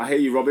 garbage. I hear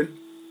you, Robin.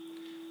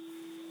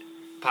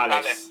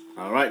 Palace. Palace.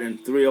 All right then,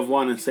 3 of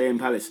 1 and saying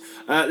Palace.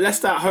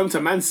 Leicester at home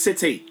to Man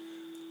City.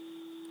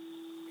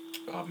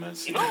 Oh, Man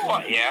City. You know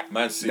what, yeah?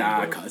 Man City.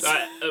 Nah, bro. cuz.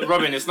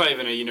 Robin, it's not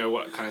even a you know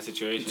what kind of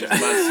situation. Man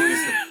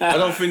City. I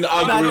don't think the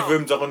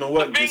algorithms are going to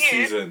work this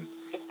season.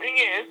 The thing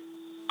is,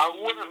 I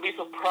wouldn't be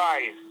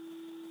surprised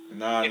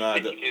Nah,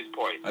 if City his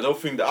point. I don't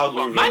think the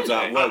algorithms Man,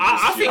 are work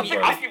I this think- year,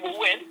 I bro. think City will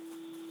win,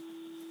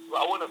 but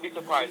I wouldn't be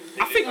surprised.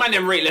 I think man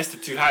them rate Leicester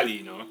too highly,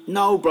 you know.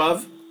 No,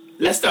 bruv.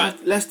 Leicester.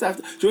 Leicester.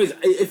 Do you know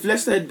what it is? If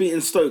Leicester had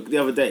beaten Stoke the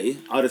other day,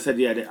 I'd have said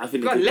yeah. I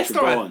think God, they could Leicester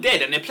go are on.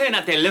 dead and they're playing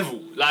at their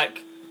level.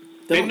 Like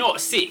they're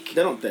not sick.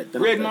 They're not dead. They're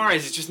not Riyad dead. Mahrez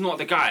is just not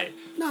the guy.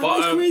 No,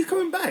 But, he's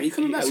coming back. He's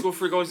coming He back. scored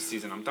 3 goals this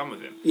season. I'm done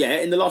with him. Yeah,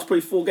 in the last probably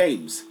 4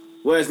 games.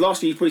 Whereas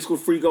last year he probably scored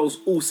 3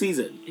 goals all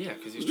season. Yeah,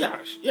 because he's Yeah,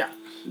 trash. yeah.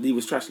 He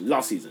was trash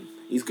last season.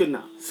 He's good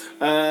now.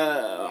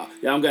 Yeah,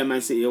 I'm going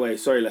Man City away.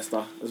 Sorry,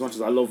 Leicester. As much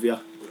as I love you.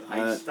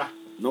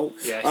 No.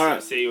 Yes. All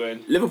right. See you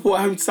in. Liverpool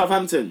at home to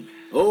Southampton.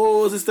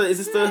 Oh, is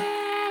this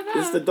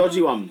the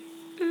dodgy one?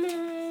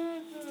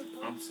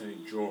 I'm saying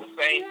draw.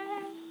 Saints.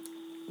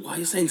 Why are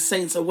you saying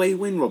Saints away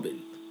win,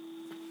 Robin?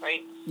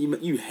 Saints.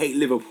 You hate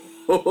Liverpool.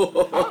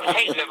 I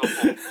hate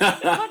Liverpool.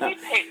 I need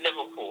to hate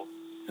Liverpool.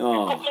 Got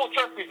Oh, more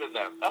trophies than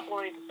them. That's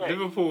what I need to say.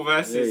 Liverpool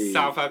versus Hey.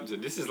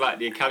 Southampton. This is like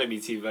the academy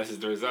team versus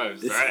the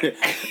reserves, right?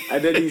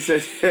 and then he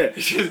says,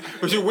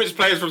 Which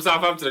players from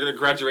Southampton are going to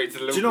graduate to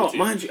the Liverpool do you know what? team?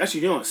 Mind you,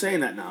 actually, you know what? Saying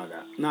that now,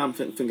 I'm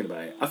thinking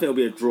about it. I think it'll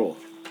be a draw.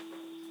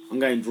 I'm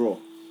going draw.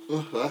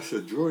 Oh, that's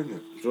a draw, innit?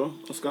 Draw,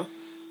 Oscar.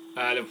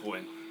 Liverpool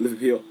win.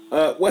 Liverpool.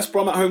 West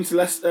Brom at home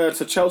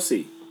to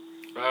Chelsea.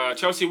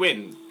 Chelsea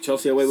win.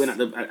 Chelsea away win at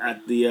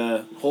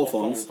the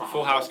Hawthorns.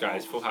 Full house,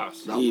 guys. Full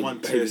house. That Yeah, one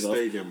baby tier love.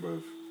 stadium,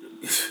 bro.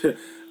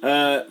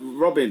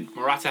 Robin.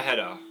 Morata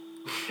header.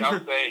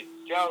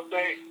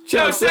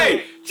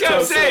 Chelsea.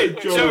 Chelsea.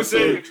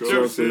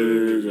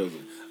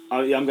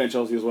 Yeah, I'm going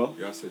Chelsea as well.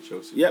 Yeah, I said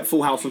Chelsea. Yep,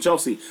 full house on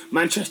Chelsea.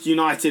 Manchester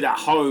United at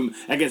home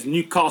against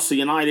Newcastle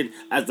United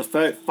as the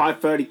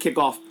 5:30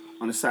 kickoff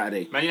on a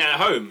Saturday. Man United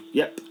at home.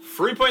 Yep.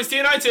 3 points to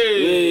United.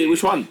 Hey,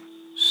 which one?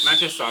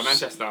 Manchester.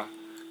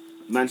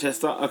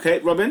 Manchester. Okay,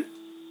 Robin.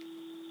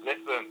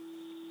 Listen,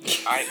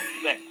 I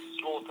expect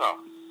slaughter.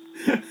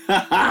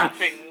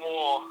 Nothing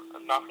more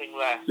and nothing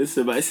less.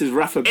 Listen, but this is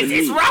Rafa It's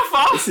Benitez.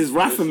 Rafa. This is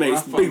Rafa, mate.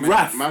 It's Big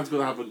Raf. Man's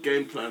gonna have a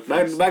game plan. For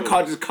Man this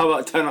can't just come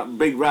out, turn up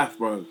Big Raf,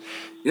 bro.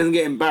 He doesn't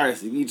get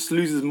embarrassed. He just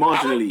loses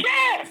marginally.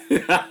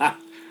 Yeah.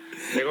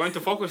 They're going to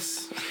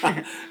focus.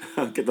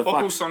 Get the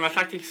Focus facts on the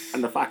tactics.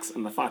 and the facts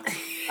and the facts.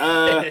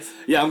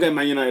 Yeah, I'm going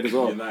Man United as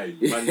well. United.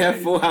 Yeah, Man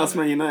United. full house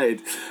Man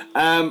United.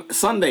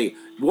 Sunday,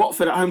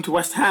 Watford at home to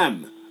West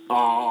Ham.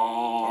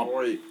 Oh,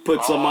 Wait.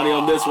 put some money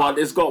on this one.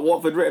 It's got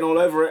Watford written all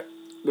over it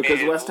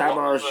because Yeah, West Ham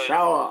are a Watford.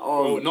 shower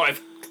Oh, of. not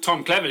if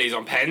Tom Cleverley's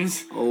on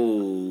pens.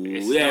 Oh,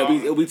 It's yeah, not.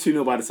 it'll be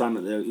 2-0 by the time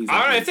that he's.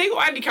 I don't know if they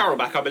got Andy Carroll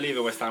back. I believe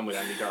in West Ham with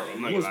Andy Carroll.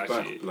 I'm not He gonna was lie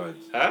to back, you. blood.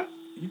 Huh?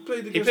 He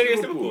played played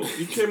against Liverpool. Liverpool.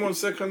 He came on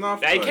second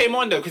half. Yeah, he blood. came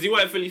on though because he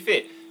weren't fully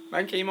fit.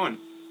 Man came on.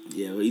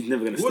 Yeah, well, he's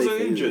never going to He stay wasn't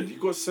fit, injured. is He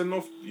got sent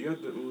off. It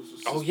was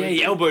Oh yeah,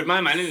 he elbowed my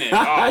man, isn't it?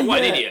 Oh, what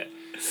an Yeah. idiot.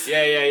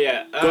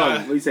 Yeah. Go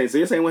on, what are you saying? So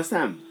you're saying West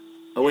Ham?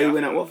 Away Yeah.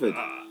 win at Watford?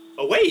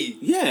 Away.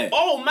 Yeah.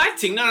 Oh,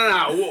 Matting. No.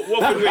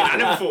 Watford win. I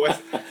never thought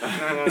West.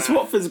 No. It's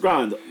Watford's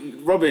ground.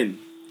 Robin.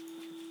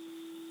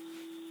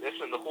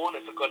 Listen, the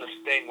Hornets are gonna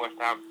sting West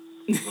Ham.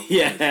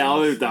 Yeah,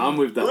 I'm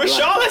with that.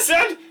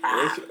 Richarlison.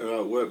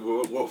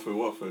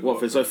 Watford.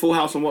 Watford, so full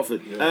house on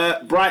Watford. Yeah.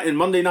 Brighton,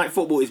 Monday night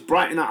football is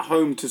Brighton at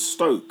home to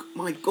Stoke.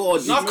 My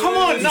God. No, come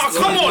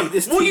on.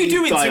 This What are you TV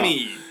doing to dire.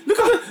 me? Look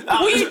at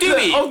What are you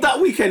doing? Of that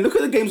weekend, look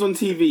at the games on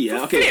TV.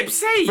 Yeah, okay. flip's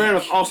sake. Fair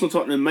enough. Arsenal,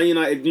 Tottenham, Man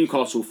United,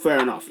 Newcastle. Fair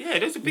enough. Yeah,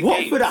 those are big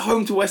Watford games. at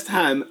home to West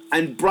Ham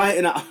and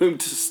Brighton at home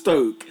to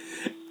Stoke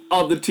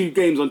are the two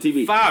games on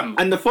TV. Fam.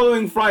 And the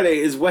following Friday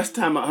is West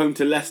Ham at home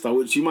to Leicester,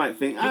 which you might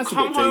think You that's a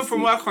come bit home tasty.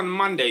 from work on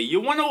Monday. You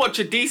want to watch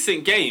a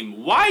decent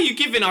game. Why are you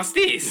giving us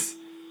this?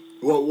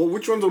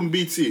 Which one's on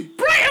BT?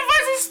 Brighton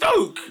versus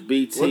Stoke.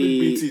 BT. What did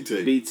BT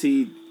take?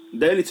 BT.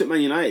 They only took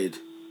Man United.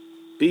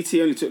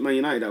 BT only took Man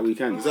United that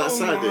weekend. Is that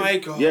Saturday?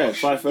 God. Yeah,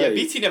 5:30. Yeah,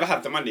 BT never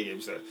had the Monday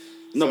games though.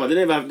 No, but they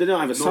don't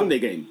have a Sunday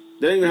game.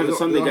 They don't even have a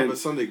Sunday They don't game. have a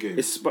Sunday game.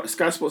 It's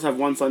Sky Sports have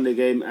one Sunday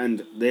game,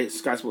 and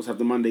Sky Sports have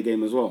the Monday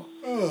game as well.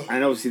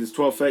 And obviously, there's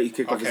 12:30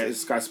 kickoff Okay.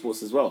 is Sky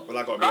Sports as well. Well,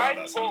 I got to be out Sky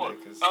that Sunday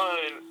Sports because on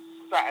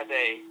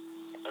Saturday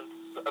and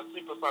a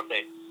Super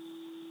Sunday.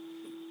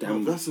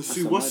 Damn, What's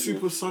mad,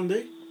 Super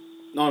Sunday?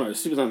 No,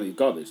 Super Sunday is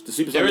garbage. The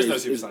Super There Sunday is no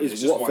Super Sunday, it's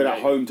is just Watford one at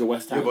day. home to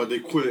West Ham. Yeah, but they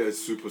call it a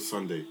Super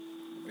Sunday.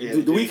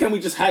 The weekend we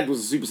just had was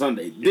a Super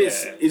Sunday.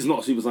 This Yeah. is not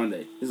a Super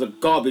Sunday. It's a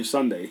garbage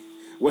Sunday.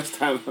 West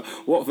Ham,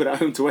 Watford at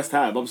home to West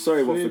Ham. I'm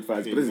sorry, Watford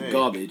fans, but this is Flipping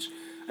garbage.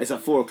 It's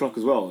at 4 o'clock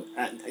as well.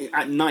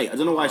 At night. I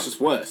don't know why it's just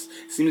worse.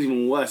 It seems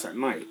even worse at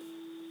night.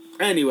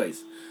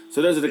 Anyways,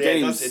 so those are the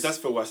games. It does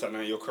feel worse at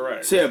night. You're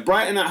correct. So yeah,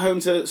 Brighton at home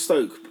to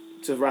Stoke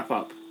to wrap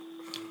up.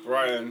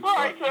 Brighton.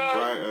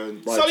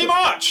 Brighton. Solly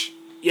March.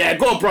 Yeah,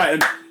 go on,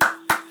 Brighton.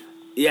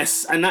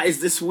 Yes, and that is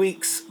this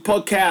week's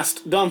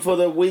podcast done for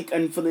the week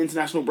and for the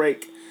international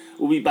break.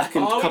 We'll be back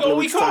in Oh, a we couple got of a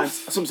weeks' week time.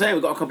 off. That's what I'm saying.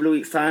 We've got a couple of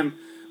weeks' time.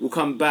 We'll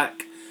come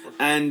back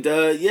and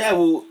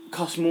we'll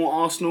cuss more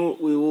Arsenal.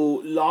 We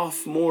will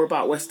laugh more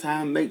about West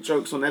Ham, make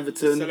jokes on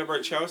Everton.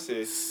 Celebrate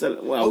Chelsea.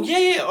 Well, Oh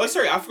yeah. Oh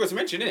sorry, I forgot to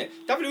mention it.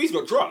 David Luiz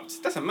got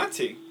dropped. That's a mad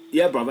thing.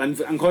 yeah, bro.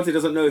 And Conte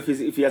doesn't know if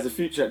he has a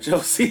future at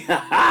Chelsea.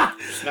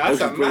 That's Which a is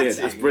brilliant. mad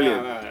That's thing.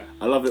 brilliant. No.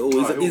 I love it all.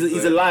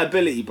 He's a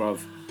liability, bruv.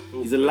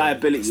 He's a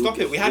liability. Stop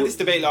it. We had this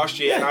debate last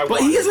year. Yeah, and I but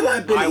won. he is a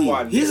liability. I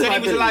won. He is a said he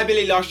was a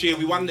liability. liability last year.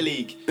 We won the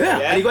league. Yeah,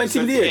 and he got in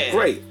Team of the Year. yeah.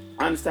 Great.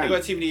 I He understand.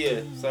 got Team of the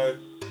Year. So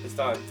it's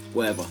done.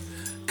 Whatever.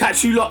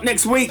 Catch you lot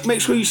next week. Make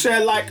sure you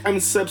share, like,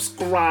 and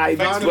subscribe.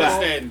 Thanks for Well,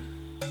 listening.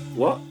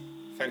 What?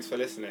 Thanks for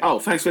listening. Oh,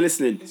 thanks for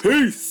listening.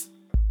 Peace.